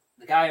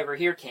the guy over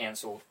here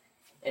canceled.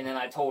 And then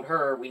I told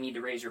her, we need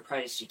to raise your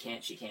price. She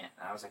can't. And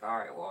I was like, all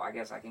right, well, I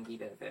guess I can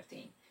keep it at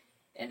 15.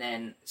 And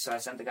then, so I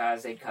sent the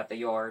guys, they'd cut the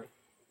yard,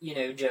 you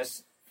know,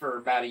 just for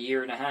about a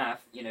year and a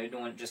half, you know,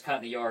 just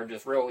cutting the yard,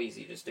 just real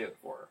easy, just do it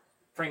for her.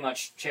 Pretty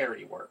much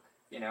charity work.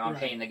 You know, I'm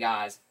paying the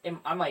guys. And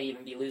I might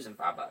even be losing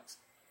 $5.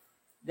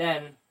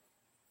 Then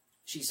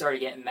she started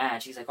getting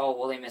mad. She's like, oh,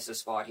 well, they missed a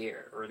spot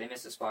here, or they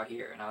missed a spot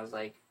here. And I was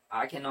like,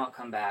 I cannot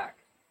come back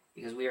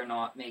because we are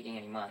not making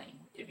any money.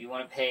 If you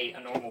want to pay a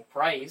normal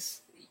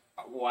price,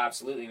 we'll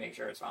absolutely make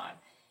sure it's fine.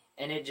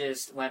 And it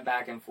just went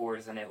back and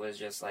forth, and it was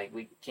just like,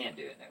 we can't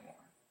do it no more.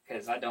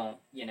 Because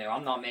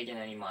I'm not making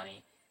any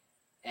money,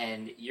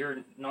 and you're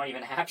not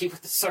even happy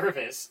with the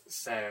service,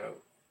 so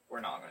we're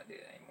not going to do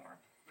it anymore.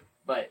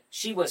 But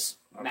she was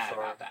mad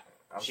about that.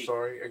 I'm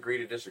sorry, agree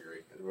to disagree.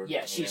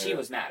 Yeah, she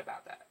was mad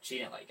about that. She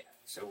didn't like it.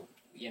 So,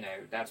 you know,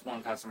 that's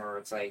one customer where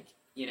it's like,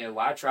 you know,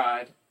 I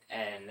tried,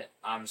 and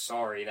I'm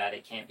sorry that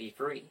it can't be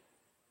free.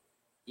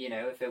 You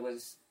know, if it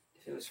was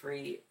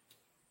free,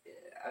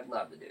 I'd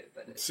love to do it.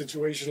 But a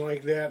situation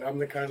like that, I'm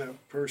the kind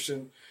of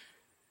person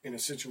in a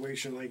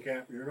situation like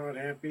that, you're not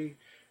happy,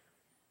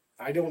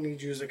 I don't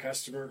need you as a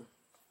customer.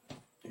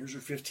 Here's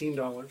your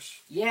 $15.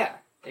 Yeah,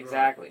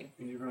 exactly.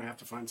 And you're going to have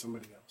to find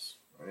somebody else.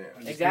 Yeah.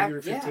 I just give you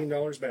your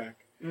 $15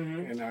 back,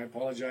 and I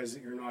apologize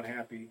that you're not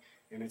happy,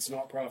 and it's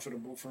not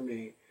profitable for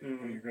me,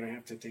 and you're going to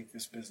have to take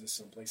this business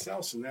someplace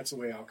else, and that's the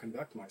way I'll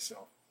conduct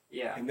myself.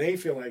 Yeah. And they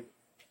feel like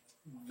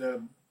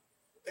the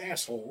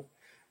asshole,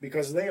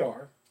 because they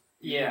are.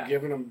 You're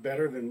giving them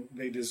better than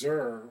they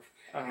deserve,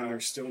 and they're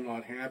still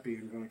not happy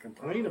and going to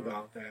complain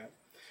about that.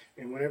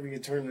 And whenever you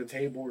turn the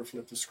table or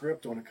flip the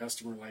script on a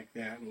customer like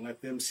that and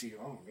let them see,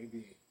 oh,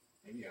 maybe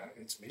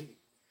it's me.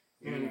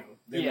 You know,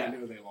 then they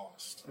know they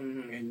lost.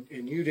 And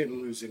you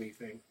didn't lose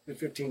anything. The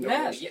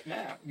 $15.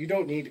 No. You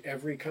don't need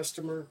every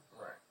customer.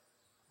 Right.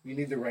 You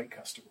need the right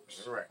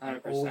customers. Right.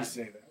 100%. I always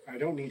say that. I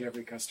don't need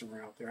every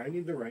customer out there. I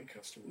need the right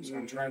customers.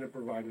 I'm trying to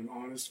provide an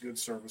honest, good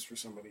service for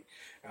somebody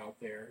out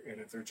there. And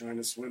if they're trying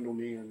to swindle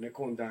me or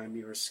nickel and dime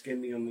me or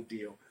skin me on the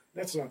deal,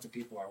 that's not the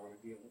people I want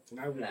to deal with. And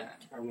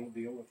I won't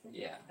deal with them.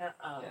 Yeah.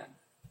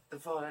 The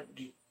thought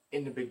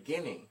in the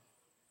beginning,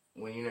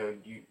 when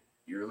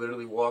you're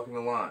literally walking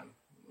the line,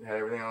 you had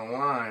everything on the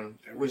line,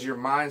 was your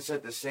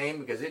mindset the same?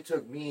 Because it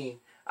took me,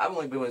 I've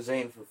only been with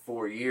Zane for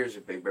 4 years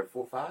at Big Bear,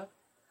 4 or 5.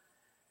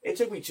 It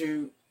took me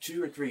two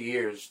or 3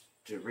 years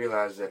to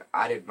realize that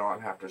I did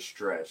not have to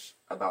stress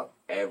about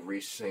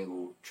every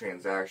single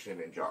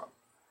transaction and job.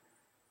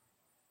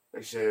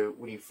 Like, so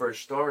when you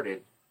first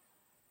started,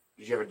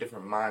 did you have a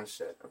different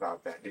mindset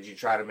about that? Did you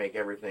try to make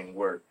everything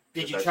work?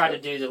 Did you try to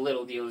do the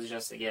little deals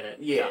just to get it?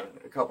 Yeah, done?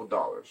 a couple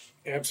dollars.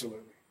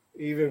 Absolutely.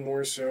 Even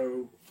more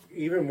so.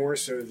 Even more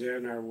so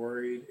then are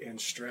worried and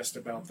stressed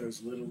about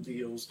those little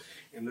deals,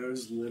 and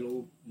those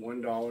little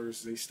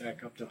 $1, they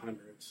stack up to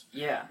hundreds.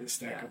 Yeah. They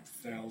stack up to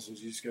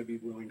thousands. You just got to be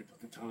willing to put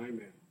the time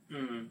in.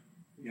 Mm-hmm.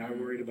 Yeah, I'm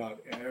worried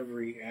about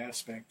every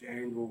aspect,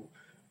 angle.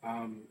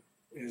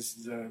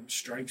 Is the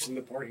stripes in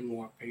the parking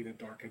lot painted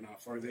dark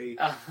enough? Are they?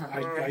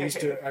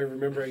 I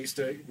remember I used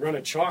to run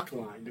a chalk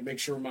line to make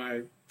sure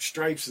my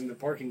stripes in the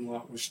parking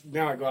lot was.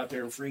 Now I go out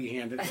there and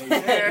freehand it.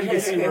 You can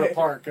see where I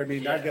park. I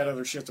mean, I've got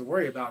other shit to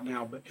worry about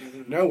now. But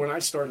no, when I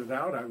started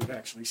out, I would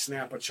actually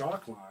snap a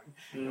chalk line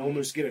and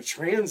almost get a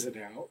transit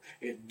out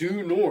at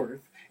due north.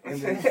 And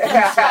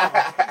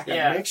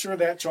then make sure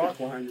that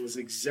chalk line was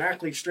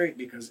exactly straight,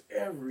 because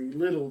every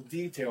little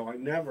detail,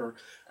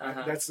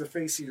 that's the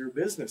face of your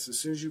business. As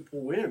soon as you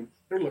pull in,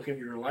 they're looking at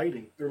your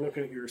lighting. They're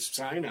looking at your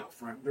sign out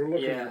front. They're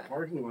looking at your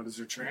parking lot. Is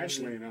there trash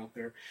laying out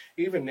there?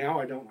 Even now,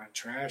 I don't have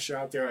trash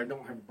out there. I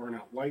don't have a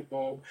burnout light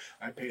bulb.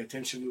 I pay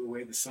attention to the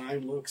way the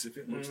sign looks. If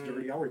it looks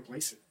dirty, I'll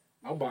replace it.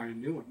 I'll buy a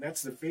new one.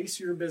 That's the face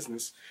of your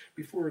business.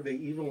 Before they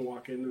even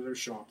walk into their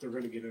shop, they're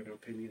going to get an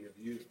opinion of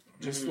you.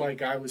 Just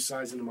like I was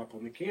sizing them up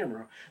on the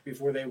camera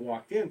before they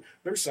walked in,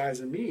 they're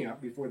sizing me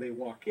up before they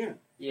walk in.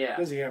 Yeah.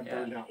 Does he have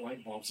burned out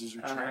light bulbs? Is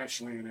there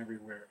trash laying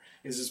everywhere?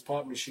 Is his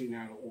pop machine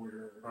out of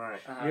order? Right.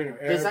 You know,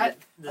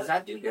 Does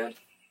that do good?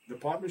 the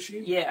pop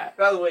machine? Yeah.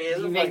 By the way,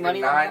 isn't You it make like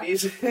money the on that?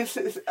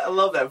 90s? I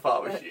love that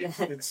pop machine.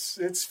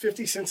 It's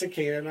 50 cents a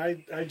can.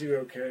 I do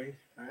okay.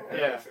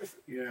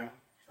 Yeah.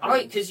 Oh,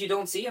 because you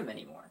don't see them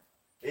anymore.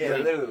 Yeah,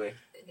 literally.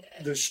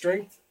 The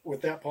strength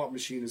with that pop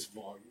machine is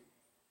volume.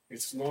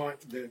 It's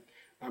not that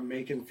I'm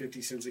making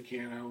 50 cents a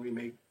can. I only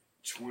make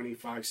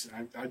 25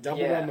 cents. I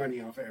double my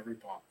money off of every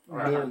pop.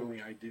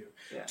 Normally I do.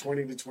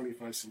 20 to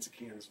 25 cents a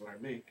can is what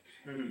I make.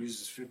 It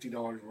uses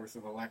 $50 worth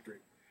of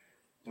electric.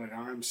 But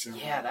I'm selling.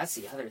 Yeah, that's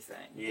the other thing.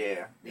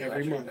 Yeah.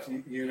 Every month,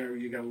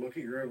 you got to look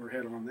at your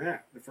overhead on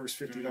that. The first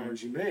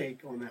 $50 you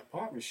make on that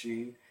pop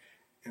machine,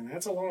 and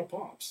that's a lot of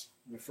pops.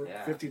 The first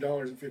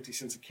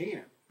 $50.50 a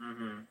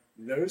can.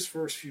 Those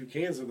first few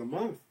cans of the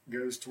month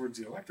goes towards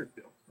the electric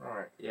bill. All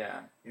right. Yeah.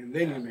 And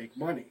then you make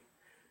money.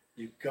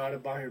 You've got to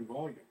buy in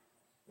volume.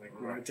 Like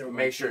when I tell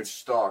Make sure it's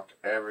stocked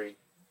every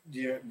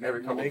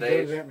every couple when they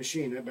days. go to that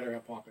machine, they better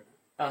have pop in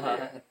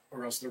it.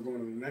 Or else they're going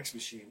to the next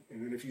machine.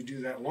 And then if you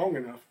do that long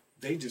enough,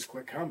 they just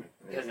quit coming.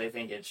 Because they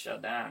think it's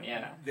shut down,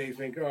 They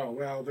think, oh,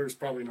 well, there's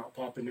probably not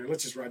pop in there.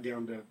 Let's just ride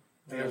down to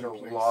the There's other a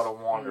place. lot of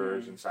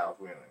wanderers in South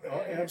Wheeling.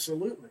 Oh,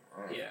 absolutely.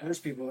 Yeah. There's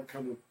people that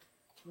come with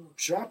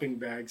shopping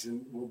bags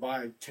and will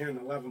buy 10,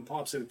 11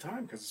 pops at a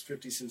time because it's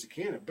 50 cents a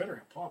can. It better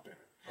have pop in it.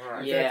 All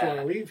right. In fact, when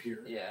I leave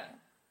here, Yeah.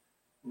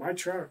 my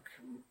truck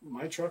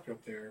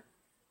up there,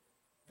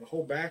 the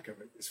whole back of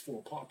it is full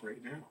of pop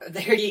right now.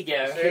 There you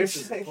go.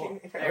 Cases of pop.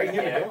 Right you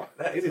here, go. God.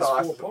 That's It is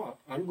awesome. full of pop.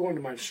 I'm going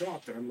to my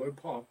shop to unload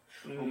pop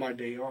on my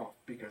day off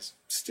because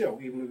still,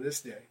 even to this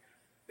day,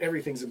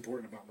 everything's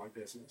important about my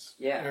business.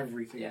 Yeah.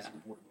 Everything is Yeah.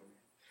 important to me.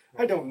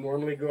 I don't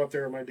normally go up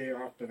there on my day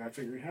off, but I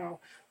figured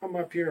I'm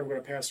up here, I'm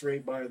going to pass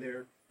right by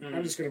there.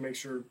 I'm just going to make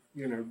sure,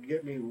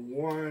 get me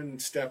one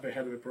step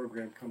ahead of the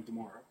program come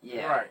tomorrow.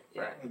 Yeah. Right.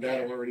 Yeah. And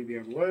that'll already be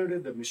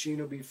unloaded. The machine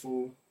will be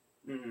full.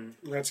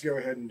 Let's go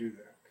ahead and do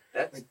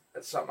that.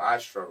 That's something I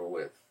struggle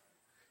with.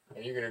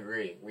 And you can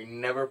agree. We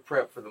never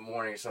prep for the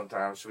morning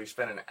sometimes, so we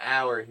spend an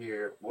hour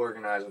here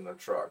organizing the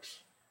trucks.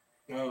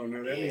 Oh,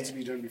 no, that needs to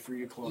be done before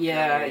you clock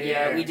Yeah, out.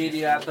 yeah, we do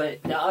that.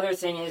 But the other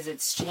thing is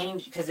it's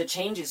changed because it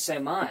changes so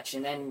much.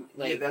 And then,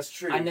 Yeah, that's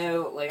true. I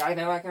know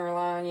I can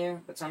rely on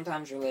you, but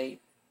sometimes you're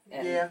late.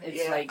 And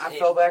it's like I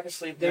fell back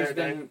asleep the there's other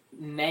day. been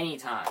many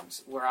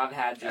times where I've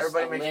had just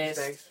Everybody a makes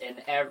list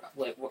mistakes.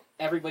 and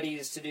everybody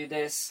is to do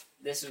this.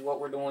 This is what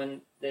we're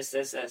doing. This,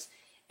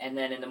 and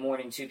then in the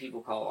morning, 2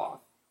 people call off,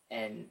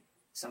 and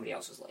somebody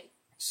else was late.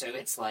 So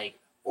it's like,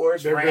 Or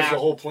it's There goes raining. the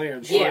whole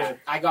plan. yeah,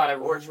 I gotta,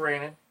 Or it's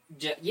raining.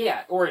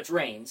 or it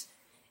rains,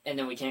 and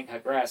then we can't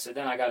cut grass. So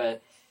then I gotta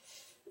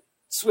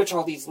switch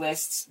all these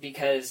lists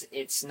because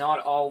it's not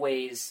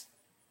always.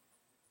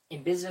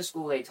 In business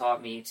school, they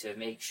taught me to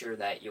make sure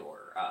that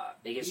your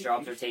biggest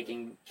jobs are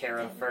taken care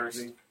of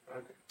first,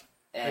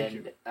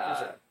 and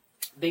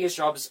biggest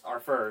jobs are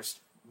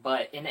first.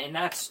 But and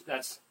that's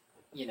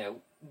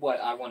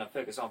what I want to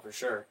focus on for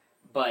sure.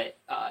 But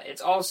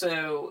it's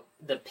also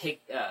the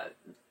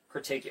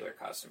particular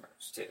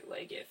customers too.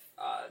 Like if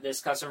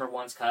this customer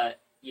wants cut,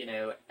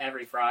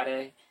 every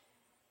Friday,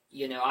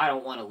 I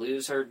don't want to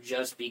lose her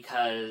just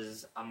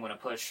because I'm going to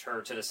push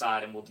her to the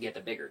side and we'll get the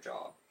bigger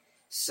job.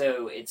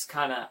 So it's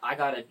kind of, I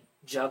got to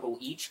juggle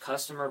each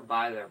customer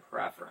by their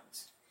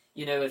preference.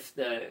 If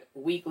the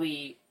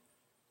weekly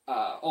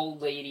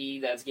old lady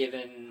that's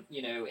given,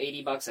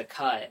 $80 a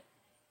cut,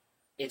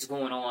 it's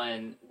going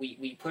on,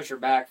 we push her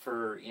back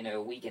for,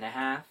 a week and a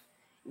half,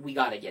 we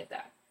got to get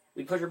that.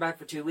 We push her back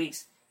for 2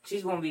 weeks,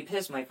 she's going to be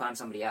pissed when I find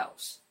somebody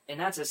else. And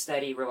that's a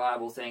steady,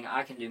 reliable thing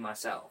I can do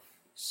myself.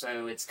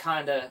 So it's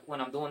kind of,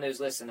 when I'm doing those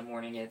lists in the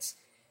morning, it's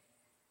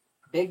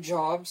big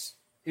jobs,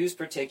 who's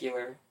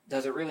particular,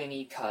 does it really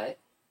need cut,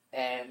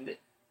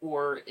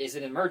 or is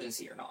it an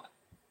emergency or not?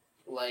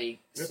 Like,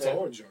 It's so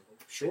all a juggle.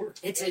 Sure.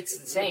 it's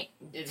insane.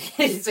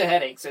 It's a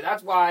headache. So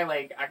that's why,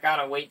 like, I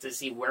gotta wait to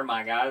see where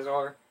my guys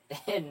are,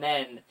 and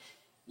then,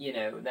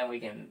 then we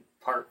can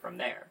part from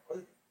there.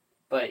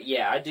 But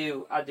yeah, I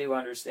do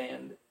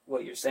understand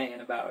what you're saying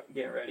about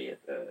getting ready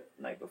at the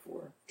night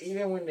before.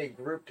 Even when they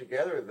group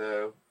together,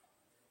 though,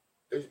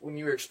 when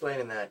you were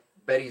explaining that,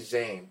 Betty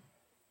Zane,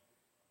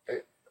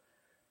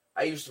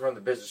 I used to run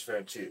the business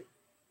phone too.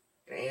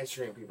 And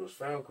answering people's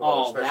phone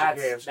calls.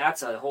 Oh,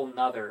 that's a whole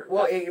nother...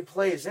 Well, it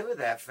plays into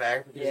that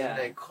fact because Yeah. then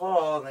they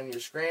call and then you're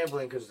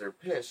scrambling because they're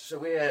pissed.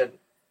 So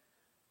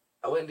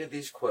I went and did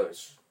these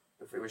quotes.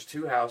 If it was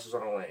 2 houses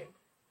on a lane,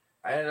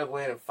 I ended up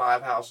landing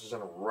 5 houses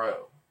in a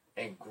row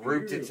and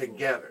grouped it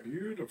together.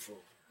 Beautiful.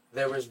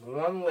 There was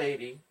one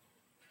lady,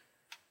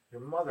 her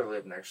mother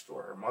lived next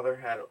door. Her mother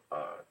had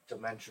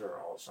dementia or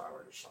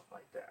Alzheimer's or something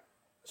like that.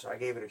 So I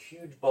gave it a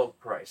huge bulk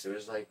price. It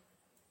was like,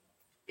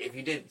 if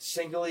you did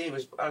singly, it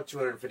was about a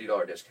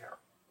 $250 discount.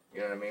 You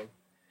know what I mean?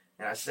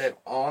 And I said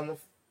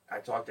I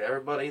talked to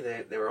everybody.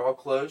 They were all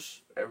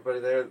close. Everybody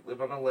there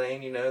lived on the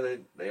lane.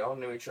 They all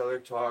knew each other,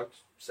 talked,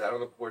 sat on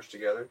the porch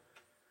together.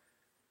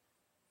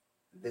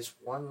 This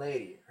one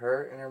lady,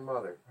 her and her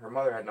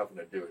mother had nothing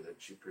to do with it.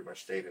 She pretty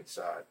much stayed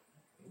inside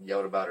and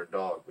yelled about her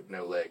dog with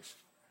no legs.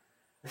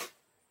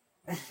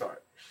 Sorry.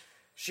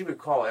 She would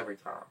call every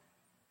time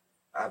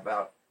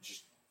about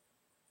just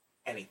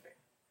anything.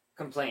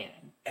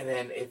 Complaining. And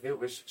then if it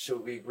was, so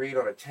we agreed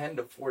on a 10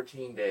 to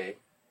 14 day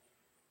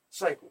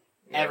cycle.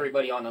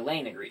 Everybody on the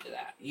lane agreed to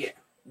that. Yeah.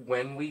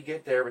 When we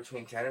get there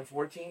between 10 and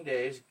 14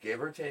 days,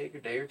 give or take a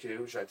day or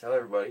two, which I tell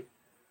everybody,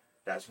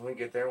 that's when we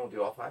get there and we'll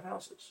do all 5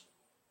 houses.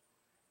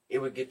 It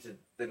would get to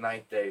the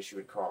 9th day, she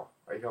would call.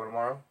 Are you coming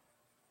tomorrow?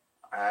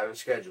 I have it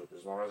scheduled.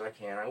 As long as I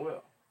can, I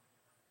will.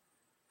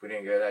 If we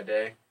didn't go that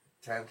day,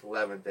 10th,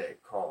 11th day,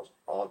 calls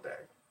all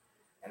day.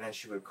 And then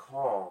she would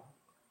call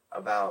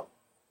about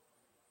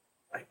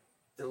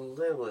the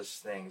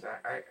littlest things.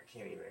 I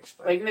can't even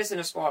explain. Like missing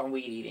a spot and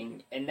weed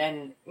eating, and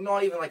then...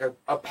 Not even like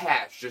a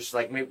patch, just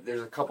like maybe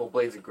there's a couple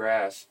blades of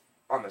grass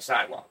on the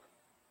sidewalk.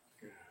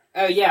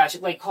 Oh yeah,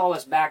 she'd like call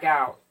us back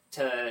out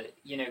to,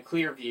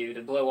 Clearview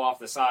to blow off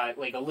the side,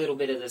 like a little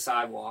bit of the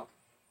sidewalk.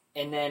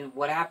 And then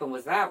what happened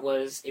with that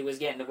was, it was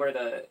getting to where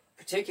the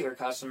particular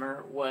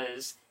customer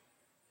was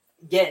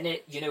getting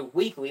it,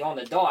 weekly on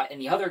the dot,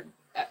 and the other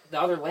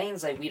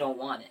lanes, like, we don't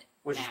want it.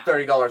 Which now.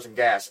 is $30 in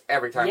gas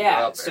every time you go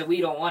up there. So we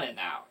don't want it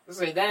now.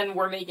 So then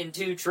we're making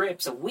 2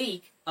 trips a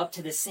week up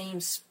to the same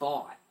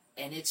spot.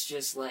 And it's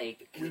just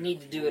like, we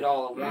need to do it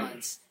all at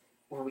once,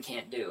 or we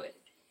can't do it.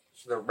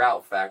 So the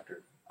route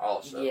factor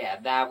also. Yeah,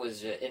 that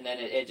was it. And then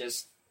it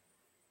just...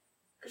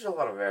 There's a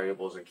lot of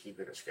variables in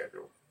keeping a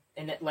schedule.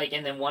 And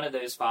then one of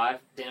those 5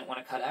 didn't want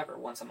to cut ever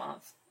once a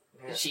month.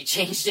 Yeah. She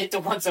changed it to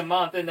once a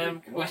month, and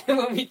then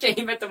when we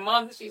came at the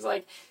month, she's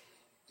like,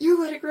 "You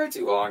let it grow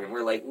too long," and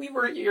we're like, "We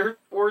were here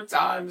 4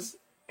 times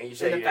And you in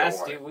say the you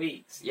past didn't 2 want it.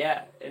 weeks."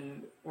 Yeah,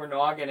 and we're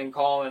knogging and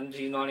calling,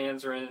 she's not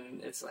answering.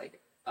 And it's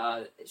like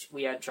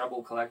we had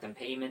trouble collecting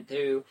payment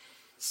too,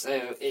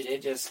 so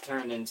it just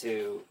turned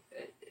into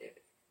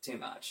too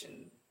much.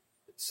 And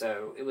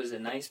so it was a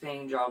nice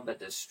paying job, but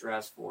the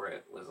stress for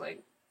it was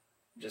like,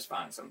 just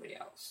find somebody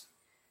else.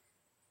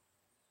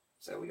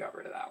 So we got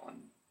rid of that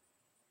one.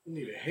 You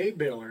need a hay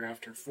baler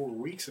after 4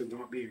 weeks of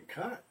not being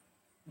cut.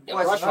 A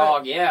Well, brush it's not-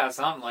 hog, yeah,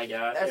 something like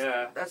that.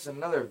 Yeah. That's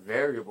another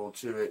variable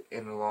to it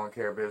in the lawn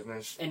care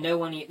business. And no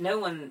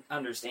one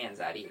understands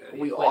that either.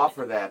 We Equipment.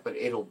 offer that, but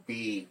it'll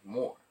be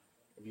more.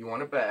 If you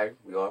want a bag,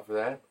 we offer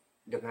that.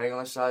 Depending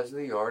on the size of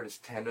the yard, it's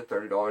 $10 to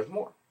 $30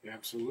 more.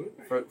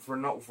 Absolutely.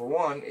 For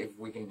one, if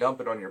we can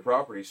dump it on your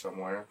property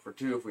somewhere. For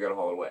 2, if we got to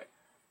haul it away.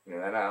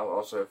 That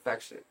also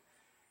affects it.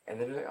 And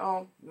then they're like,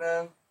 oh,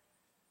 no.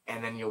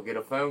 And then you'll get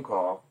a phone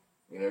call,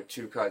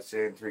 2 cuts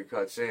in, 3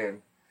 cuts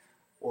in.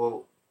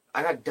 Well,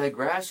 I got dead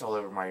grass all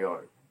over my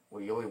yard.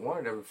 Well, you only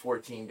want it every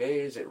 14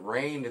 days. It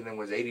rained and then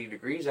was 80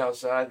 degrees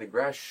outside. The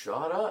grass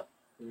shot up.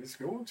 It's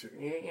going to.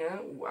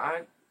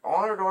 I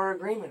honored our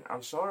agreement.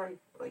 I'm sorry.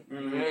 Like,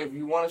 if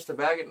you want us to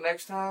bag it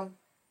next time,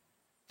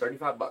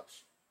 $35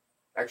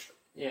 extra.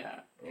 Yeah.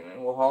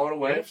 We'll haul it You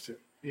away. have to.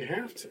 You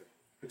have to.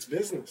 It's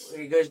business.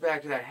 It goes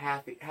back to that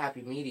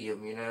happy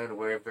medium, to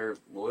where if they're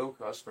loyal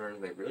customers,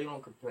 they really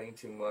don't complain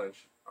too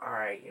much. All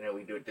right,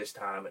 we do it this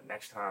time, but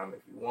next time,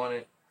 if you want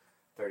it,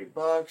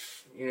 $30.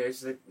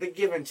 It's the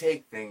give and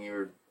take thing you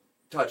were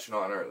touching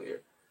on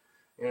earlier.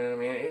 You know what I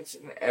mean? It's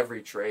in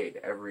every trade,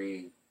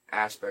 every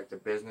aspect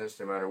of business,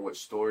 no matter what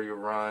store you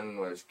run,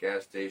 whether it's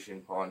gas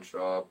station, pawn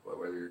shop,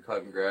 whether you're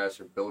cutting grass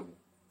or building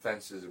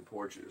fences and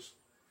porches.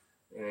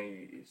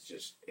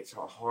 It's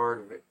a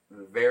hard,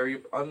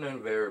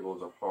 unknown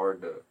variables are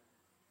hard to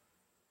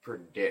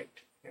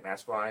predict, and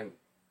that's why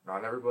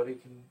not everybody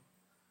can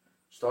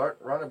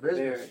run a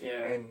business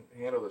and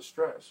handle the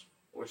stress.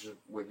 Which is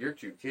with your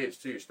 2 kids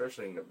too,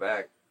 especially in the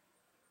back.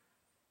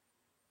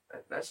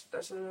 That's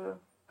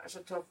a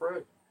tough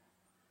road.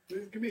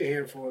 It can be a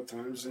handful of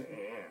times.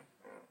 Yeah.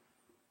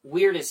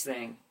 Weirdest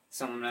thing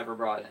someone ever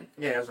brought in.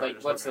 Yeah, that's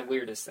Like, what's the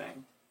weirdest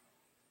thing?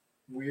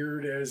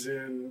 Weird as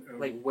in...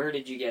 Like, where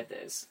did you get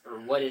this? Or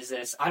what is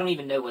this? I don't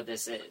even know what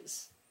this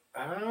is.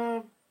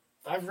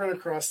 I've run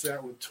across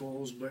that with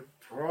tools, but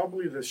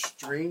probably the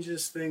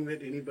strangest thing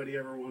that anybody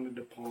ever wanted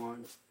to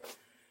pawn,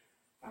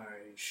 I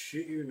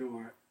shit you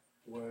not,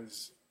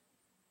 was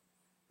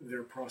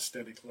their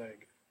prosthetic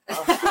leg.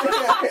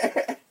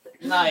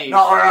 Nice.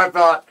 Not what I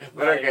thought,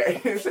 but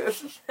okay.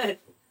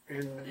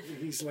 And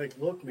he's like,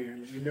 look,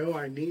 man, you know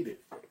I need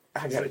it.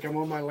 He's got like, I'm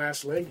on my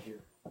last leg here.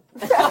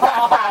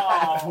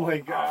 I'm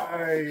like,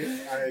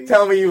 I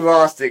Tell me you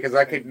lost it, because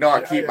I could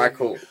not keep my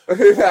cool.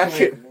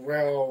 like,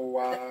 well,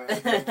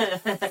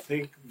 I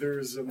think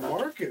there's a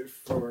market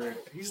for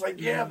it. He's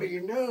like, yeah, but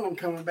you know, I'm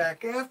coming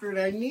back after it.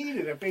 I need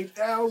it. I paid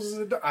thousands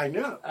of dollars. I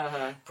know.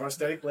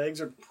 Prosthetic legs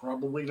are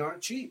probably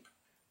not cheap.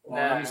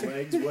 Arms,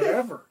 legs,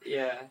 whatever.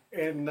 Yeah.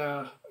 And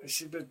I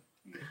said, but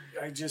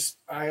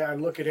I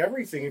look at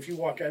everything. If you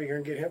walk out of here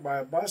and get hit by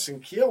a bus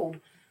and killed,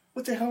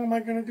 what the hell am I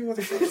going to do with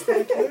a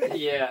prosthetic leg?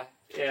 Yeah.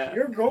 Yeah.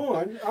 You're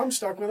gone. I'm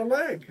stuck with a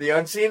leg. The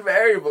unseen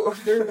variable.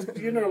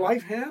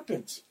 Life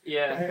happens.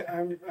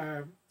 Yeah.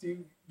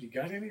 You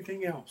got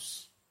anything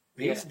else?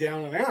 Yeah. He's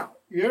down and out.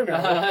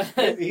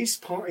 He's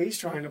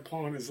trying to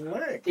pawn his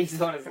leg. He's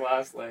on his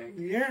last leg.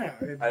 Yeah.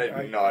 I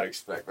did not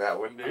expect that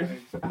one, dude.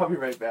 I'll be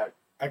right back.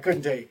 I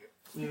couldn't take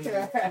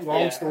it.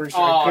 Long story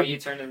short. Oh, you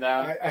turned him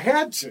down. I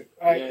had to.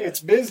 It's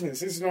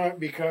business. It's not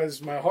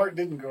because my heart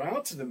didn't go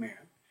out to the man.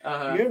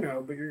 But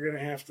you're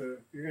gonna have to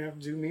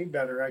do me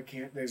better. I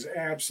can't. There's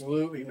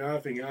absolutely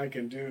nothing I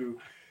can do.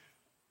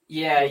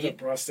 Yeah, with a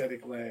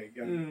prosthetic leg.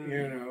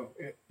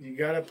 You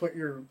got to put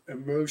your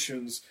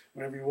emotions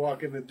whenever you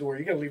walk in the door.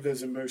 You got to leave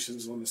those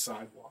emotions on the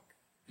sidewalk.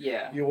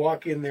 Yeah. You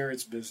walk in there,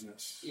 it's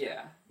business.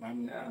 Yeah.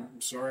 I'm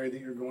sorry that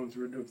you're going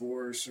through a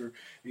divorce or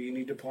you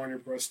need to pawn your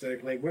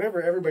prosthetic leg.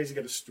 Whatever. Everybody's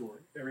got a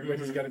story.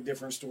 Everybody's got a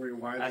different story of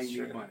why they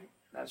need money.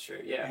 That's true.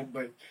 Yeah.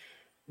 But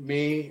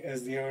me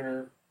as the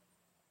owner,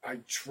 I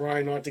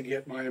try not to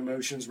get my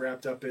emotions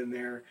wrapped up in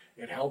there.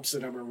 It helps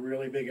that I'm a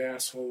really big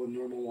asshole in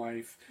normal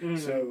life,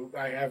 so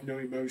I have no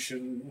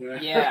emotion. No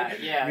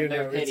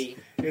pity.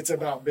 It's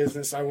about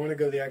business. I want to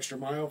go the extra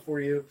mile for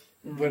you,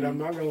 but I'm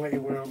not going to let you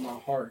win on my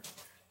heart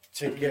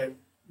to get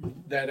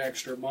that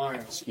extra mile.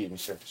 Excuse me,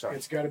 sir. Sorry.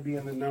 It's got to be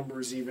in the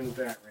numbers even at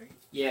that rate.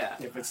 Yeah.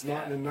 If it's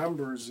not in the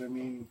numbers, I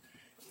mean,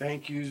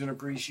 thank yous and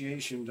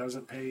appreciation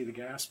doesn't pay the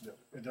gas bill.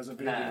 It doesn't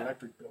pay the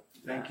electric bill.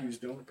 Thank yous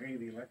don't pay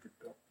the electric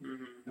bill.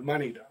 The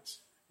money does.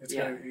 It's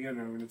got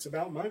and it's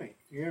about money.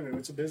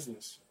 It's a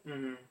business.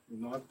 I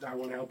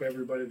want to help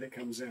everybody that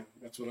comes in.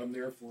 That's what I'm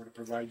there for, to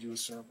provide you a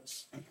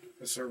service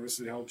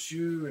that helps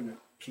you and it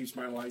keeps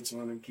my lights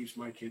on and keeps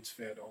my kids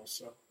fed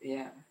also.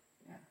 Yeah.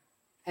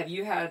 Have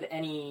you had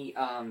any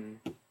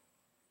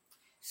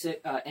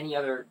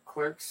other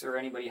clerks or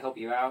anybody help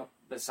you out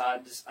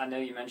besides? I know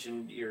you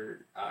mentioned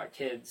your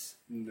kids.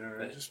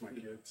 No, just my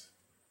kids.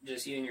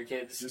 Just you and your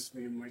kids? Just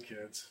me and my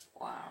kids.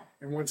 Wow.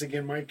 And once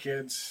again, my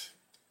kids,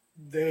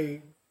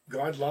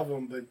 God love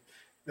them, but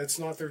that's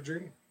not their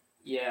dream.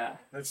 Yeah.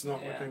 That's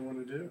not what they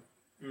want to do.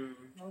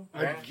 Mm-hmm.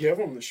 I give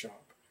them the shop.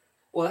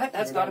 Well,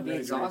 that's got to be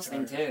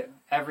exhausting, too.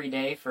 Every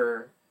day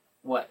for,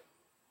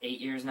 8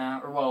 years now?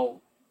 Or,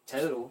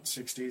 total.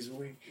 6 days a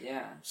week.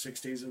 Yeah.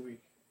 6 days a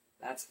week.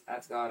 That's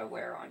got to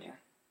wear on you.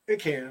 It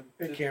can.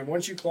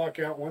 Once you clock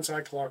out, once I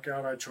clock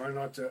out, I try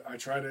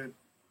to,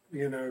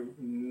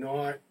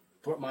 not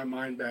put my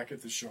mind back at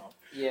the shop.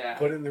 Yeah.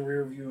 Put it in the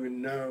rear view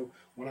and know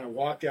when I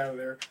walked out of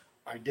there,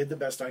 I did the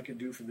best I could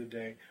do for the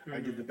day. I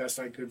did the best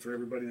I could for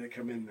everybody that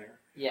come in there.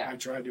 Yeah. I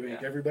tried to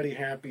make everybody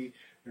happy.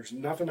 There's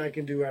nothing I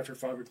can do after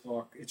 5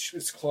 o'clock.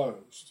 It's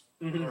closed.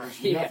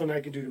 There's nothing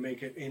I can do to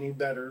make it any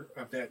better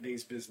of that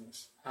day's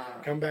business.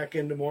 Come back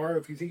in tomorrow.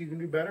 If you think you can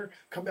do better,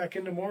 come back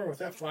in tomorrow with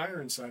that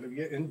fire inside of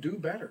you and do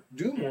better.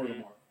 Do more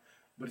tomorrow.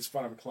 But it's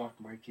 5 o'clock,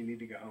 Mike. You need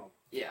to go home.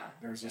 Yeah.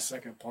 There's a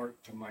second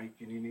part to Mike,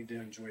 and you need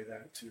to enjoy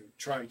that too.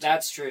 Try to.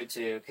 That's true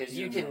too, because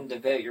you can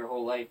devote your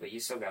whole life, but you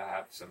still gotta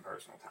have some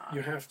personal time.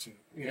 You have to.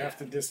 You have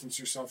to distance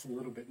yourself a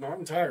little bit. Not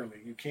entirely.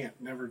 You can't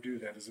never do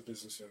that as a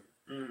business owner.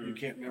 You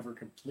can't never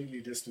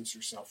completely distance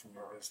yourself from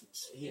your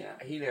business. He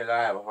knows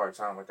I have a hard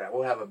time with that.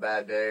 We'll have a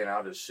bad day, and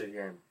I'll just sit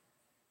here and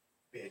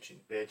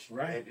bitch.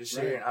 Right. Just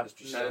sit here and I'll just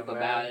be so mad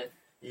about it.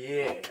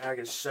 Yeah, I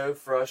get so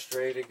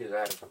frustrated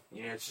because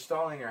it's just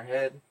all in your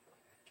head.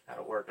 How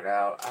to work it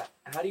out.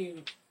 How do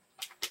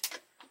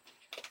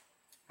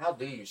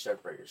you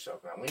separate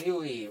yourself now? When you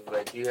leave,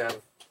 do you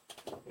have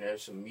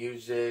some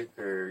music,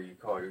 or you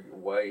call your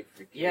wife,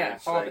 your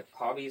kids?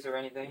 Hobbies or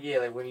anything?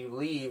 Yeah, when you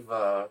leave,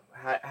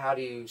 how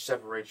do you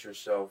separate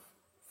yourself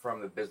from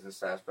the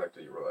business aspect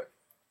of your life?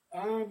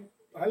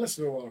 I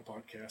listen to a lot of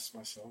podcasts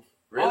myself.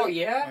 Really? Oh,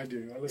 yeah? I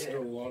do. I listen to a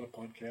lot of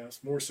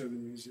podcasts, more so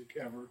than music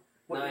ever.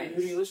 Nice.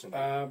 Who do you listen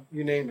to?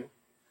 You name it.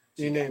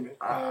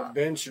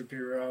 Ben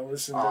Shapiro. I'll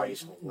listen to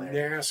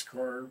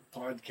NASCAR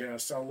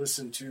podcasts. I'll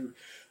listen to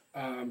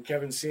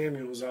Kevin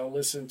Samuels. I'll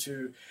listen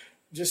to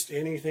just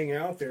anything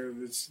out there.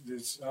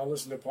 I'll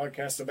listen to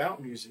podcasts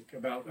about music,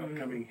 about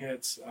upcoming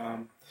hits.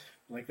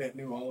 like that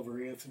new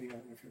Oliver Anthony. I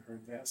don't know if you've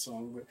heard that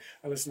song, but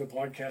I listen to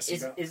podcasts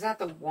about. Is that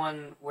the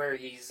one where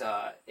he's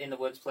in the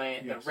woods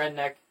playing Yes. the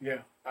redneck?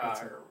 Yeah,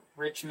 that's it.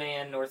 Rich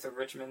man north of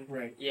Richmond.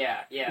 Right.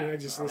 Yeah, yeah. And I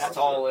just That's listened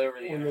all over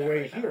the on internet. the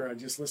way right now. here. I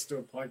just listened to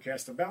a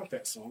podcast about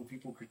that song,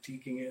 people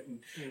critiquing it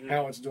and Mhm.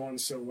 how it's doing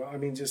so well. I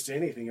mean, just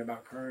anything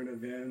about current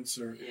events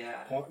or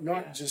Yeah.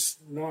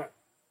 not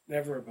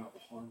never about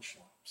pawn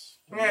shops.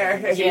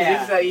 Yeah,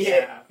 Yeah,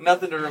 yeah.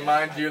 Nothing to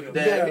remind you of the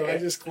day. No, I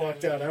just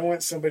clocked out. I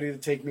want somebody to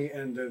take me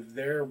into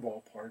their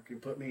ballpark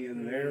and put me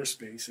in their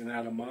space and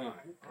out of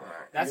mine.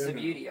 Right. That's You the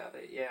know. beauty of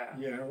it. Yeah.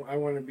 Yeah, I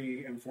want to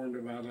be informed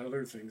about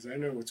other things. I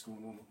know what's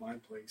going on with my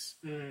place.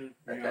 Mm.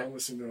 And I'll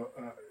listen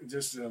to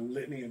just a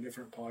litany of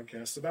different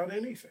podcasts about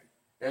anything.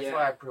 That's Yeah.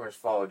 why I pretty much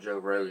follow Joe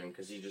Rogan,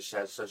 because he just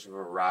has such a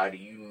variety.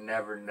 You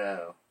never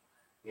know.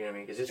 You know what I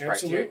mean? Because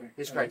Absolutely.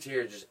 his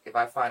criteria is just, if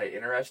I find it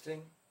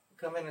interesting,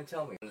 come in and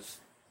tell me. There's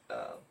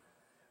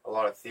a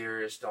lot of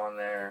theorists on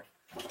there,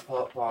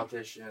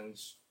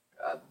 politicians.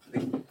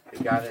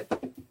 The guy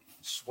that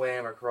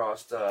swam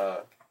across,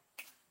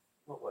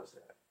 what was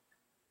that?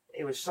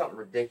 It was something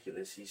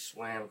ridiculous. He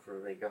swam for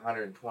like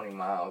 120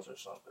 miles or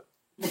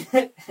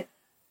something.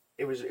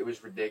 It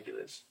was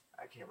ridiculous.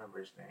 I can't remember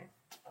his name.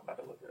 I'm about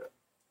to look it up.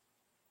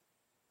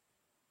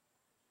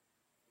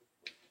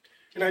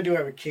 And I do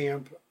have a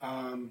camp.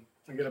 I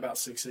got about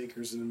 6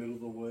 acres in the middle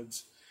of the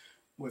woods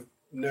with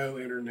no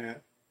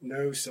internet,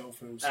 no cell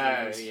phone Oh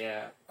service.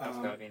 yeah, that's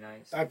Um, gotta be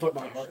nice. I put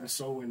my heart and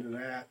soul into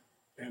that,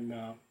 and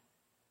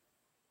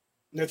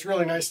it's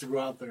really nice to go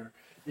out there.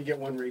 You get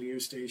one radio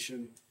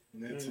station,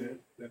 and that's Mhm.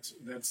 it.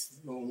 That's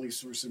the only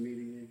source of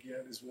media you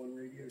get is one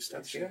radio That's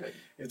station. good.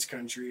 It's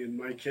country, and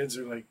my kids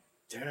are like,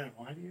 "Dad,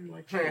 why do you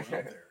like to go out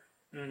there?"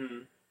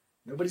 Mm-hmm.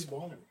 Nobody's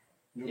bothering me.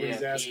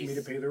 Nobody's Yeah, asking me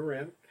peace. to pay their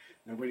rent.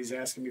 Nobody's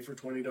asking me for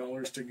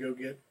 $20 to go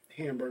get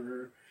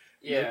hamburger.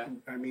 Yeah.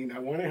 I mean, I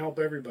want to help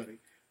everybody,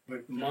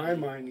 but my Mhm.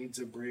 mind needs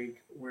a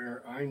break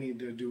where I need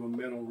to do a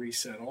mental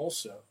reset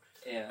also.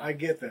 Yeah. I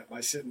get that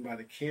by sitting by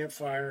the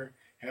campfire,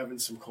 having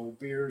some cold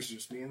beers,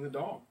 just me and the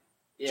dog.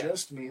 Yeah.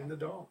 Just me and the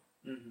dog.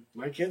 Mm-hmm.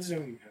 My kids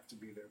don't even have to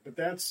be there, but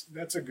that's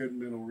a good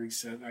mental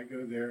reset. I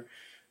go there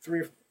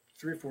three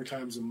or four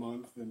times a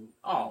month, and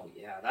Oh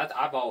yeah, that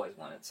I've always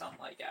wanted something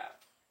like that.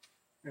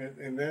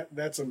 and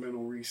that's a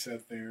mental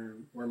reset there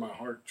where my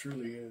heart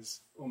truly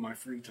is on my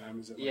free time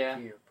is at my Yeah.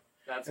 camp.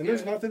 That's And good.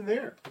 there's nothing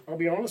there. I'll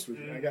be honest with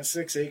you. Mm. I got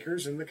 6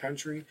 acres in the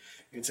country.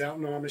 It's out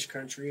in Amish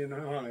country in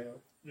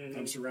Ohio. Mhm.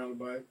 I'm surrounded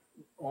by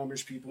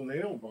Amish people, and they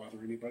don't bother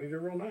anybody. They're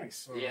real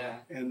nice.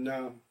 Yeah. And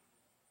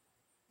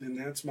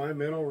that's my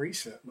mental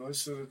reset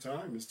most of the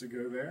time is to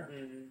go there.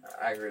 Mm-hmm.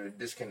 I agree. The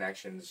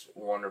disconnection's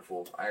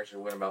wonderful. I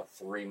actually went about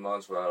 3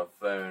 months without a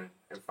phone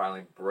and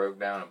finally broke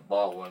down and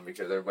bought one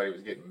because everybody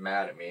was getting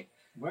mad at me.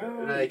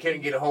 Well, They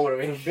couldn't get a hold of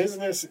for me.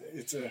 business,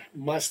 it's a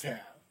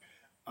must-have.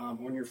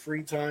 On your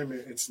free time,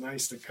 it's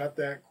nice to cut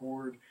that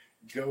cord,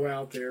 go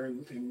out there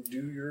and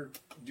do your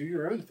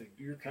own thing,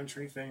 do your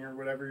country thing or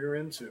whatever you're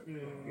into.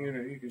 Mm. You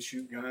know, you can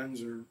shoot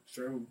guns or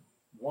throw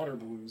water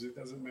balloons. It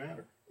doesn't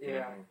matter.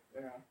 Yeah.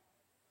 Yeah.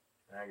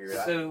 I agree with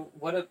that. So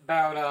what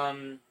about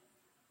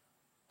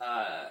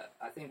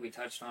I think we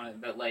touched on it,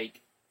 but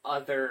like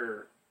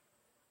other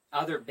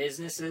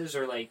businesses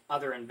or like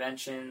other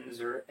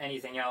inventions or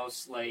anything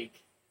else,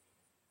 like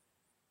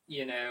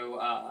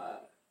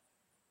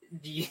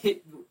do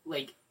you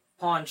like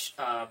pawn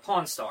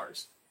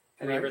stars?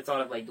 Have you Right. ever thought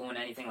of like doing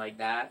anything like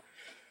that?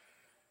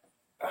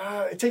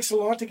 It takes a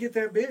lot to get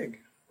that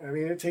big. I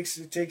mean, it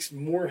takes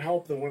more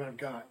help than what I've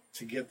got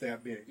to get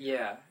that big.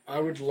 Yeah. I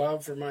would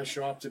love for my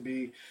shop to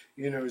be,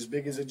 as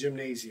big as a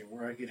gymnasium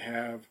where I could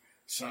have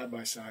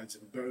side-by-sides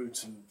and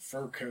boats and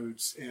fur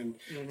coats and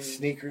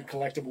Mhm.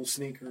 collectible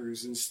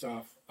sneakers and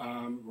stuff.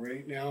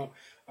 Right now,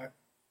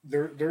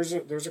 there's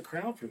a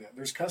crowd for that.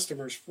 There's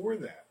customers for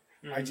that.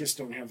 I Mhm. just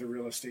don't have the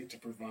real estate to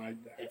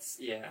provide that. It's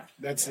yeah.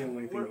 That's the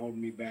only thing We're-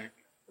 holding me back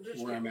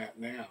Just, where I'm at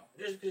now.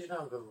 just because you don't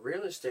have the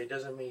real estate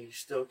doesn't mean you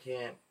still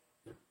can't,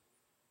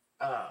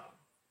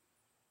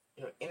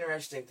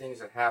 interesting things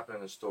that happen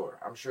in the store.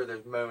 I'm sure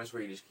there's moments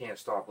where you just can't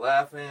stop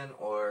laughing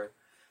or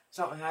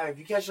something. If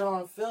you catch it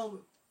on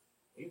film,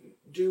 you can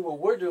do what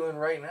we're doing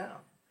right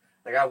now.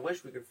 Like, I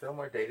wish we could film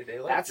our day-to-day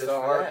life. That's just the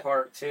for hard that.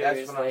 part too. That's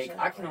Is what I'm like saying.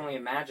 I can only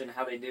imagine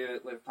how they do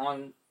it with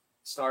pawn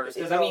stars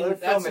because You I know, mean they're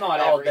that's filming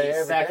not all every day,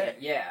 every second. day.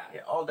 Yeah.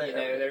 Yeah, all day. You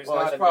know, every day. there's well,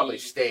 it's gotta probably be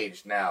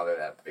staged now. They're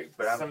that big,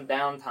 but some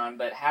downtime,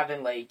 but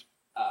having like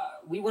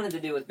we wanted to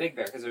do with Big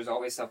Bear because there's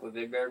always stuff with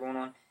Big Bear going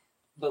on,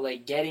 but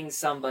like getting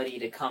somebody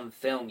to come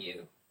film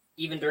you,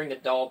 even during the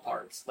doll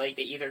parts, like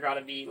they either got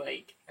to be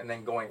like and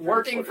then going through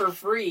working for footage.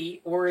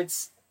 free or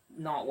it's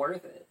not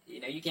worth it.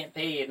 You can't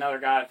pay another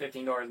guy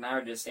 $15 an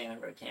hour just standing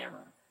for the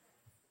camera.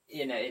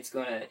 It's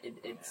gonna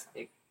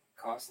it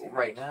costs too much.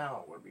 Right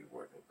now, it would be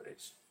worth it, but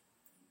it's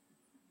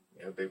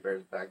Big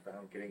Bear's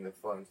background getting the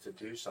funds to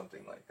do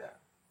something like that.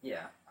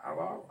 Yeah,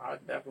 I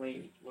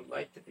definitely would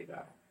like to do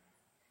that.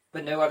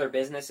 But no other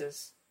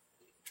businesses?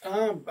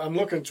 I'm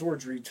looking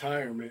towards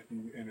retirement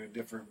in a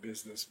different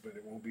business, but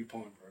it won't be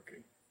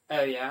pawnbroking.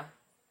 Oh, yeah?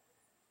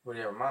 What do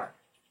you have in mind?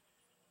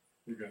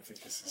 You're gonna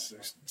think this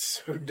is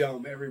so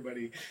dumb.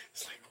 Everybody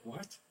is like,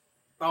 what?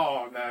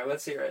 Oh no,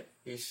 let's hear it.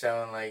 He's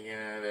selling like,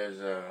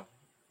 there's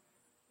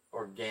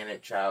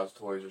organic child's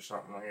toys or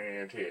something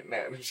like that. No,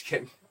 I'm just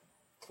kidding.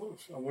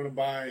 Close. I want to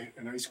buy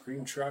an ice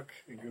cream truck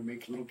and go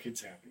make little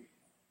kids happy.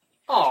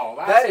 Oh,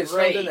 That is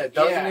great. something that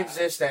doesn't Yeah.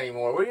 exist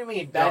anymore. What do you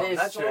mean? That Dumb? is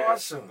That's true.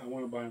 awesome. I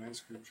want to buy an ice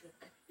cream truck.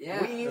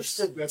 Yeah. We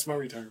used That's my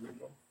retirement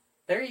goal.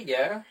 There you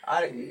go.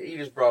 He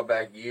just brought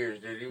back years,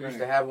 dude. He used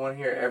to have one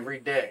here every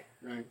day.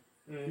 Right.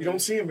 You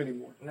don't see them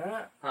anymore.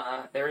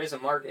 Nah. There is a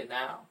market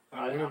now.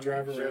 I want to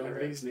drive I'm sure around there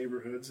is. these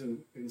neighborhoods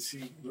and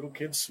see little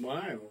kids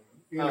smile.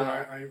 You know,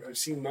 I've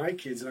seen my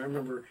kids, and I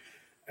remember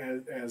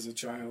as a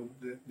child,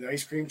 the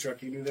ice cream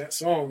truck, you knew that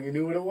song, you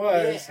knew what it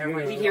was. Yeah, you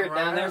know. We hear it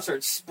down there and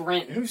start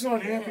sprinting. Who's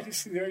not happy to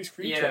see the ice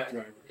cream truck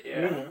driver?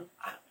 Yeah. You know?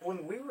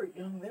 When we were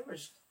young, there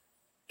was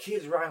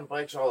kids riding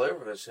bikes all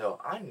over this hill.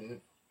 I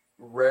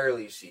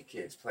rarely see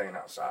kids playing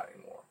outside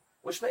anymore,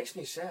 which makes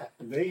me sad.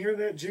 They hear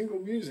that jingle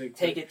music.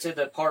 Take it to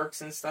the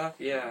parks and stuff.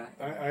 Yeah.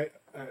 I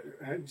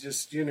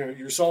just,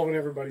 you're solving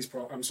everybody's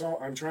problem.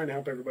 I'm trying to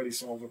help everybody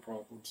solve their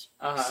problems.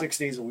 6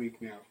 days a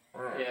week now.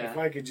 Yeah. If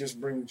I could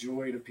just bring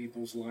joy to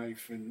people's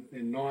life and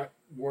not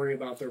worry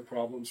about their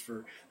problems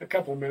for a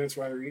couple of minutes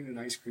while they're eating an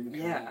ice cream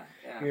cone,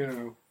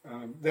 Yeah.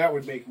 That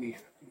would make me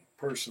happy,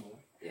 personally.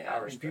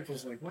 Yeah. And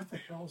people's like, what the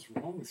hell's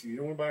wrong with you? You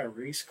don't want to buy a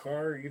race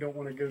car? You don't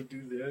want to go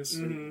do this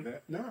and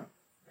that? No.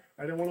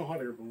 I don't want a hot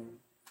air balloon.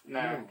 No.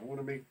 I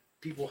want to make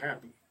people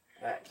happy.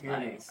 That's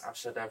nice. I've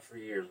said that for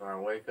years. When I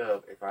wake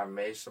up, if I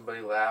made somebody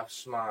laugh,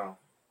 smile,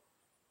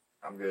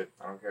 I'm good.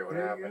 I don't care what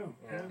There you happened.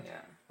 go.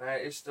 Yeah.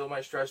 It still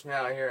might stress me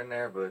out here and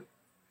there, but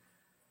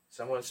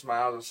someone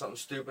smiles at something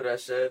stupid I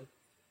said,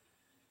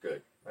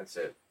 good. That's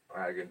it.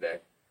 I had a good day.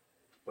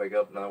 Wake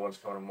up, another one's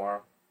coming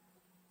tomorrow.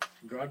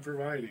 God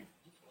providing.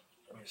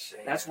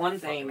 That's one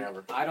thing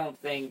I don't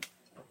think.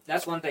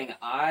 That's one thing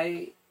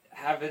I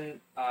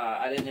haven't.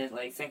 I didn't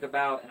like think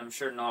about, and I'm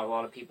sure not a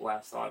lot of people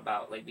have thought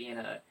about. Like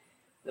being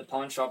the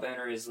pawn shop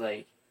owner is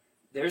like.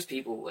 There's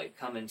people like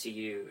coming to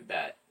you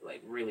that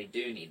like really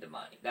do need the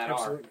money, that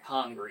Absolutely. are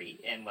hungry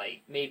and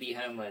like maybe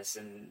homeless,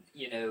 and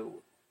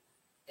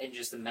and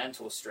just the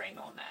mental strain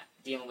on that.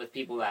 Dealing with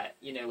people that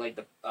like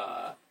the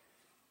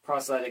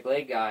prosthetic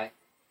leg guy.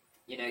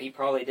 He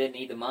probably did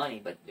need the money,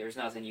 but there's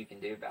nothing you can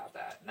do about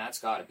that. And that's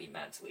got to be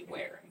mentally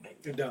wearing.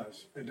 It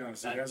does. It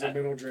does. It has a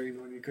mental drain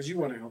on you because you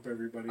want to help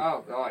everybody.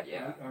 Oh, God,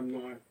 yeah. I'm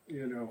not,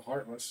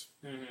 heartless.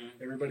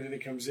 Mm-hmm. Everybody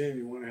that comes in,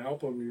 you want to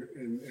help them,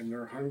 and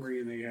they're hungry,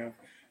 and they have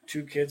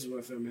 2 kids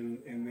with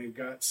them, and they've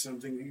got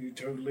something that you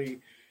totally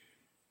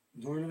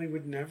normally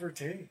would never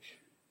take.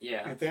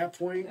 Yeah. At that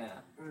point,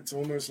 it's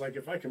almost like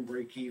if I can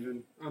break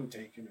even, I'm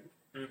taking it.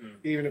 Mm-hmm.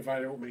 Even if I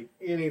don't make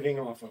anything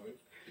off of it.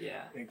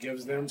 Yeah. It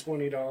gives them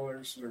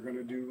 $20. They're going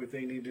to do what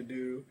they need to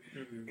do,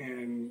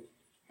 and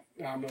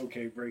I'm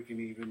okay breaking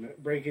even.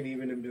 Breaking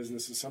even in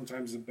business is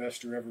sometimes the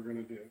best you're ever going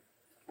to do.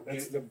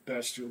 That's the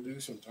best you'll do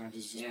sometimes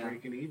is just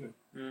breaking even.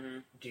 Mm-hmm.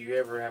 Do you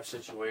ever have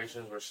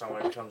situations where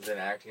someone comes in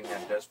acting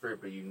that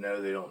desperate, but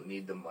they don't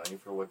need the money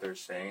for what they're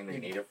saying they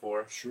need it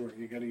for? Sure,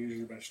 you got to use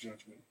your best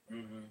judgment.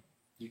 Mm-hmm.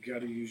 You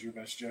got to use your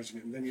best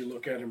judgment. And then you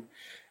look at them,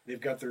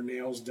 they've got their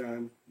nails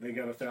done, they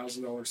got a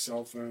 $1,000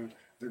 cell phone,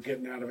 they're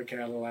getting out of a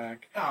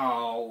Cadillac.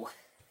 Oh.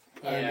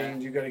 Yeah. I mean,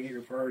 you got to get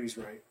your priorities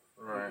right.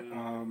 Right.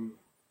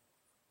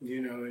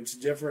 It's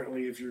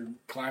differently if you're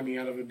climbing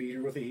out of a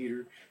beater with a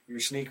heater, your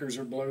sneakers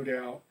are blowed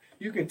out.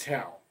 You can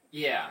tell.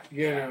 Yeah.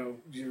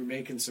 You're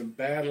making some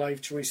bad life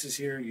choices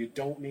here. You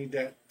don't need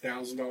that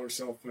 $1,000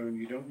 cell phone.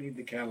 You don't need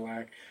the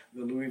Cadillac,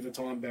 the Louis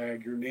Vuitton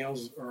bag. Your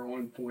nails are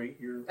on point.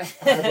 Your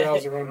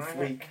eyebrows are on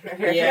fleek.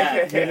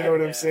 Yeah. You know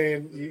what I'm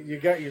saying? You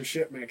got your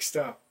shit mixed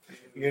up.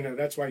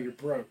 That's why you're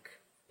broke.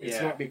 It's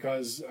not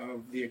because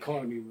of the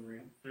economy we're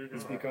in. Mm-hmm.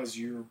 It's because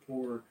your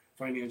poor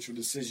financial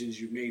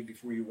decisions you made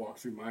before you walked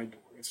through my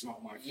door. It's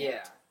not my fault.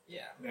 Yeah.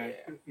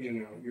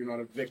 You're not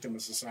a victim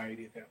of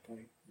society at that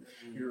point.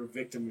 Mm-hmm. You're a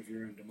victim of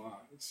your own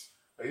demise.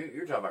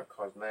 You're talking about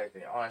cosmetic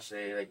thing.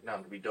 Honestly,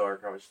 not to be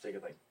dark, I was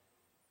thinking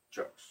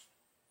drugs.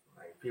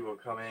 Like people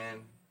come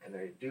in and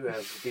they do have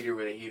a beater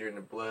with a heater and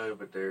a blow,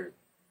 but they're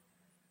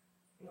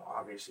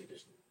obviously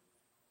just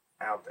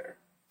out there.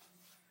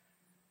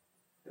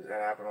 Does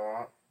that happen a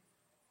lot?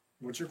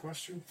 What's your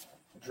question?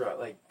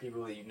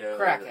 People that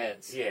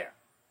Crackheads. Yeah.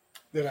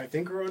 That I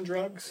think are on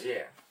drugs?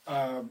 Yeah.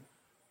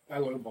 I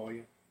lowball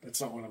you.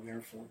 That's not what I'm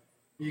there for.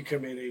 You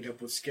come in ate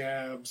up with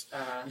scabs.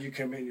 You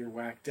come in, you're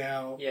whacked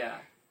out. Yeah.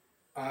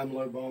 I'm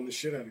lowballing the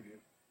shit out of you.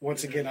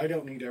 Once again, I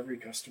don't need every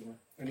customer.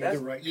 I need the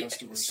right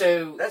customers.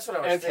 So that's what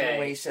I was thinking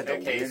when you said the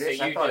weirdest. So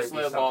you I thought just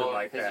it'd be something lowball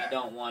like because that. you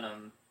don't want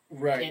them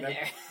right. in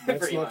there. That's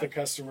pretty not much. the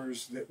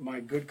customers that my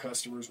good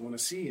customers want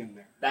to see in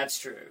there. That's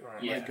true.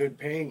 Right. Yeah. My good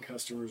paying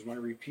customers, my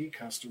repeat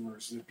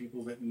customers, the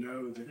people that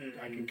know that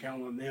I can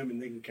count on them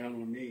and they can count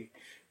on me.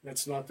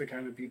 That's not the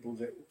kind of people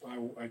that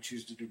I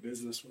choose to do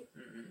business with.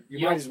 Mm-hmm. You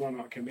might as well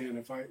not come in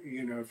if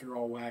if you're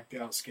all whacked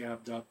out,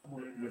 scabbed up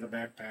with a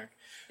backpack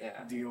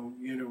deal.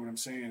 You know what I'm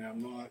saying?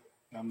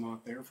 I'm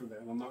not there for that.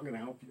 I'm not going to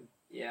help you.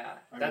 Yeah.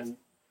 I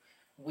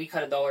we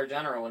cut a Dollar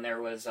General and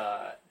there was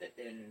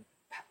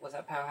was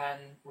that Powhatan?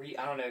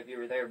 I don't know if you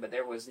were there, but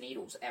there was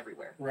needles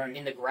everywhere. Right.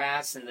 In the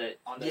grass and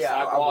on the Yeah,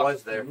 sidewalk. I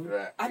was there for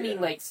that. I mean,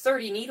 like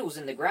 30 needles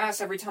in the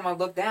grass every time I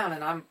look down,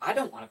 and I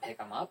don't want to pick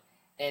them up.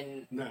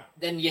 And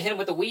then you hit him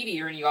with a weed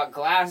eater, and you got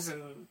glass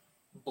and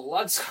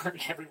blood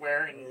squirting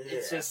everywhere, and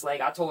it's just like,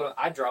 I told him,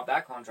 I dropped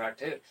that contract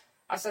too.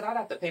 I said, I'd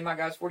have to pay my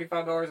guys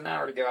 $45 an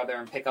hour to go out there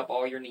and pick up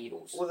all your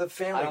needles. Well, the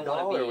Family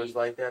Dollar was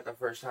like that the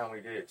first time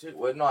we did it too.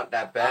 Well, not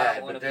that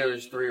bad, but there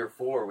was 3 or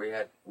 4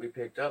 we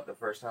picked up the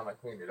first time I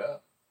cleaned it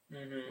up.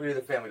 Mm-hmm. We did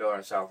the Family Dollar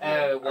in South.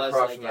 Oh, it was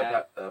across like from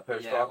that. the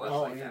post Yeah, it office.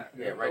 was like that.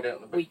 Yeah, right down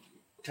the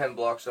 10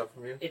 blocks up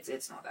from you.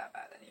 It's not that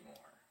bad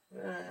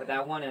anymore. But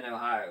that one in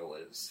Ohio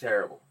was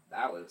terrible.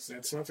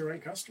 That's not the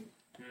right customer.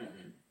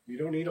 Mm-mm. You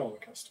don't need all the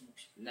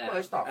customers. No, well,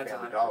 it's not that's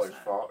Family 100%. Dollar's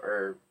fault.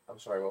 Or I'm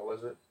sorry, what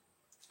was it?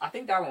 I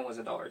think that one was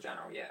a Dollar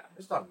General, yeah.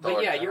 It's not But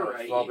Dollar yeah, General's you're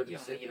right. fault, You but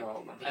don't it's need all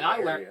of them. the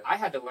And area. I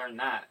had to learn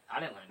that. I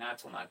didn't learn that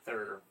till my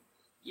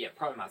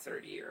probably my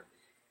third year.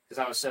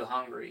 Because I was so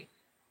hungry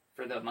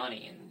for the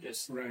money and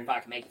just, if I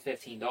can make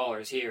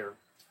 $15 here,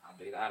 I'll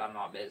do that. I'm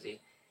not busy.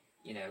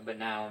 But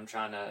now I'm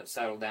trying to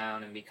settle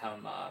down and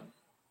become,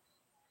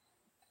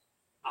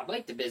 I'd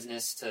like the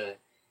business to,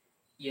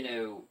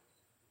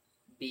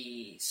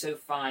 be so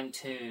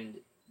fine-tuned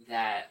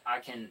that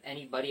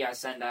anybody I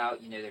send out,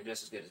 they're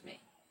just as good as me.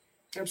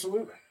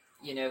 Absolutely.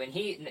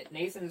 And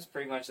Nathan's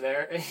pretty much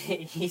there.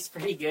 He's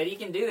pretty good. He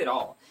can do it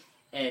all.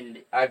 And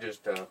I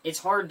just it's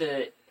hard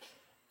to.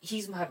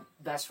 He's my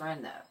best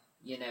friend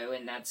though,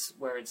 and that's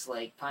where it's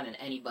like finding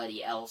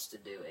anybody else to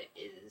do it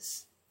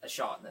is a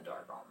shot in the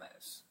dark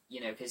almost.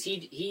 Because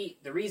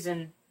the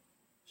reason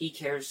he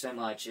cares so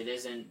much, it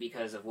isn't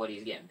because of what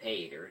he's getting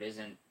paid, or it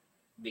isn't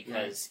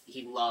because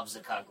he loves to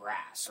cut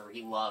grass, or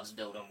he loves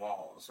building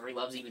walls, or he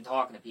loves even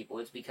talking to people.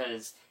 It's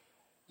because,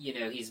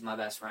 he's my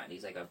best friend.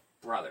 He's like a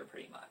brother,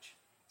 pretty much.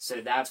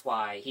 So that's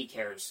why he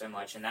cares so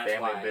much, and that's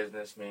family why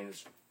business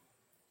means.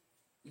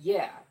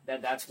 Yeah,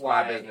 that's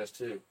why my business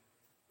too.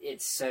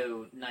 It's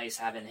so nice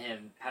having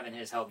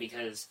his help,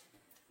 because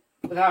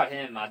without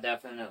him, I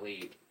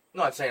definitely. I'm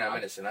not saying I'm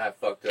innocent. I have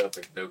fucked up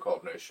and no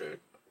call, no show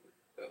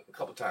a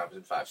couple times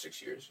in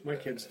 5-6 years. My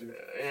kids do.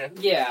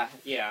 Yeah.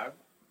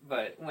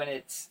 But when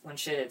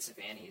shit hits the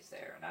fan, he's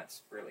there, and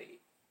that's really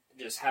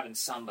just having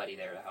somebody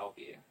there to help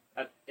you.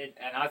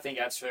 And I think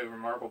that's so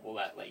remarkable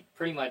that, like,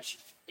 pretty much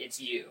it's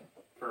you.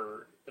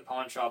 For the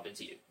pawn shop,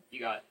 it's you. You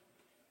got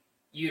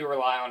you to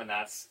rely on, and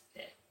that's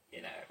it.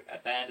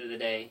 At the end of the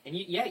day. And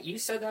you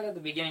said that at the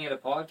beginning of the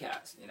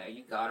podcast.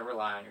 You got to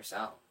rely on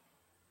yourself.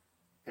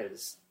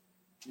 Because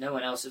no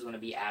one else is going to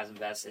be as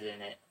invested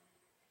in it.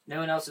 No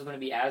one else is going to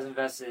be as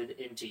invested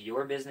into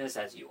your business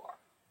as you are.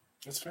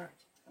 That's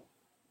fact.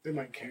 They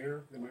might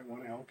care. They might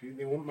want to help you.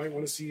 They might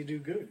want to see you do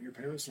good. Your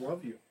parents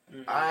love you.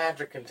 Mm-hmm. I have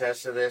to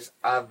contest to this.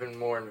 I've been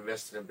more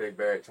invested in Big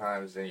Bear at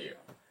times than you.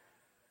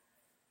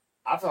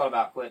 I've thought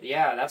about quitting.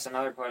 Yeah, that's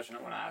another question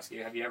I want to ask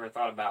you. Have you ever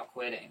thought about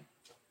quitting?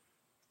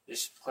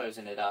 Just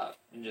closing it up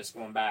and just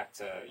going back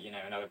to,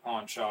 another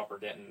pawn shop or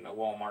getting a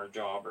Walmart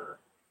job, or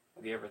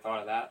have you ever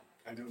thought of that?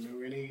 I don't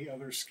know any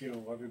other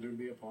skill other than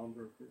be a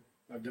pawnbroker.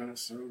 I've done it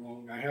so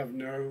long. I have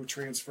no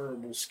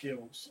transferable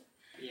skills.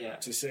 Yeah.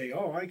 To say,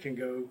 I can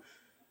go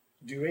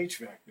do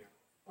HVAC now.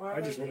 Well,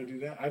 I just want to do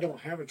that. I don't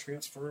have a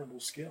transferable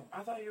skill.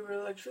 I thought you were an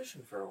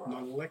electrician for a while. I'm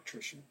not an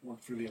electrician.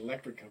 Worked for the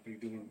electric company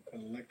doing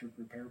electric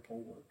repair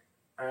pole work.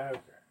 Okay.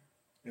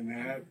 And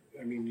that,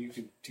 you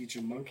can teach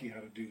a monkey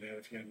how to do that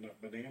if you had enough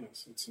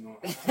bananas. It's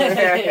not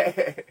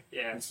hard.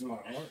 Yeah. It's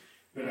not hard.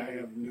 But I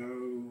have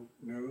no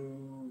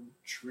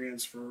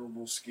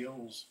transferable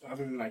skills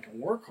other than I can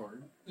work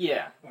hard.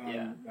 Yeah.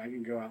 I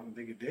can go out and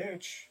dig a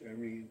ditch.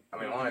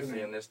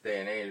 Honestly, in this day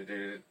and age,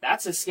 dude.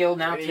 That's a skill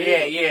now, too.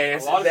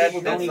 Yeah. A lot of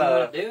people don't even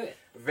want to do it.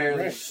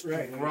 Very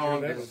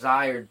strong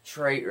desired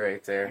trait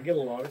right there. I get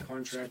a lot of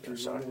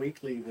contractors on the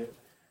weekly that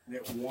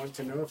want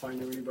to know if I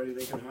know anybody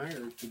they can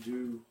hire to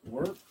do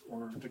work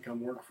or to come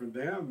work for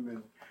them.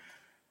 And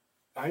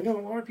I know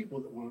a lot of people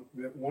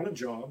that want a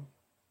job.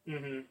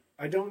 Mm-hmm.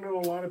 I don't know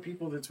a lot of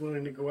people that's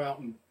willing to go out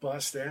and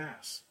bust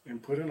ass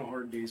and put in a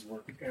hard day's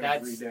work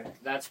every day.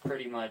 That's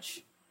pretty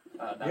much,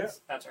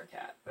 that's our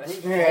cat.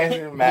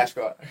 Yeah,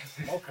 mascot.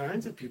 All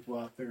kinds of people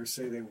out there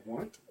say they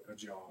want a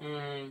job.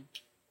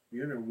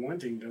 Mm-hmm.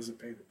 Wanting doesn't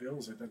pay the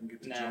bills. It doesn't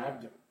get the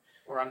job done.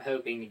 Or I'm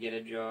hoping to get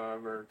a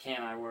job, or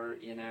can I work,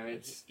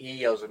 it's... He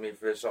yells at me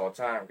for this all the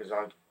time, because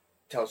I'll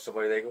tell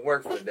somebody they can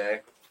work for the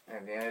day, and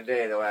at the end of the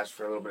day, they'll ask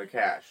for a little bit of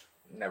cash.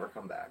 Never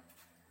come back.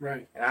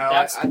 Right.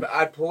 And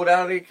I'd pull it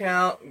out of the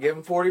account, give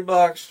them $40. I'm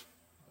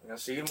going to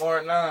see you more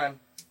at 9.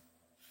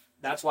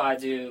 That's why I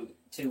do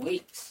 2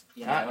 weeks.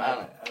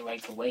 I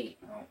like to wait.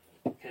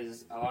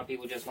 Because a lot of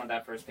people just want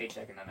that first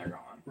paycheck and then they're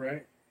gone.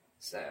 Right.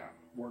 So...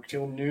 Work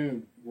till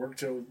noon, work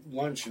till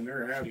lunch, and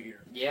they're out of here.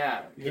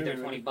 Yeah, get their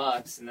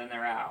 $20 and then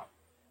they're out.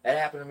 That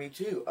happened to me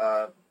too.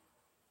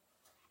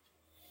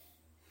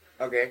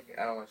 Okay,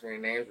 I don't want to say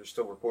any names. We're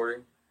still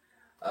recording.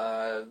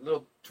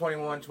 Little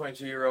 21,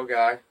 22-year-old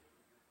guy.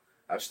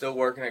 I was still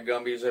working at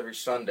Gumby's every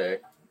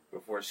Sunday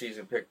before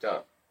season picked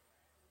up.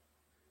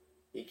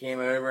 he came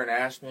over and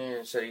asked me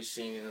and said he's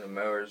seen the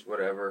mowers,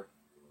 whatever.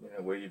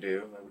 What do you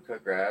do? And we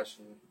cut grass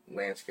and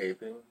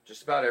landscaping,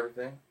 just about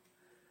everything,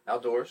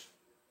 outdoors.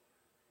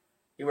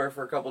 He worked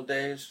for a couple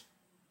days.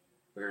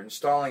 We were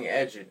installing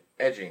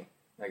edging.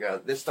 I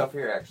got this stuff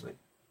here actually.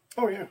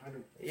 Oh yeah, I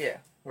know. Yeah,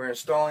 we're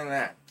installing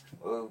that.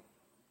 Well,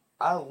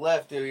 I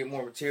left to get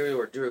more material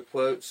or do a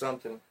quote,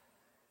 something.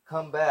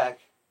 Come back,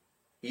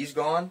 he's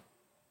gone,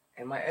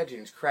 and my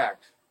edging's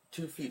cracked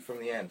 2 feet from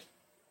the end.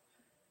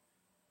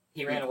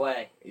 He ran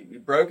away. He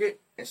broke it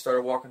and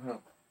started walking home.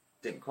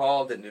 Didn't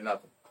call, didn't do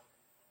nothing.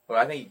 Well,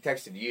 I think he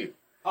texted you.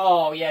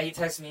 Oh, yeah, he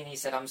texted me and he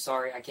said, I'm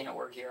sorry, I can't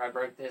work here. I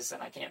broke this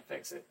and I can't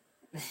fix it.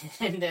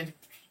 And then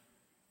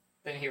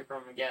didn't hear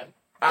from him again.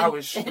 I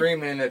was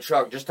screaming in the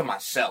truck just to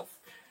myself.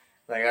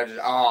 Like,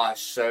 I was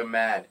so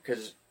mad.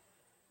 Because,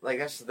 like,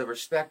 that's the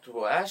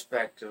respectable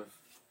aspect of,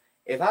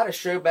 if I'd have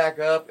showed back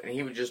up and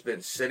he would just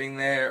been sitting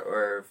there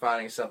or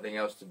finding something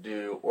else to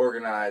do,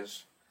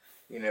 organize,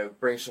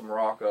 bring some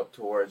rock up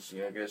towards,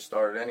 get it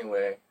started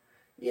anyway,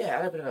 yeah,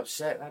 I'd have been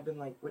upset. I'd been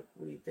like, what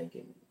are you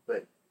thinking?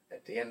 But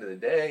at the end of the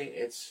day,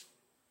 it's,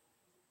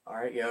 all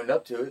right, you owned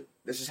up to it.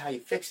 This is how you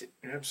fix it.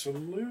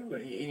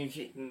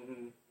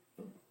 Absolutely.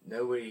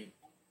 Nobody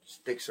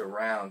sticks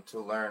around to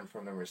learn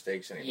from their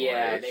mistakes anymore.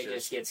 Yeah, they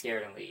just get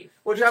scared and leave.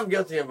 Which I'm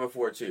guilty of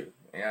before, too.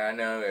 I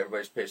know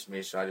everybody's pissed at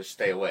me, so I just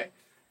stay away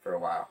for a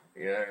while.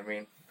 You know what I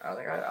mean?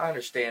 I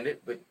understand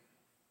it, but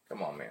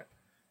come on, man.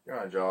 You're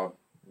on a job.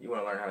 You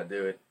want to learn how to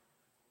do it.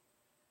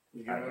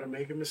 You gotta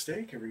make a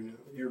mistake every now.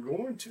 You're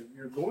going to.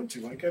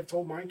 Like I've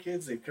told my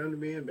kids, they've come to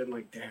me and been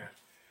like, Dad,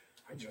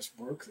 I just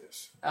broke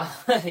this.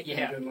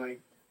 Yeah. And been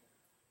like,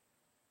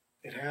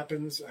 it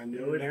happens. I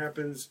know it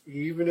happens.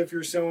 Even if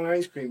you're selling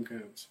ice cream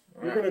cones,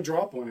 you're going to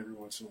drop one every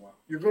once in a while.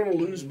 You're going to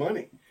lose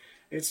money.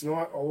 It's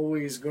not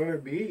always going to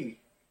be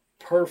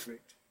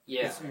perfect.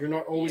 Yeah. You're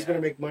not always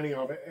going to make money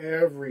off of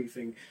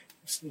everything.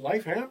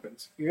 Life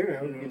happens.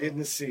 You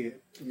didn't see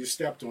it. You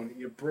stepped on it.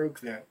 You broke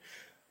that.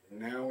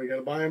 Now we got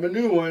to buy them a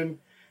new one.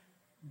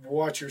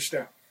 Watch your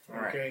step.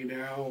 Okay,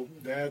 now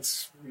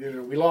that's,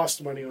 we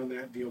lost money on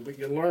that deal, but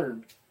you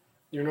learned.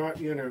 You're not,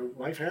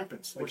 life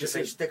happens. Like Which if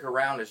they stick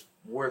around is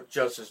worth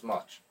just as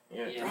much.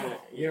 Yeah,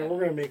 we're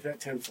going to make that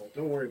tenfold.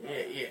 Don't worry about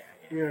it.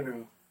 Yeah.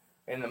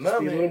 In the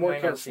moment, it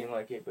might not seem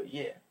like it, but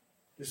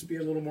just be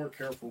a little more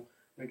careful.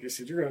 Like I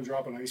said, you're going to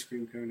drop an ice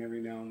cream cone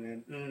every now and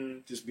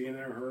then. Just be in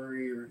a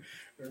hurry or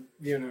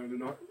the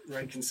not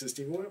right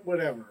consistency,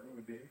 whatever it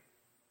would be.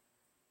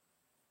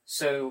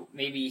 So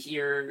maybe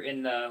here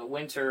in the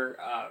winter,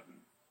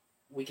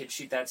 we could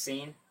shoot that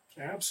scene.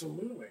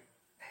 Absolutely.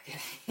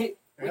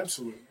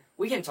 Absolutely.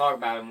 We can talk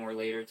about it more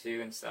later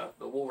too and stuff,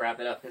 but we'll wrap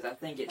it up because I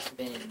think it's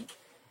been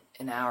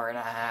an hour and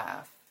a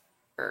half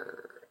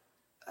or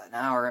an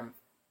hour and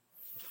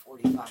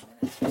 45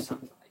 minutes or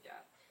something like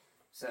that.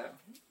 So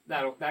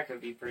that could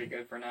be pretty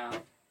good for now.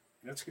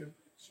 That's good.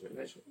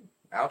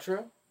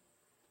 Outro?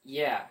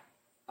 Yeah.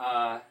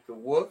 The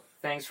wolf?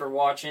 Thanks for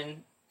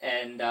watching,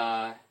 and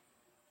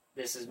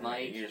this is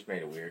Mike. You just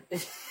made it weird.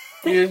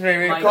 You just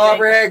made me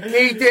Copperhead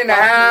Keith in the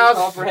house.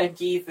 Copperhead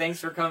Keith,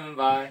 thanks for coming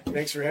by.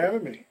 Thanks for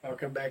having me. I'll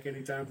come back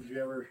anytime if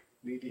you ever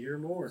need to hear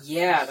more.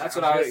 Yeah, that's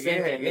what I was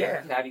thinking.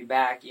 Yeah. To have you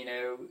back,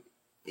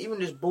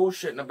 Even just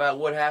bullshitting about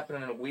what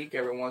happened in a week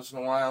every once in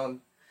a while. And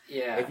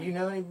yeah. if you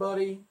know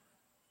anybody,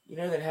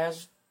 that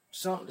has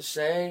something to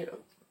say,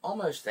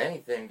 almost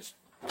anything, just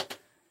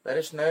let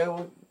us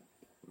know.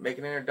 Make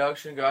an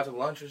introduction, go out to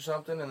lunch or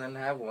something, and then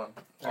have one.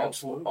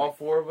 Absolutely. All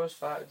four of us,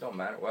 five, it don't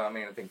matter. Well,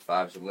 I think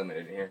five's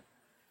limited here.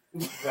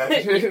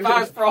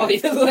 Five's probably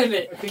the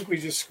limit. I think we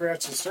just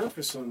scratched the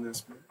surface on this,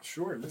 but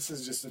sure, this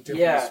is just a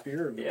different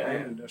sphere of the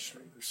brand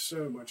industry. There's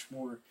so much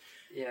more.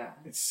 Yeah.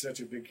 It's such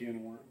a big can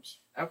of worms.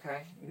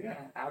 Okay. Yeah.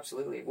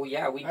 Absolutely. Well,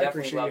 yeah, we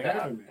definitely love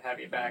to have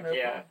you back. No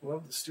yeah. problem.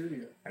 Love the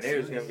studio. I knew it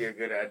was going to be a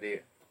good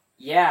idea.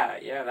 Yeah,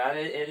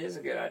 it is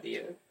a good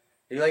idea.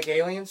 Do you like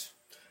aliens?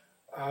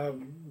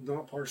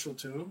 Not partial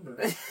to them, but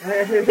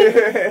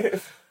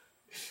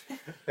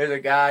there's a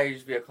guy who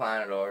used to be a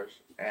client of ours,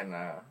 and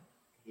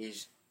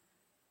he's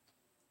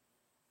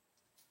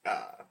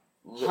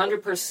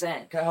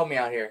 100%. Help me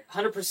out here.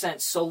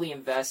 100% solely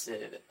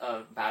invested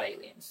about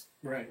aliens.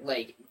 Right.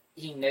 Like,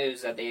 he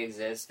knows that they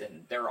exist,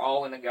 and they're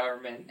all in the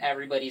government.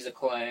 Everybody's a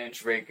clone.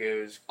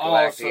 Dracos,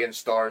 Galactian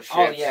starships.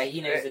 Oh, yeah, he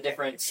knows the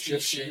different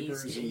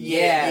species.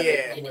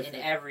 And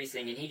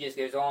everything, and he just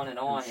goes on and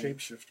on.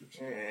 Shapeshifters.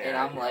 Yeah, and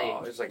I'm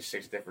like... there's like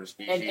 6 different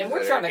species and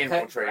we're trying to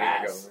cut infiltrating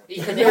grass. the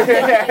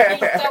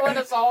government. He's telling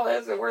us all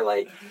this, and we're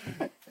like,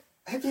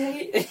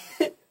 okay.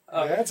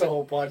 That's a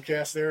whole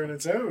podcast there in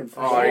its own.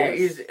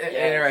 He's an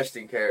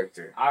interesting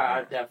character.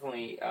 I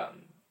definitely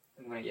I'm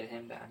going to get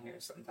him down here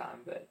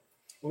sometime, but...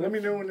 Well, let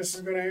me know when this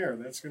is going to air.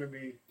 That's going to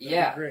be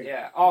great.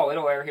 Yeah. Oh,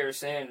 it'll air here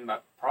soon,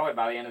 but probably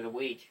by the end of the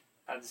week,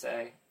 I'd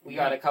say. We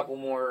got a couple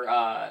more,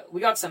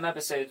 we got some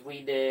episodes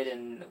we did,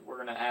 and we're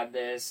going to add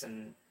this,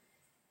 and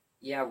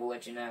yeah, we'll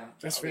let you know.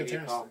 That's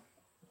fantastic. fantastic.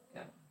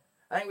 Yeah.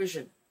 I think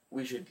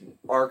we should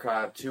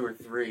archive 2 or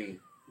 3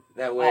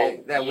 That way,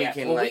 Oh, that we yeah.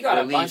 can Well, we like got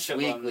a release bunch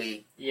of 'em.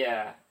 weekly.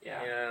 Yeah. You know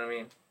what I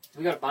mean?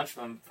 We got a bunch of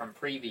them from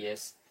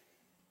previous,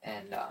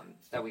 and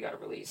that we got to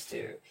release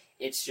too.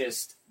 It's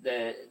just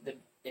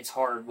it's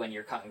hard when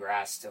you're cutting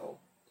grass till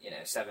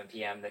 7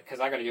 p.m. because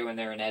I got to go in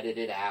there and edit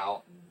it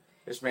out.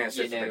 This man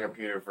sits at the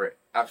computer for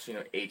I've seen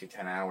 8 to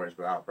 10 hours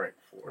without break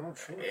before. Oh,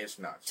 sure. It's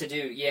nuts.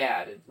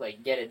 To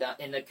like get it done.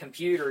 In the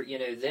computer,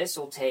 this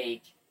will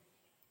take.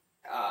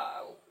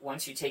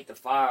 Once you take the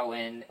file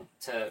in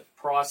to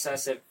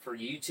process it for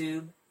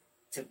YouTube,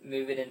 to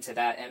move it into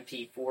that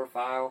MP4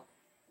 file,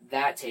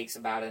 that takes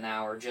about an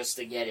hour just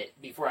to get it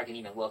before I can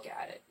even look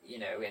at it,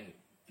 and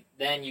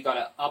then you got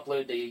to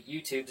upload to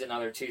YouTube's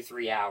another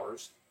 2-3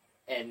 hours,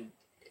 and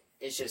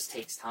it just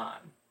takes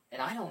time.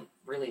 And I don't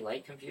really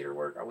like computer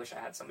work. I wish I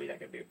had somebody that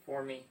could do it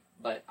for me,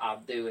 but I'll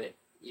do it,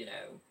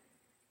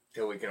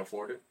 Till we can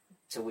afford it.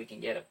 till we can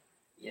get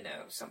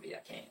somebody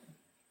that can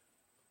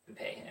and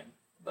pay him.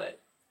 But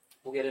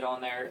we'll get it on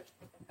there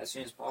as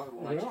soon as possible.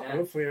 Well,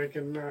 hopefully I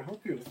can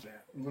help you with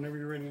that. And whenever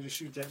you're ready to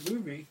shoot that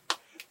movie,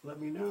 let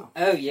me know.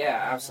 Oh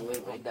yeah,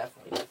 absolutely,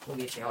 definitely. We'll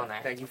get you on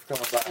there. Thank you for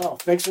coming by. Oh,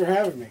 thanks for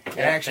having me.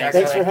 Yeah,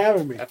 Thanks for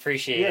having me.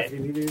 Appreciate Yeah, it. if you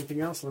need anything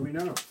else, let me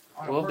know.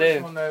 On Will a do.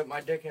 personal note,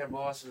 my dickhead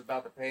boss is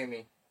about to pay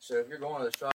me. So if you're going to the shop,